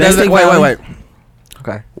no The other. domestic Wait. violence-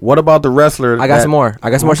 Okay. What about the wrestler? I got some more. I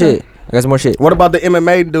got some more shit. What about the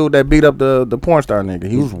MMA dude that beat up the porn star nigga?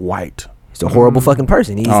 He was white. He's a horrible fucking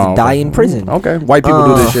person. He needs to die in prison. Okay, white people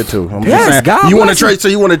do this shit too. I'm just Yes, saying. God You want to bless you. trade? So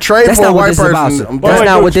you want to trade That's for a not what white this is about. person? That's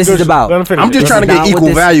not what this is about. I'm just trying to get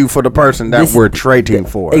equal value for the person that This- we're trading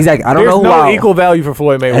for. Exactly. I don't There's know who no I- equal value for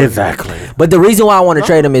Floyd Mayweather. Exactly. But the reason why I want to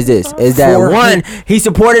trade him is this: is that For one, he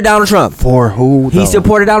supported Donald Trump. For who? He though?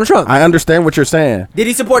 supported Donald Trump. I understand what you're saying. Did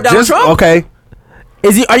he support Donald Trump? Okay.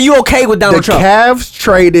 Is he? Are you okay with Donald The Trump? Cavs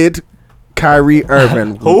traded Kyrie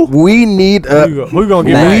Irving. Who? We need a. Who you gonna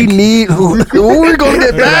get We back? need who we gonna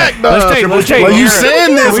get back? Let's take. Well, you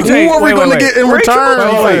saying this? Who are we gonna get in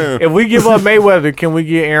return? Wait. If we give up Mayweather, can we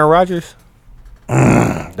get Aaron Rodgers?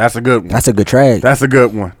 That's a good one. That's a good trade. That's a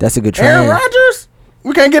good one. That's a good trade. Aaron Rodgers?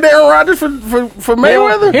 We can't get Aaron Rodgers for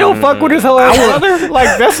Mayweather? He don't fuck with his whole ass brother.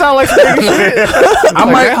 Like that sound like some nigga shit. I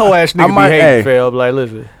might. That whole ass I nigga might. be hating, Hey, fam. Like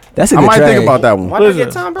listen, That's a I good might trade. think about that one. Why did they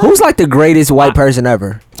get Tom Brady? Who's like the greatest white person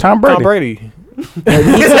ever? Tom Brady. Tom Brady.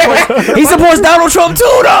 He supports Donald Trump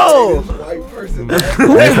too, though.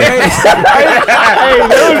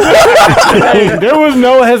 Hey, there was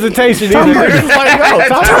no hesitation either. Niggas was like, yo,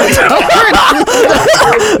 Tom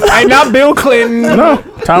Brady. Hey, not Bill Clinton. No,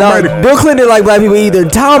 Tom No, Brady. Bill Clinton didn't like black people either.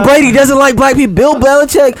 Tom Brady doesn't like black people. Bill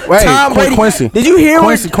Belichick. Wait, Tom Brady. Quincy. Did you hear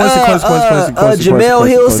Quincy, what Jamel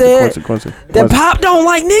Hill said? That Pop don't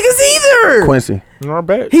like niggas either. Quincy. I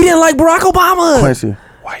bet. He didn't like Barack Obama. Quincy.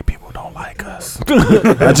 White people don't like us.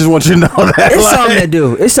 I just want you to know that. It's something to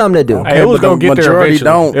do. It's something to do. Hey, it was but gonna the get there majority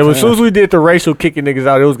eventually. don't, It was as fam. soon as we did the racial kicking niggas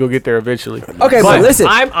out, it was gonna get there eventually. Okay, but listen.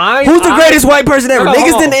 Who's the greatest white person ever? Hold on,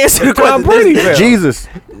 Niggas hold on. didn't answer the Tom question. Brady, fam. Jesus.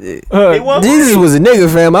 Jesus was a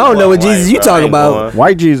nigga, fam. I don't know what Jesus you talking about.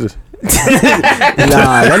 White Jesus. Nah,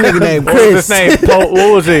 that nigga named What was Chris. his name? Pope,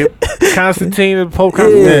 what was it? Constantine, Pope Yeah,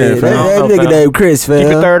 Constantine. that nigga named Chris, fam.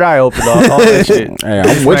 Keep your third eye open, dog. All that shit. Hey, I'm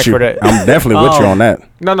Respect with you. for that. I'm definitely with you on that.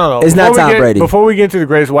 No. It's not Before we Tom Brady. Before we get into the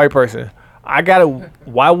greatest white person, I gotta.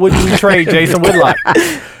 Why wouldn't you trade Jason Whitlock?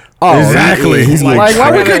 Oh, Exactly. yeah, he's Like, why we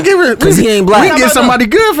gotta- couldn't give it? Because he ain't black. We can get somebody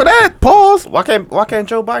good for that. Pause. Why can't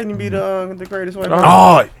Joe Biden be the greatest white person?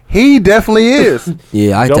 Oh, he definitely is.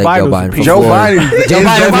 Yeah, I Joe take Biden Joe was Biden a for piece. Joe Floyd. Biden is Joe Biden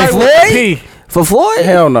definitely for Floyd? P. For Floyd?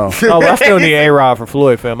 Hell no. Oh, but I still need A-Rod for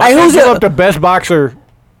Floyd, fam. I Hey, can't who's give the- up the best boxer,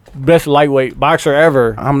 best lightweight boxer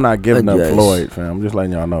ever. I'm not giving up Yes. Floyd, fam. I'm just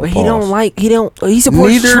letting y'all know. But he Pause. don't like, he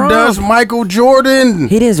supports Neither Trump. does Michael Jordan.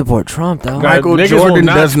 He didn't support Trump, though. Michael Niggas Jordan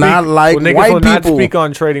will does not like niggas white will not people. speak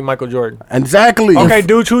on trading Michael Jordan. Exactly. Okay,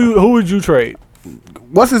 dude, who would you trade?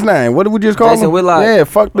 What's his name? What did we just call Jason him? Whitlock. Yeah,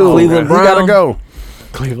 fuck dude. Cleveland He gotta Brown. go.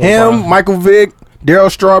 Cleveland Him, Browns. Michael Vick,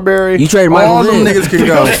 Daryl Strawberry. You traded Michael all them Vick. niggas can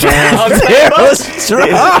go.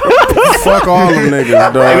 Fuck all them niggas,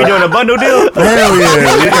 Hey, we dog. doing a bundle deal? Hell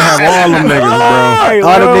yeah, you can have all them niggas, bro. Hey,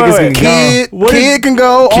 All them wait, niggas wait, can wait. Kid can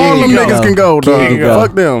go. All them can niggas go. can go, dog. can go.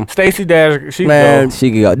 Fuck them. Stacey Dash, she Man, go.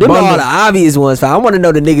 She could go. Them are all the obvious ones, fam. I want to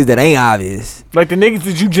know the niggas that ain't obvious. Like the niggas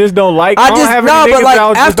that you just don't like. I don't just have no, any but niggas like that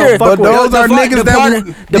I just after don't fuck But with. those are niggas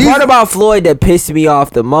that the these- part about Floyd that pissed me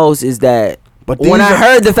off the most is that But when these I are-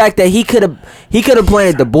 heard the fact that he could have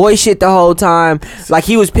planted the boy shit the whole time, like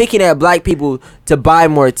he was picking at black people to buy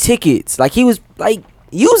more tickets, like he was like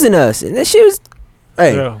using us, and that shit was.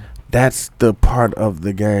 Hey, Yeah. that's the part of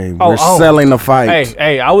the game. Oh, We're oh. selling the fight.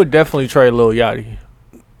 Hey, I would definitely trade Lil Yachty.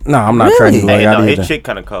 No, I'm not Really? trading Lil Hey, no, Yachty his either. chick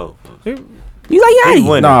kind of cold. You like He Yachty?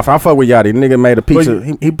 won. Nah, if I fuck with Yachty, nigga made a pizza.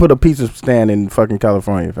 But He put a pizza stand in fucking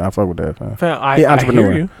California. I fuck with that. Fam. Fam, He I hear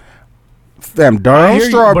entrepreneur. you. Fam, I Daryl hear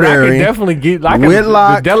you, but I can Strawberry, definitely get like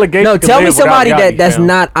Whitlock. the delegation. No, can tell me live without somebody Yachty, that's fam.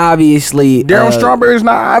 not obviously. Daryl Strawberry's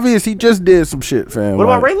not obvious. He just did some shit, fam. What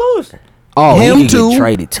about Like- Ray Lewis? Oh, him he could too. get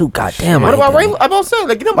traded too. Goddamn. What about Ray? I'm about to say,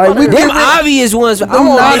 like, get them Like, out we of here. get Them obvious ones. I'm Them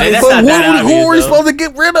on not- that's but not that who obvious, are we though. supposed to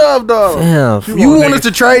get rid of, though? Damn. You want niggas- us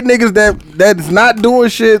to trade niggas that's not doing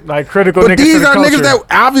shit, Like critical but niggas to these the are culture. niggas that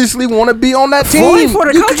obviously want to be on that team. Floyd for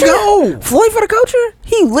the You can culture. go. Floyd for the culture.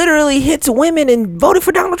 He literally hits women and voted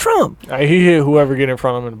for Donald Trump. He hit whoever get in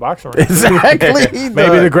front of him in the boxing ring. Exactly. He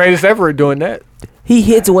Maybe does. the greatest ever at doing that. He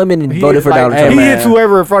hits women and He voted hit, for like, Donald hey, Trump. He man. hits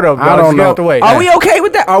whoever in front of him. I dog. don't Just get know. out the way. Are we okay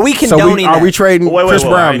with that? Are we So condoning are we that? trading Chris I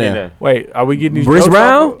Brown ain't in then? Wait, are we getting these Bruce jokes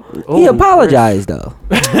Brown? off? He Ooh, apologized though.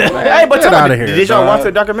 Hey, but Get tell outta me, here, did y'all dog. watch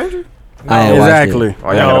the documentary?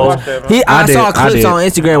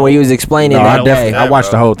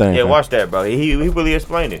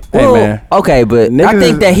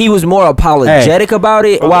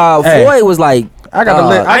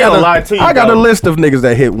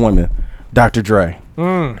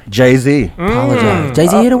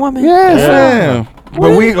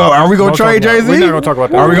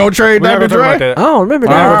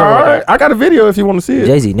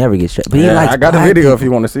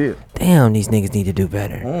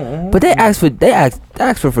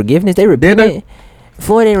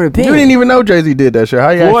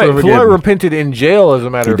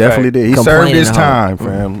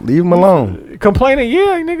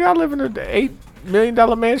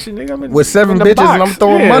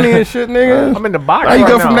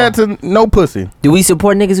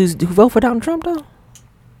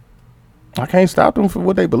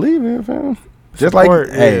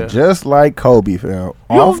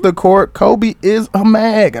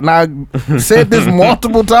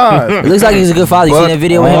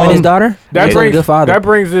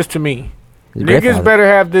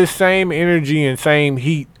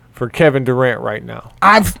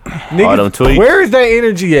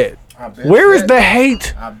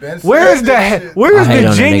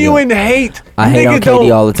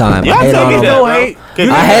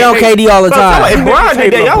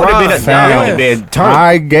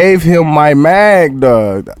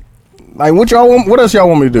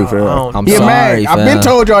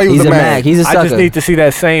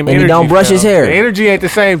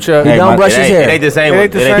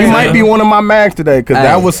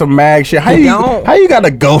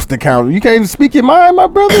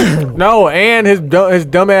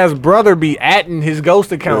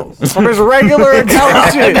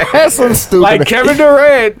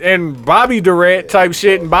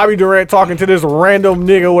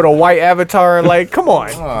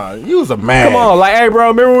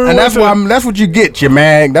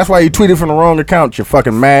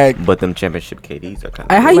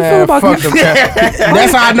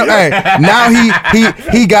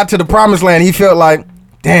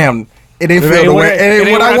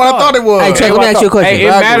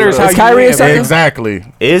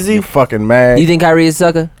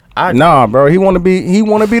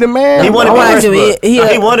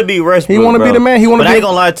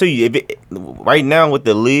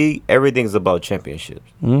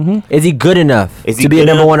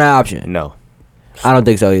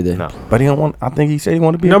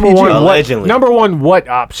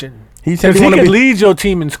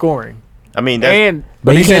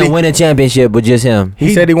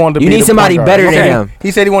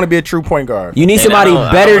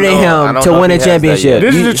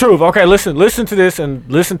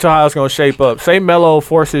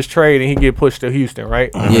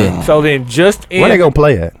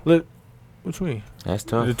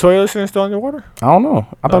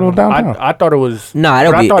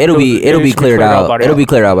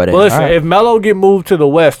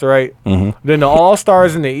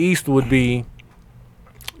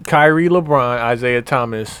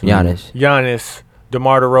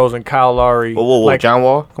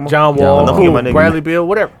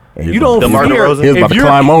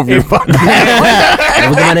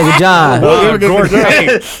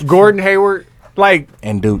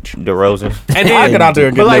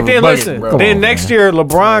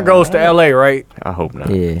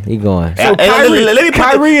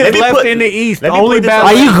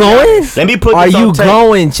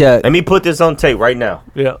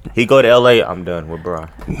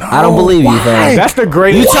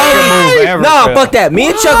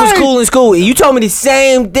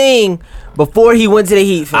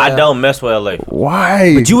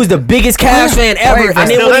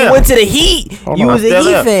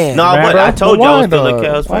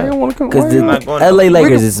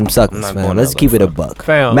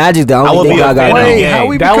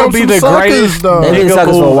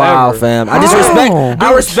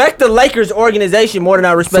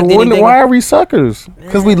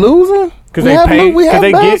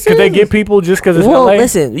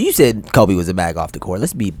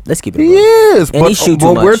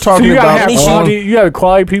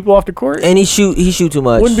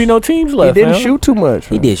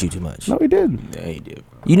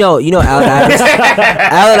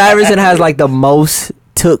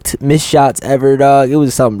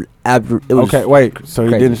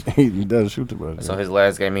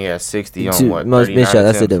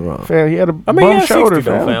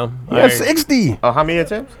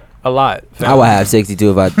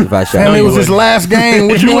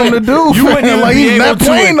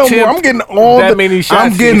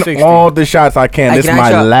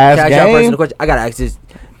 just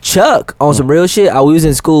Chuck on some real shit. We was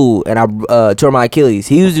in school and I tore my Achilles.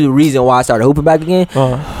 He was the reason why I started hooping back again.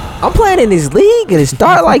 I'm playing in this league and it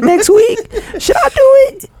start like next week. Should I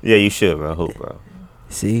do it? Yeah, you should, bro. Hoop, bro.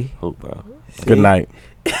 See? Hoop, bro. Good night.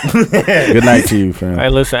 Good night to you, fam. Hey,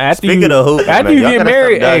 listen. After Speaking you, of hoop, after man, you y'all get gotta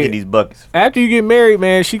married, stop dodging hey, these buckets. after you get married,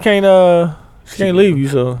 man, she can't leave you.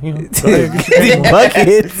 So you know. Go ahead, get your These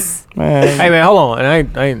buckets. Man. Hey man, hold on. And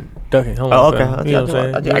I ain't ducking. Hold Oh, on. okay. fam. You know what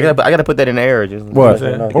I'm saying? I gotta put that in the air. Just What?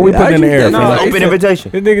 saying? What we putting in the air? No, fam? he Open said-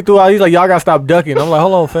 invitation. This nigga threw out. He's like, y'all gotta stop ducking. I'm like,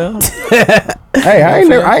 hold on, fam. Hey, I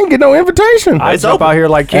ain't get no invitation. I jump out here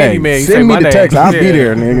like Hey, Candyman. You say send me my the name. text. I'll Yeah. be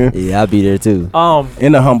there, nigga. Yeah, I'll be there too.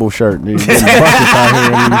 In a humble shirt, dude. Getting buckets out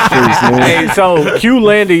here in these streets, nigga. Hey, so Q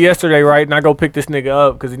landed yesterday, right? And I go pick this nigga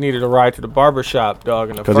up because he needed a ride to the barber shop, dog.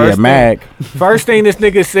 And the Because he first a mag. first thing this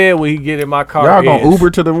nigga said when he get in my car, Y'all gonna is, Uber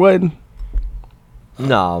to the wedding?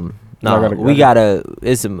 No, Y'all we gotta.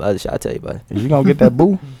 It's some other shit. I'll tell you about it. Is you gonna get that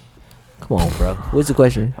boo? Come on, bro. What's the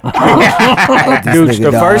question? Dude, nigga,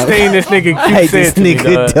 the dog. first thing this nigga Q said to me,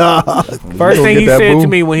 dog. First You thing gonna he get that said boo? to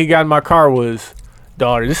me when he got in my car was,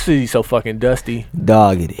 "Daughter, this city's so fucking dusty."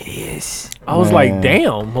 Dog, it is. I was Man. like,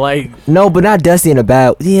 "Damn!" Like, No, but not dusty in a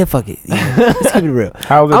bad. Yeah, fuck it. Yeah, let's keep it real.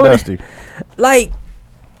 How's it I'm gonna- dusty? Like,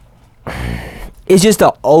 it's just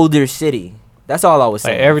an older city. That's all I was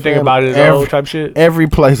saying. everything Fam, about it is every- old type shit. Every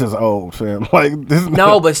place is old, fam. Like this.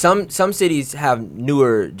 No, but some cities have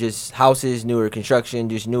newer just houses, newer construction,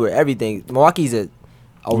 just newer everything. Milwaukee's a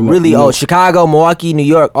really you know- old. Chicago, Milwaukee, New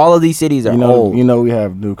York, all of these cities are old. You know we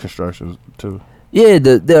have new constructions too. Yeah,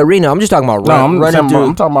 the arena. I'm just talking about No, running I'm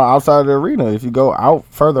through. talking about outside of the arena. If you go out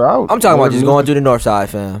further out, I'm talking about there's just new- going through the north side,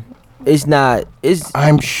 fam. It's not. It's.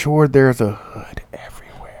 I'm sure there's a hood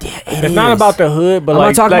everywhere. It's not about the hood, but I'm not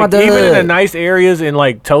like, talking about the even in the hood. nice areas in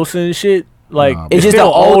like Tulsa and shit, like Nah, It's just still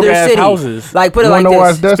an older old-ass city. houses. Like put it You like wanna know why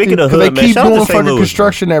it's this. dusty? Speaking of 'Cause they hood, man, keep shout out to doing St. fucking Louis,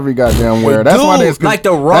 construction every goddamn where. That's why do. there's Like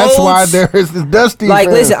the That's why roads. there is this dusty. Like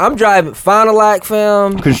fam. listen, I'm driving Fond du Lac,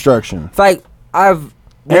 fam. construction. Like I've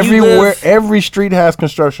when you Everywhere, live every street has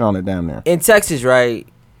construction on it down there. in Texas, right?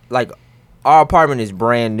 Like our apartment is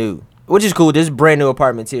brand new, which is cool. There's brand new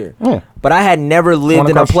apartments here. Yeah. But I had never lived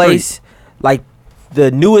in a across the place like the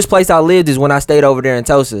newest place I lived is when I stayed over there in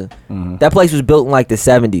Tulsa. That place was built in like the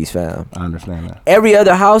 70s, fam. I understand that. Every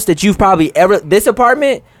other house that you've probably ever this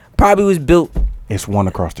apartment probably was built. It's one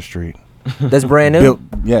across the street. That's brand new. Built,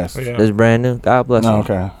 yes. Yeah. That's brand new. God bless No, you.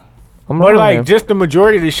 okay. I'm But wrong, like, man. just the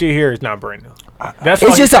majority of the shit here is not brand new. That's all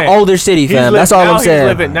It's just he's an saying. older city, He's fam. li- That's all now I'm he's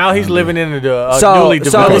saying. Now he's living in the newly So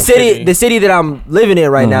developed the city that I'm living in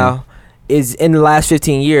right now is in the last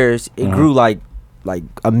 15 years it grew like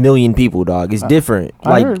 1 million people, dog. It's different. I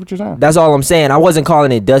Like heard what you're saying. that's all I'm saying. I wasn't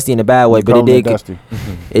calling it dusty in a bad way, but it Calling did dusty.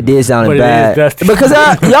 it did sound But it is bad dusty. because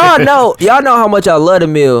y'all know how much I love the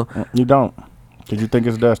mill. You don't. Did you think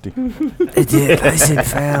it's dusty? It did. Listen,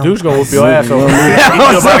 fam. Dude's gonna whoop your ass over.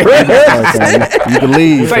 You can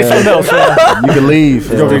leave. Say fam. something else, fam. You can leave.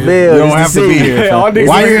 fam. the You bill, don't it's have the to be city. here. Yeah, all fam. niggas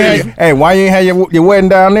Why you agree. ain't? Hey, why you ain't have your wedding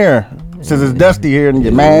down there? Since it's dusty here and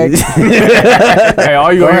you're mad. Hey,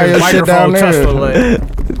 all you Go hear ahead, is your shit down microphone there.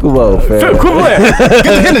 tussling. Come on, fam. Come on. Get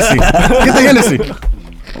the Hennessy. Get the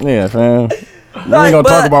Hennessy. Yeah, fam. We ain't gonna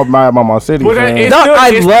talk about my city. Well, fam. it's No, still- I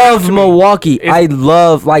it's love still to me. Milwaukee. I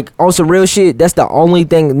love like on some real shit. That's the only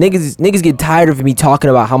thing niggas get tired of me talking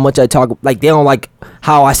about how much I talk. Like they don't like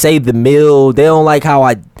how I say the mill. They don't like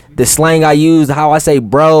how the slang I use. How I say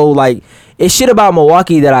bro. Like it's shit about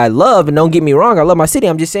Milwaukee that I love. And don't get me wrong, I love my city.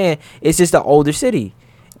 I'm just saying it's just an older city,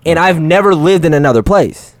 and I've never lived in another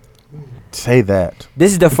place. Say that.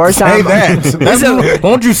 This is the first Say time. that. That's,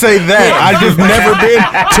 won't you say that? I just never been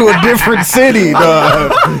to a different city,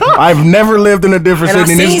 dog. I've never lived in a different And I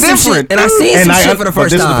city, and seen it's some shit- different. and I seen some shit for the but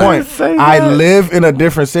first this time. is the point. I live in a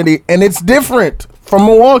different city, and it's different from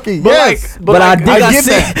Milwaukee. Yes. But I think I get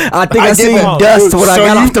seen that. I think I get seen that. dust when I So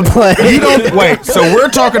got off the plane. You don't wait. So we're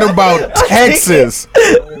talking about Texas.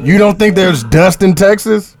 You don't think there's dust in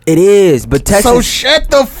Texas? It is, but Texas. So shut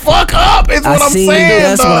the fuck up. Is I what I'm seen saying.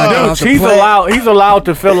 dust when I got dog. off the He's plane. allowed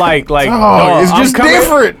to feel like Dog, it's I'm just coming-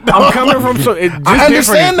 different, I'm dog. coming from so it's just I different.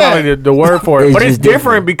 understand Is probably that. the word for it, It's but it's just different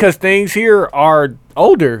different. because things here are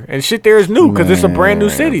older and shit there is new because it's a brand new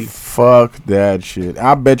Man, city. Fuck that shit.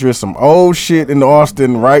 I bet you it's some old shit in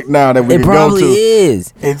Austin right now that we It can go probably to.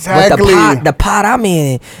 is. Exactly. But the pot I'm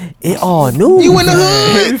in, it all new. You in the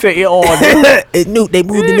hood? You say it all new. It new. They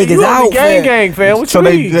moved the Yeah, niggas you on out. the gang fam. gang, fam. What So you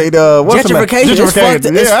they mean? what's the name? Gentrification. It's fucked,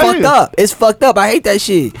 Yeah, I hear fucked you. up. It's fucked up. I hate that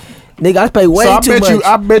shit. Nigga, I pay way too much.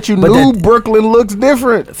 I bet you But New that- Brooklyn looks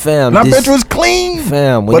different. Fam, And I this- bet you it's clean.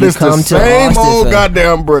 Fam, when But you it's the come to same Austin, old fam,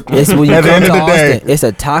 goddamn Brooklyn. It's when you At the come end to of the day. Austin, it's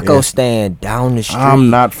a taco Yeah. stand down the street. I'm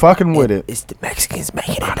not fucking with it. It's the Mexicans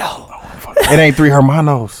making it though. It ain't Three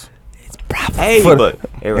Hermanos. Hey, For- but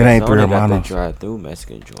it ain't Three Arizona got the Hermanos. drive-through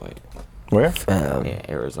Mexican joint. Where? Yeah,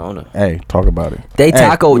 Arizona. Hey, talk about it. They Hey,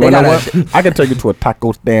 taco. you They wanna got know a. what? I can take you to a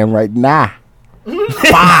taco stand right now.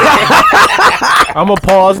 I'm gonna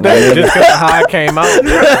pause that just because the high came out.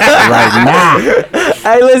 Right now.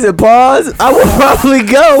 Hey, listen, pause. I will probably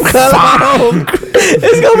go. Cause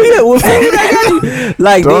it's gonna be it. With food, I got you.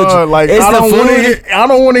 Like, Dog, dude, like it's I the don't want to food. hear. I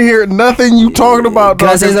don't want to hear nothing you talking about. Can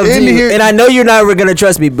I dog, say 'cause something in to you? here- And I know you're not gonna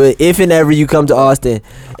trust me, but if and ever you come to Austin,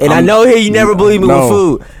 and I know here you never believe me no. with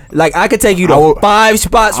food, like I could take you to I will- 5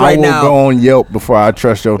 spots I right will now. go on Yelp before I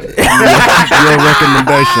trust your recommendation.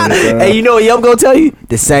 Hey, you know what Yelp gonna tell you?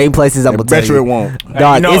 The same places I'm I gonna tell bet you it won't.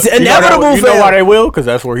 Dog, it's inevitable. You know fam. why they will? Because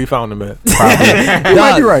that's where he found them at. You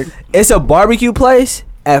might be right. It's a barbecue place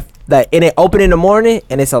and it open in the morning,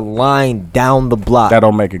 and it's a line down the block. That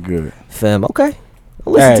don't make it good. Fam, okay.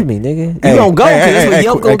 Listen Hey. to me, nigga. Hey, You gonna go? hey, 'cause that's hey, what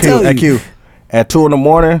Yelp hey, gonna Q, tell hey, you. Q. At 2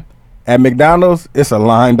 a.m. at McDonald's, it's a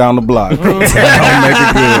line down the block. Don't make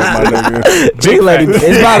it good, my nigga. Chicken lady.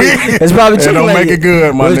 It's probably It chicken don't lady. make it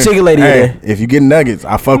good, my There's nigga. chicken lady hey, there. if you get nuggets,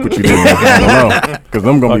 I fuck with you then. Because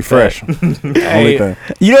them gonna be fresh. Only thing.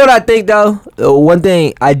 You know what I think though? One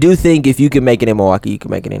thing I do think, if you can make it in Milwaukee, you can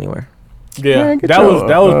make it anywhere. Yeah, Man, get that your- was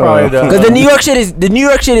probably the. Because the New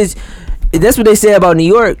York shit is. That's what they say about New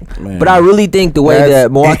York, Man. but I really think the way That's-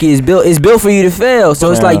 that Milwaukee is built for you to fail. So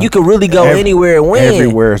it's Yeah. like you can really go anywhere and win.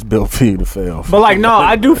 Everywhere is built for you to fail. But like, no,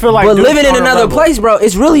 I do feel like. But Duke's living in on a another level. place, bro,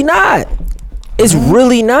 it's really not. It's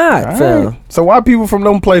really not, All fam. right. So why people from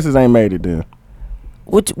them places ain't made it then?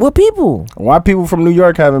 What people? Why people from New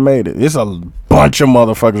York haven't made it? It's a bunch of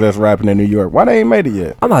motherfuckers that's rapping in New York. Why they ain't made it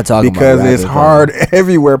yet? I'm not talking because about it's rapping, hard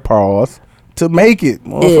everywhere, pause, to make it.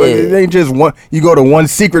 Motherfucker, It ain't just one. You go to one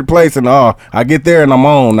secret place and I get there and I'm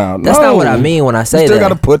on now. That's No. not what I mean when I say You still that.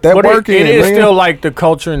 got to put that But work it in. is man. still like the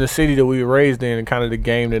culture in the city that we were raised in, and kind of the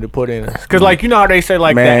game that it put in us. Because like, you know how they say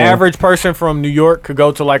like Man. the average person from New York could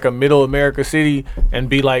go to like a middle America city and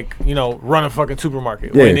be like, you know, run a fucking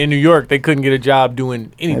supermarket. Yeah. When in New York they couldn't get a job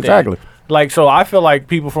doing anything. Exactly. Like, so I feel like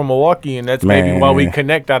people from Milwaukee, and that's maybe why we Man.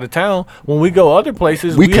 connect out of town. When we go other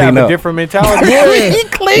places, We we have clean a up. different mentality. Yeah.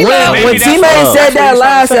 Maybe When that's T-Man what- said that's that what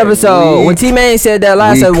last he's trying to say. episode, when T-Man said that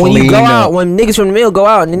last we episode, when you go clean out, up. when niggas from the mill go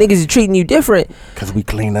out and the niggas is treating you different, Because we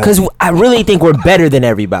clean up. because I really think we're better than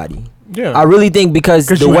everybody. Yeah. I really think because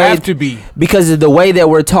the you way have to be. because of the way that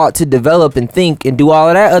we're taught to develop and think and do all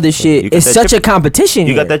of that other shit, You got it's that such chip- a competition.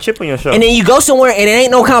 You here. got that chip on your shoulder. And then you go somewhere and it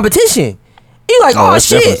ain't no competition. You like, Oh, oh that's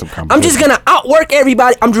definitely shit, some competition. I'm just gonna outwork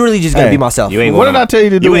everybody. I'm really just gonna Hey, be myself. you ain't What going did I tell you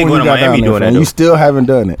to do you when ain't you going to got down Miami there? doing that, fam? though. You still haven't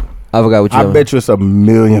done it. I forgot what you. I bet you it's a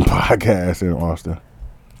million podcasts in Austin.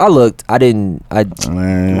 I looked. I didn't. I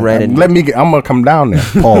Man, read it. I'm gonna come down there.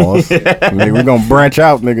 Pause. Nigga, we gonna branch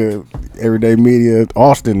out, nigga. Everyday media,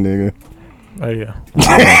 Austin, nigga. Oh, yeah.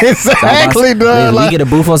 Exactly, dog. We Like, get a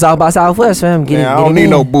booth on South by Southwest, fam. Get man, it, I get don't it need in.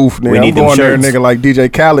 no booth, nigga. We I'm need them going there, shirts. nigga, like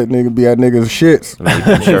DJ Khaled, nigga, be at niggas' shits.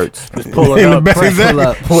 Them shirts. Pull it In the up. back, press-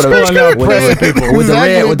 exactly. Pull up with Pulling up, pressing people. with the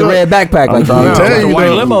red with the red backpack. I'm Like trying Yeah, to tell like you, the white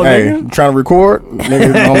dog. limo, Hey, nigga. trying to record,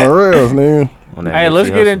 niggas on the rails, nigga. On that Hey, let's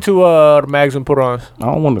Nipsey get Hussle. into the mags and put-ons. I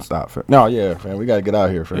don't want to stop, fam. No, yeah, fam. We gotta get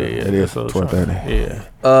out here, fam. It is that's what I'm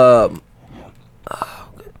 12:30.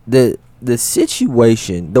 Yeah. the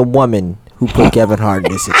situation, the woman who put Kevin Hart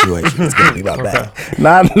in this situation is gonna be my bad.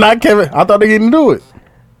 Not Kevin. I thought they didn't do it.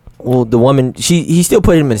 Well, the woman, he still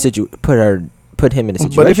put him in a situation. Put him in a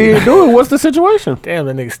situation. But if he didn't do it, what's the situation? Damn,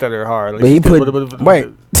 that nigga stuttered hard. But he put- Wait,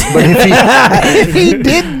 but if he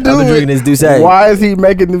didn't do I've been drinking it, this Douce. why is he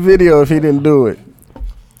making the video if he didn't do it?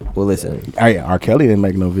 Well, listen, Hey, R. Kelly didn't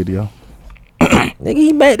make no video. nigga,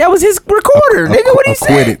 he made that was his recorder. Nigga, what he said?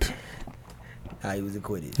 Acquitted. He was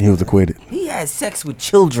acquitted. He was acquitted. He had sex with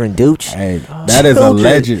children, dude. Hey, that is Children.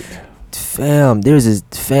 alleged. Fam, there's this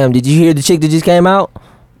fam. Did you hear the chick that just came out?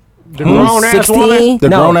 The grown-ass woman? The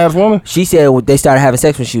No. grown ass woman? She said they started having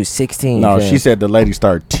sex when she was 16. No, fam. she said the lady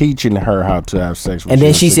started teaching her how to have sex with And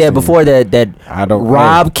then she said before that I don't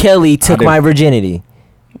Rob Kelly took didn't- my virginity.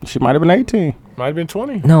 She might have been 18. Might have been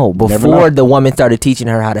 20. No, Never before know. the woman started teaching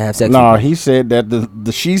her how to have sex. No, with he said that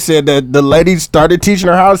she said that the lady started teaching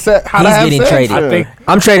her how to He's have getting sex. traded. I think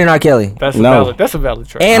I'm trading R. Kelly. that's a No. valid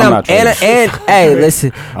trade. And I'm I'm not and trading. hey,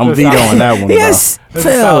 listen. I'm vetoing that one. Yes, That's a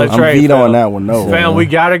fam. solid I'm trade, vetoing fam. that one. No, Fam, we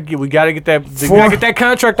gotta get that. We For- gotta get that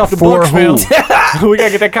contract off the for books, who? fam. We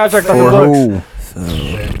gotta get that contract off For the books.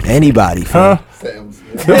 who? Anybody, fam. Huh? Sam's.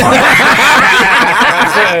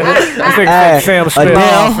 I I think Sam Smith.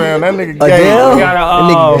 Nah, Adele. fam, that nigga gay. Adele. We got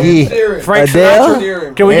That nigga gay. Frank Adele?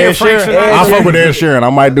 Sinatra. Can we Ed get Frank Sheeran. Sinatra? I fuck with Ed Sheeran. I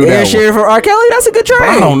might do Ed that Sheeran for R. Kelly. That's a good trade. one.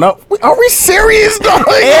 I don't know. Are we serious, though?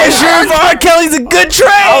 Ed Sheeran for R. Kelly's a good trade.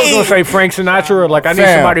 I was gonna say Frank Sinatra. Or like I need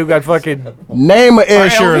Fam. somebody who got fucking Name an Ed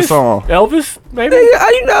Sheeran Elvis? song. Elvis, maybe. Nigga, how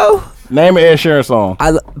you know? Name an Ed Sheeran song.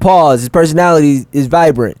 Pause. His personality is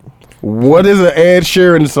vibrant. What is an Ed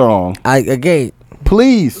Sheeran song? Again,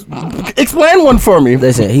 Please explain one for me.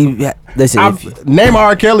 listen. Name an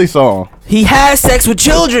R. Kelly song. He has sex with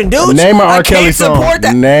children, dude. Name an I R. Kelly can't song. support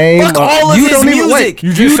that. Name Fuck a- all of You his don't even- music. wait,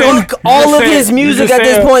 you just said- Fuck you all just of said- his you music just at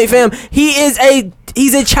this said- point, fam.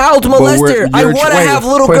 He's a child molester. I you're- want to wait, have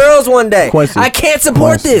little Quincy, girls one day. Quincy, I can't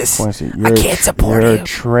support this. Quincy, I can't support You're him.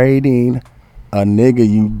 trading a nigga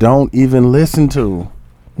you don't even listen to.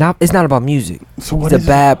 It's not about music. So what He's is a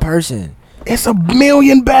bad person. It's a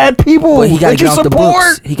million bad people But he got to that you get off the support.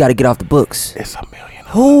 books. He got to get off the books. It's a million.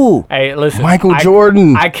 Who? Hey, listen. Michael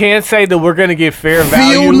Jordan. I can't say that we're gonna get fair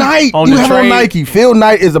value Phil Knight. on You the have trade. on Nike. Phil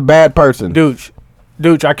Knight is a bad person.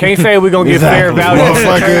 Dooch, I can't say we're gonna get fair value.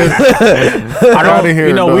 Motherfucker. I Outta don't. here,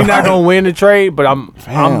 You know, dog. we're not gonna win the trade, but I'm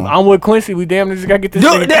with Quincy. We damn near just gotta get this.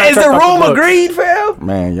 Dude, nigga is the contract off room books. agreed, fam?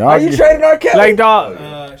 Man, y'all. Are you trading R. Kelly? Like dog.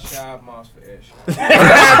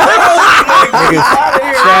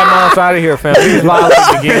 Shad Moss out of here, fam. He's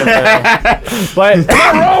violating again, fam. But Am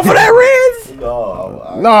I wrong for that, Riz?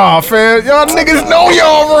 Nah, fam. Y'all niggas know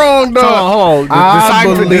y'all wrong, dog. hold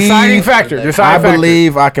on. Deciding factor. I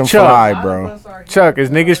believe I can Chuck. fly, bro. Chuck, is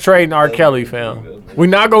niggas trading R. Kelly, fam. We're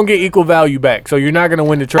not gonna get equal value back, so you're not gonna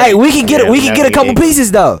win the trade. Hey, we can get Yeah, we can get a couple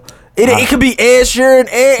pieces though. It could be Ed Sheeran and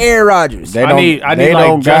Aaron Rodgers. They I don't- need they like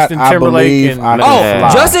don't got, Justin I Timberlake believe and I can Oh,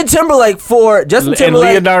 fly. Justin Timberlake for Justin and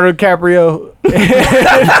Timberlake. Leonardo DiCaprio.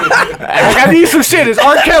 Like, I need some shit. It's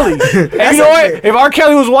R. Kelly. And you know what? If R.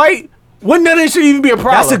 Kelly was white, wouldn't none of this shit even be a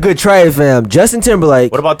problem? That's a good trade, fam. Justin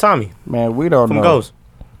Timberlake. What about Tommy Man, we don't from know. Ghost?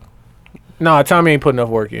 Nah, Tommy ain't putting enough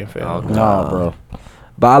work in, fam. Nah, bro.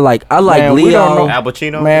 But I like Man, we don't Leo. know. Al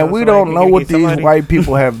Pacino? Man, we don't know what these white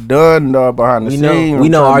people have done behind the scenes. we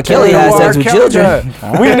know R. Kelly has sex with children.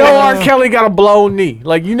 We know R. Kelly got a blown knee.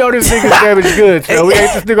 Like, you know this nigga's damaged goods, fam. We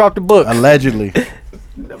ain't this nigga off the book. Allegedly.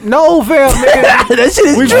 No, fam. Nigga. That shit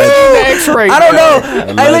is We true. been in the X-ray. I don't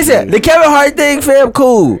fam. know. Hey, listen, the Kevin Hart thing, fam,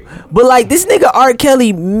 cool. But like this nigga R.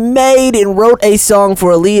 Kelly made and wrote a song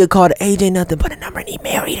for Aaliyah called "AJ Nothing But a Number," and he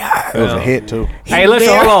married her. It was a hit, too. Hey, listen,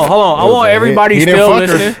 hold on. It I was want a hit. everybody He didn't still fuck her.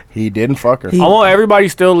 listening. He didn't fuck her. I want everybody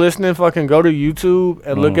still listening. Fucking go to YouTube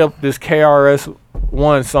and look up this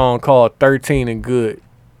KRS-One song called 13 and Good.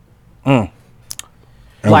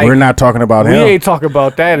 And like, we're not talking about We him. ain't talking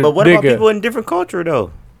about that. But what nigga. about people in different culture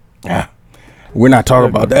though? We're not talking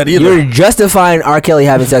about that either. You're justifying R. Kelly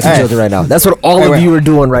having sex with Hey. children right now. That's what all Hey, of wait. you are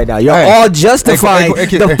doing right now. You're Hey. all justifying Hey,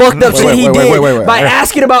 the fucked up wait, shit he wait, did wait, by wait.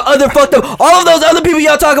 asking about other fucked up. All of those other people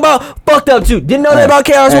y'all talk about fucked up too. Didn't know that about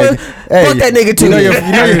KRS-One? Fuck that nigga too.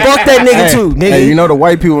 Fuck that nigga too, nigga. Hey, you know the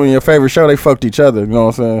white people in your favorite show, they fucked each other. You know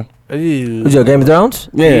what I'm saying? Ew. What's your Game of Thrones?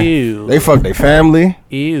 Yeah. Ew. They fucked their family.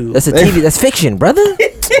 Ew. That's a TV. That's fiction, brother.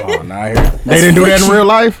 Oh, nah, they didn't do that in fiction. real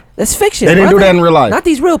life? That's fiction. They didn't do brother. that in real life. Not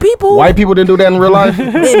these real people. White people didn't do that in real life?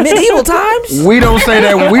 In medieval times. We don't say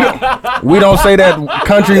that. We don't say that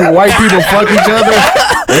country white people fuck each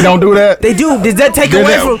other. They don't do that. They do. Does that take Did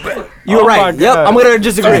away that- from? You're Oh my right. Yep. God. I'm gonna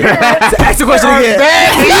disagree. So ask the question again.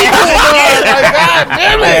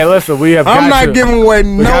 Hey, listen, we have. I'm got not to. giving away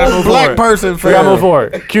gotta no move black forward. person. We gotta move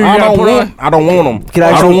forward. Q, you gotta put on. I don't want them. Can I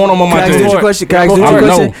I ask don't you- want them on Can I my ask you team. your question? Can I ask you No. your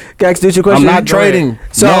question? Can I ask you your question? I'm not trading.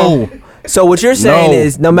 So, No. so what you're saying No.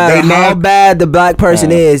 is, no matter They how not- bad the black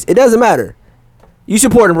person is, it doesn't matter. You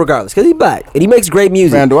support him regardless because he's black and he makes great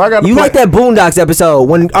music. Man, do I gotta you play- like that Boondocks episode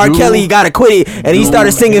when R. You- Kelly got to quit it and he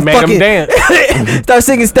started singing made him fucking dance. started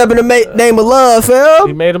singing "Step in the Name of Love," He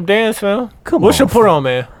fam. made him dance, fam. Come What's on, your put on,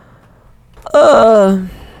 man? My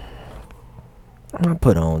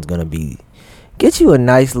put on's gonna be get you a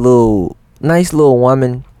nice little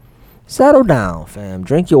woman. Settle down, fam.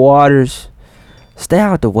 Drink your waters. Stay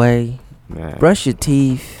out the way. Man. Brush your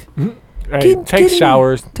teeth. Hey, take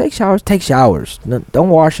showers. Take showers. Take showers. No, don't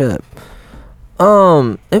wash up.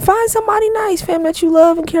 And find somebody nice, fam, that you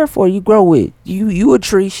love and care for. You grow with. You a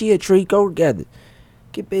tree. She a tree. Go together.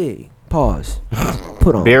 Get big. Pause.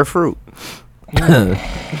 Put on. Bear fruit.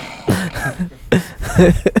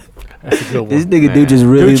 That's a good one. This nigga dude just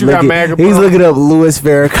really Dude, you got looking. mad, He's bro. looking up Louis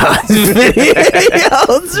Farrakhan's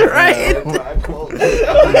videos, right?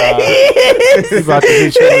 He's about to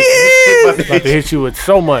hit you. He's about to hit you with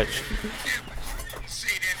so much.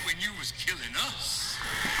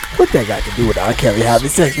 What that got to do with R. Kelly having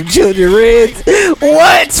sex with children, Reds?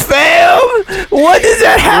 What, fam? What does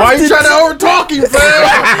that have Why to you trying to overtalk him,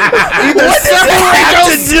 fam? What does that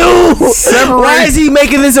have to do? Separate. Why is he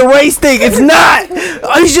making this a race thing? It's not.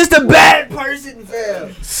 He's just a bad person,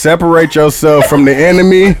 fam. Separate yourself from the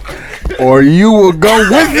enemy, or you will go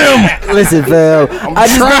with them. Listen, fam. I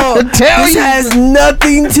just trying to tell this you. has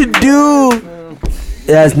nothing to do.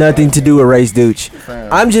 It has nothing to do with race, Dooch.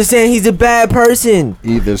 I'm just saying he's a bad person.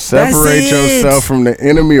 Either separate it. yourself from the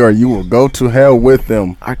enemy, or you will go to hell with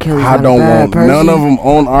them. R. Kelly's I not don't a bad want person. none of them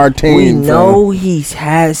on our We team. know he's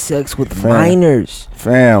had sex with minors.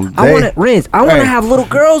 Fam, I want to, Renz, I want to Hey. have little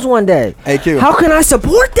girls one day. Hey, Q. How can I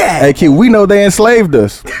support that? Hey, Q, we know they enslaved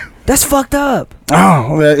us. That's fucked up.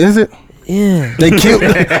 Oh, well, is it? Yeah. They killed.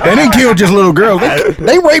 They didn't kill just little girls.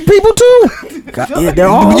 They rape people too. Yeah, they're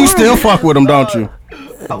all But you still fuck with them, don't you?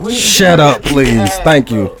 Shut up, please.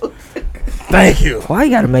 Thank you. Thank you. Why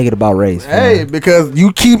you gotta make it about race? Hey, because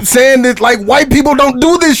you keep saying this like white people don't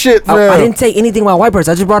do this shit. I fam. didn't say anything about a white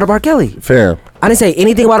person. I just brought up R. Kelly. Fair. I didn't say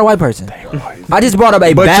anything about a white person. I just brought up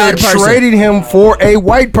a But bad you're person. trading him for a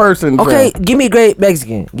white person. Okay, fam. give me a great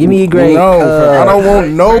Mexican. Give me a great. No, fam. I don't want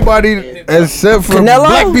nobody except for Canelo?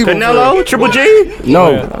 black people. Canelo, Triple G. No,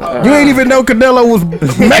 you ain't even know Canelo was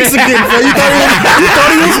Mexican. fam. You thought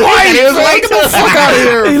he was white. He was like, get the fuck out of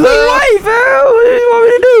here. He look white, fam. What do you want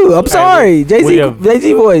me to do? I'm sorry,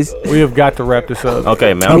 Jay-Z voice. We have got to wrap this up.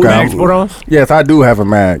 Okay, man. Okay. Mags put on? Yes, I do have a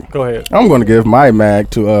mag. Go ahead. I'm going to give my mag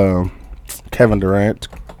to Kevin Durant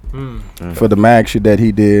for the mag shit that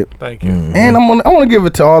he did. Thank you. And I want to give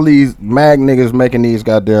it to all these mag niggas making these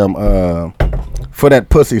goddamn for that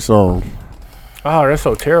pussy song. Oh, that's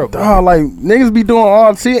so terrible. Oh, like niggas be doing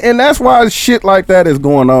all and that's why shit like that is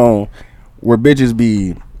going on, where bitches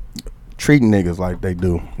be treating niggas like they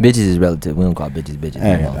do. Bitches is relative. We don't call bitches bitches.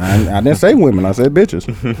 Hey, I didn't say women. I said bitches.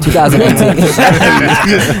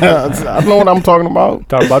 2018. I know what I'm talking about.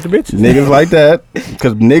 Talk about the bitches. Niggas like that,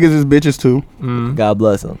 because niggas is bitches too. God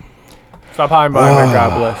bless them. Stop hiding behind that.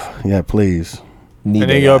 God bless. Yeah, please. Need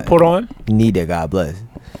And then that you God. put on? Need that. God bless.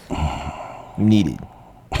 Need it.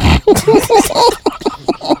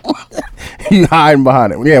 You hiding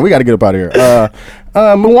behind it. Yeah, we got to get up out of here.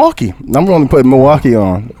 Milwaukee. I'm going to put Milwaukee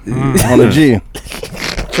on the G.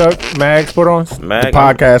 Chuck, Mags put on? The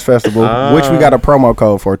podcast festival, which we got a promo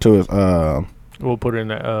code for too. Is We'll put it in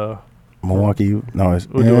that. Milwaukee? No, it's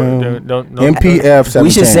We'll do it. Don't- MPF 17. We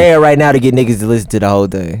should say it right now to get niggas to listen to the whole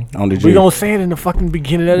thing. On the G. We gonna say it in the fucking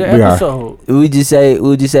beginning of the We are. episode. We just say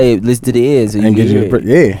listen to the end so you And can get hear you it.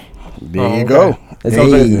 yeah. There Oh, you okay. go. That's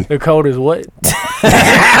So Hey. the code is what? now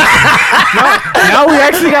we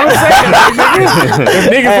actually gotta say it. Like, if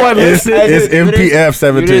niggas want to It's, listen, it's MPF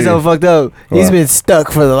 17. You so fucked up. He's What? been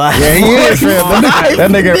stuck for the last. Yeah, he is, fam.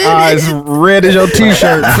 That nigga eyes red as your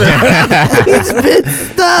t-shirt. He's been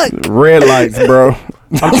stuck. Red lights, bro.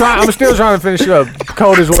 I'm still trying to finish it up.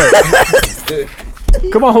 Code is what?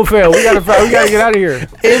 Come on, Phil. We gotta get out of here.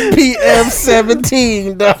 MPF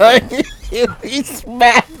 17, dog. He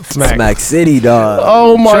smacked. Smack City, dog.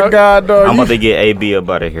 Oh my Chuck, god, dog. I'm about to get AB up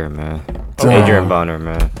out of here, man. Adrian Bonner,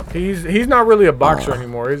 man. He's not really a boxer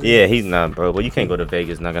anymore, is he? Yeah, he's not, bro. But you can't go to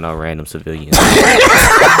Vegas knocking out random civilians.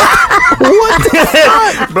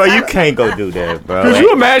 Bro, you can't go do that, bro. Could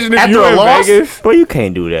you imagine if After you a in loss? Vegas? Bro, you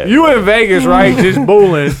can't do that. You in Vegas, right? Just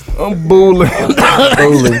booling. I'm booling.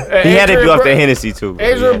 He had to be off the Hennessy too. bro.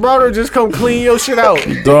 Adrian Broner just come clean your shit out.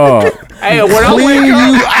 Dog. Hey, when I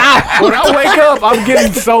wake up, I'm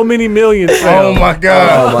getting so many millions. Oh my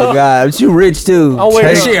god. Oh my god, but you rich too. Oh, wait.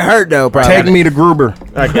 That shit hurt though, probably. Take me to Gruber.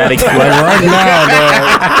 I gotta get Like right now,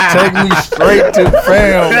 dog. Take me straight to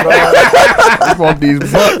fam, dog. I want these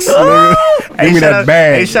bucks, nigga. Give me that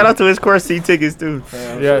bag. Hey, shout out to his course seat tickets too.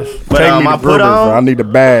 Yes. But Take me my to put Gruber, bro. I on, need the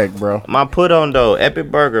bag, bro. my put on though,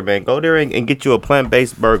 Epic Burger, man. Go there and get you a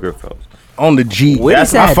plant-based burger, folks. On the G. What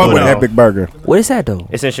is I that, fuck though? with Epic Burger. What is that though?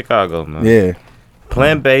 It's in Chicago, man. Yeah.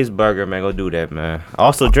 Plant-based burger, man. Go do that, man.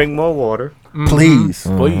 Also, drink more water. Please.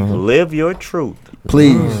 Please. Live your truth.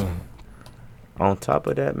 Please. On top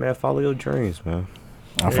of that, man, follow your dreams, man.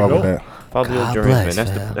 I There fuck you with go. that. Follow your God dreams, bless, man.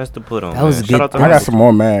 fam. That's the put on. That was man. a Shout good- out to I got Russell. some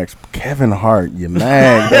more mags. Kevin Hart, you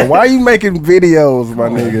mag. Bro. Why you making videos, my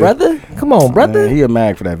nigga? Brother, come on, brother. Man, he a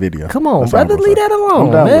mag for that video. Come on, That's all I'm brother. gonna Leave say. that I'm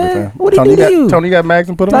alone, down with it, man. fam. What Tony, he do to got, you? Tony got mags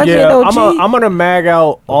and put them Like- on? Yeah, no, I'm gonna mag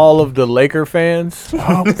out all of the Laker fans For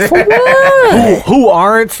what? who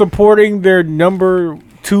aren't supporting their number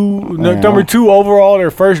two overall,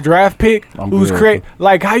 their first draft pick. I'm Who's good. great?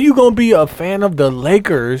 Like, how you gonna be a fan of the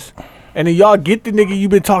Lakers and then y'all get the nigga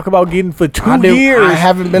you've been talking about getting for 2 years? I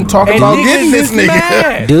haven't been talking and about niggas getting this is nigga.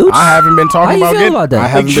 mad. Dude, I haven't been How talking you about feel getting. about that? I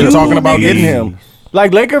haven't Like, been you talking about niggas. getting him.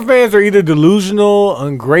 Like Laker fans are either delusional,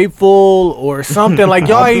 ungrateful, or something. Like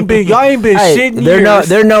y'all ain't been Hey, shit in they're years.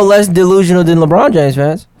 they're no less delusional than LeBron James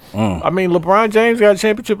fans. I mean, LeBron James got a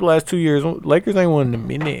championship the last 2 years. Lakers ain't won in a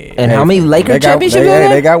minute. And how many Laker championships?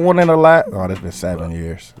 They got one in the last. Oh, that's been 7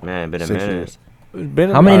 years. Man, been a 6 minute. years.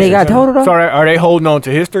 How many they got total though? So are they holding on to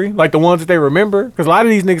history? Like the ones that they remember? Because a lot of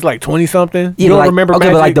these niggas like 20 something. Yeah, You don't like, remember? okay,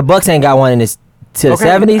 but like Magic? the Bucks ain't got one in this to Okay, the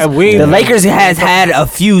 70s. and we- The Lakers has had a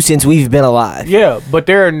few since we've been alive. Yeah, but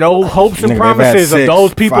there are no hopes Nigga, and they've promises had of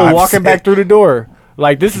those people 5, walking back 6. through the door.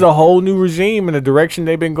 Like this is a whole new regime in the direction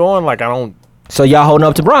they've been going. Like I don't. So y'all holding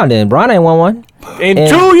up to Bron then? Bron ain't won one. In And-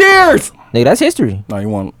 2 years. Nigga, that's history. No, he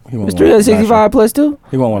won. He won. It's one last year. 365 plus 2.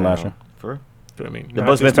 He won one last year. I mean, The not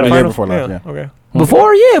Bucks just been to the the year finals? before last. Yeah. Yeah. Okay.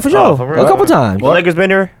 Before, yeah, for sure. for real? A couple times. The Lakers been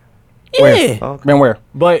there? Yeah. Oh, okay. Man, where?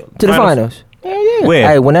 But To the finals. Yeah, yeah. When?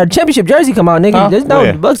 Hey, when that championship jersey come out, nigga, Huh? there's no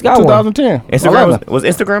When? the Bucks got one. 2010. Instagram 11. was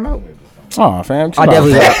Instagram out? Oh, fam. I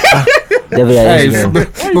definitely got. Definitely got Hey,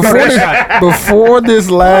 Instagram. before this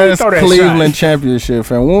last throw that Cleveland championship,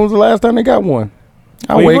 fam, when was the last time they got one?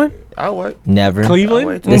 I'll Cleveland? I'll wait. Never.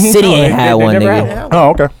 Cleveland? The city No, ain't they- had they one, never nigga. had Oh,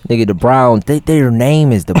 okay. Nigga, the Browns. Their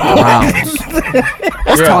name is the Browns.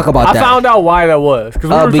 Let's talk about I that. found out why that was. We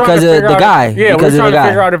were because trying to of figure the out guy. If, yeah, Because we of were the trying to guy.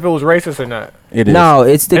 figure out if it was racist or not. It is. No,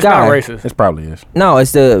 it's the It's guy. not racist. It probably is. No,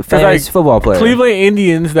 it's the famous like, football player. Cleveland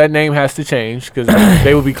Indians, that name has to change because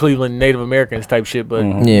they would be Cleveland Native Americans type shit. But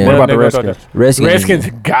Yeah. What about the they thought Redskins? that- Redskins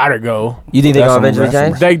gotta go. You think they're That's gonna some eventually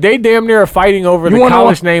wrestling. change? They damn near are fighting over the wanna know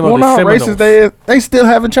college what- name you of the wanna know how Seminoles. racist they is? They still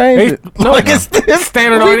haven't changed it. No, Like, it's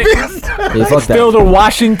standing on it. Yeah, fuck Still that. the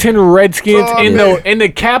Washington Redskins Oh, in man. the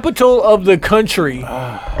capital of the country.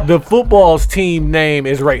 The football's team name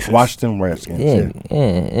is racist. Washington Redskins. Yeah, Yeah.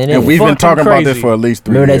 yeah. And we've been fucking talking about this crazy. for at least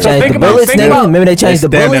 3 Remember they years. changed think the about- bullets, think nigga? about- Remember they changed the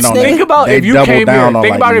They standing bullets, on nigga? that. Think about They if you double came down here. on,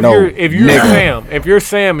 Think like, about no, if you're nigga. Sam. If you're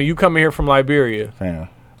Sam and you come here from Liberia Fam.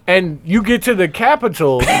 and you get to the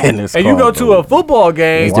capital And it's and you go called to the- a football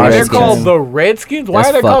game It's and the they're Redskins. called the Redskins. Why That's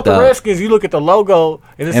are they called fucked the up. Redskins? You look at the logo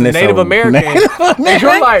and it's And a it's Native a American. And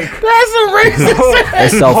you're like, That's some racist.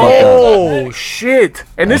 It's so fucked up. oh shit!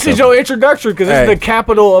 And this is your introduction because this is Hey. the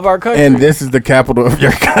capital of our country. And this is the capital of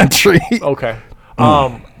your country. Okay.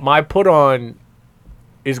 My put on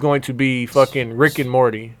is going to be fucking Rick and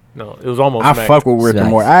Morty. No, it was almost. I Smack. fuck with Rick and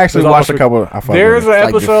Morty. I It actually was watched a almost couple. Rick- I fuck There's with an it.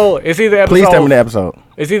 Like, episode. It's either episode. please tell me the episode.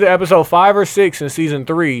 It's either episode 5 or 6 in season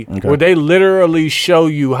 3, Okay. where they literally show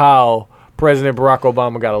you how President Barack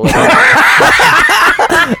Obama got elected.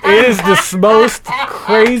 It is the most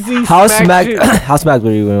crazy. How smack smacked? shit. How smacked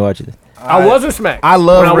were you when you watched it? I wasn't smacked. I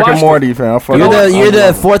love When Rick and watched Morty, it. fam. I fuck You're with it. the I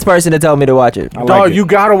love fourth person to tell me to watch it. I like Dog, it. you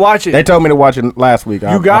gotta watch it. They told me to watch it last week.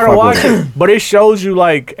 You gotta watch it, but it shows you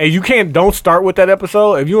like, and you don't start with that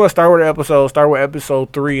episode. If you want to start with an episode, start with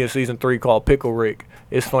episode 3 in season 3 called Pickle Rick.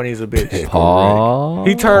 It's funny as a bitch. Paul.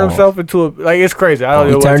 He turned himself into a it's crazy. I don't know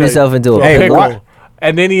He what to turned tell himself you. into a Hey, pickle, what?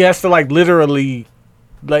 and then he has to like literally,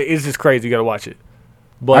 like it's just crazy. You gotta watch it.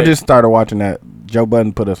 But I just started watching that. Joe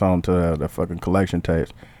Budden put us on to the fucking collection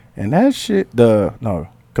tapes, and that shit.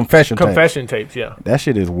 Confession tapes. confession tapes. Yeah, That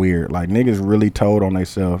shit is weird. Like niggas really told on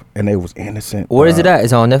themselves, and they was innocent. Where is it at?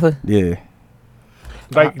 It's on Netflix. Yeah,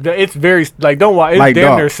 like it's very like don't watch. It's like damn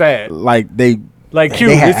dog, near sad. Like they Like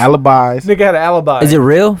they had alibis. Nigga had an alibi. Is it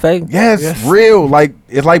real? Fake? Yes, real. Like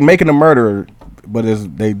it's like making a murderer, but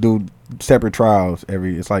they do separate trials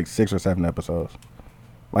it's like 6 or 7 episodes.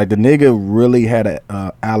 Like the nigga really had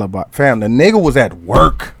a alibi. Fam, the nigga was at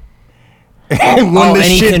work. And Oh, and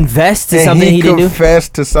he confessed to something he didn't do?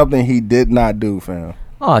 confessed to something he did not do, fam.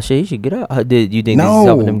 Oh shit, he should get out. Did you think this is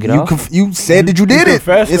helping him get off? You said that you did it.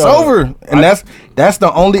 confessed, It's though. over, and that's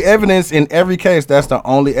the only evidence in every case. That's the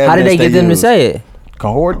only evidence. How did they get them to use. say it?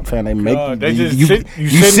 Cohort, fam. They make they just you sit- you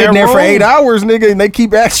sit in sitting their there for room. 8 hours, nigga, and they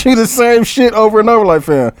keep asking you the same shit over and over. Like,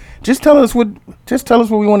 fam, just tell us what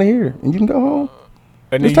we want to hear, and you can go home.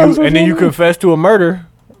 And Just then tell you us what and then you want. confess to a murder.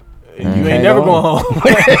 And you ain't Can't never go going home.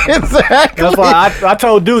 Exactly. That's why I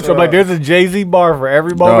told Deuce, I'm like, there's a Jay-Z bar for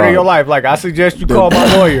every moment Dog. of your life. Like, I suggest you call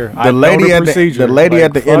my lawyer. The lady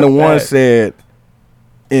at the end of one said.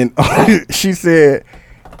 said, she said,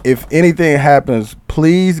 if anything happens,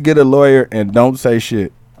 please get a lawyer and don't say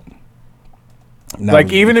shit. Now,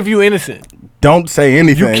 Like, even if you innocent, don't say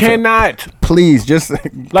anything. you cannot. Please, just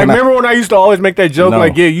Like, remember when I used to always make that joke? No.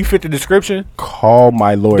 Like, yeah, you fit the description. call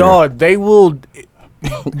my lawyer. Dog, they will.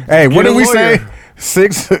 Hey, what Get a did we lawyer. say?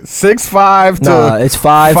 6'5" to Nah, it's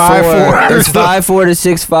 5'4". 5'4". It's 5'4" to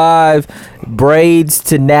 6'5". Braids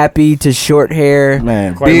to nappy to short hair.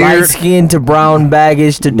 Man, Light beard, skin to brown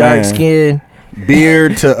baggage to dark Man. skin.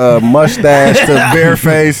 beard to mustache to bare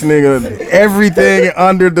face, nigga. Everything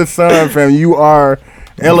under the sun, fam. You are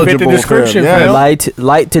eligible for description, it. Yeah. fam.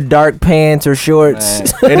 Light to dark pants or shorts.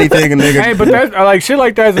 Anything a nigga. Hey, but that's like shit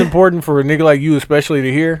like that's important for a nigga like you, especially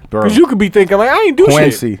to hear, Bro. because you could be thinking like, I ain't do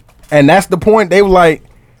Quincy. shit. And that's the point. They were like,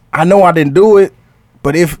 I know I didn't do it,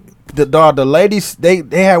 but if the ladies, they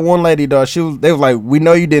had one lady, dog. They was like, we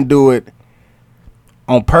know you didn't do it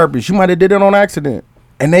on purpose. You might have did it on accident.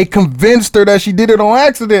 And they convinced her that she did it on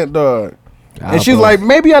accident, dog. And she was like,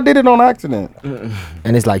 maybe I did it on accident.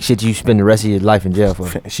 And it's like shit you spend the rest of your life in jail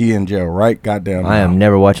for. She in jail right goddamn I am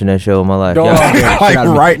never watching that show in my life. Dog, Y'all scaring the like shit out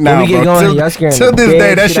of me. right now, When we get bro. going, y'all scaring To the this dead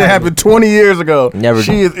day, that shit shit out of happened 20 years ago. Never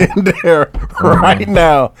She is in there right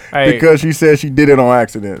now Hey. because she said she did it on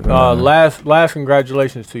accident. Last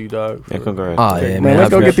congratulations to you, dog. Yeah, congrats. Oh, yeah, Man, let's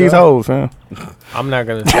go get these hoes, man. I'm not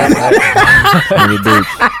gonna say that.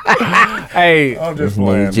 Hey, I'm just This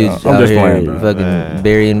playing. nigga just dog. I'm out just here playing, dog. fucking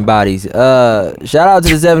burying bodies. Shout out to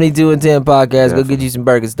the 72 and 10 podcast. Go get you some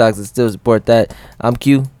Birkenstocks and still support that. I'm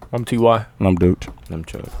Q. I'm TY. I'm Dooch. I'm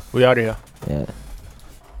Chuck. We out of here. Yeah.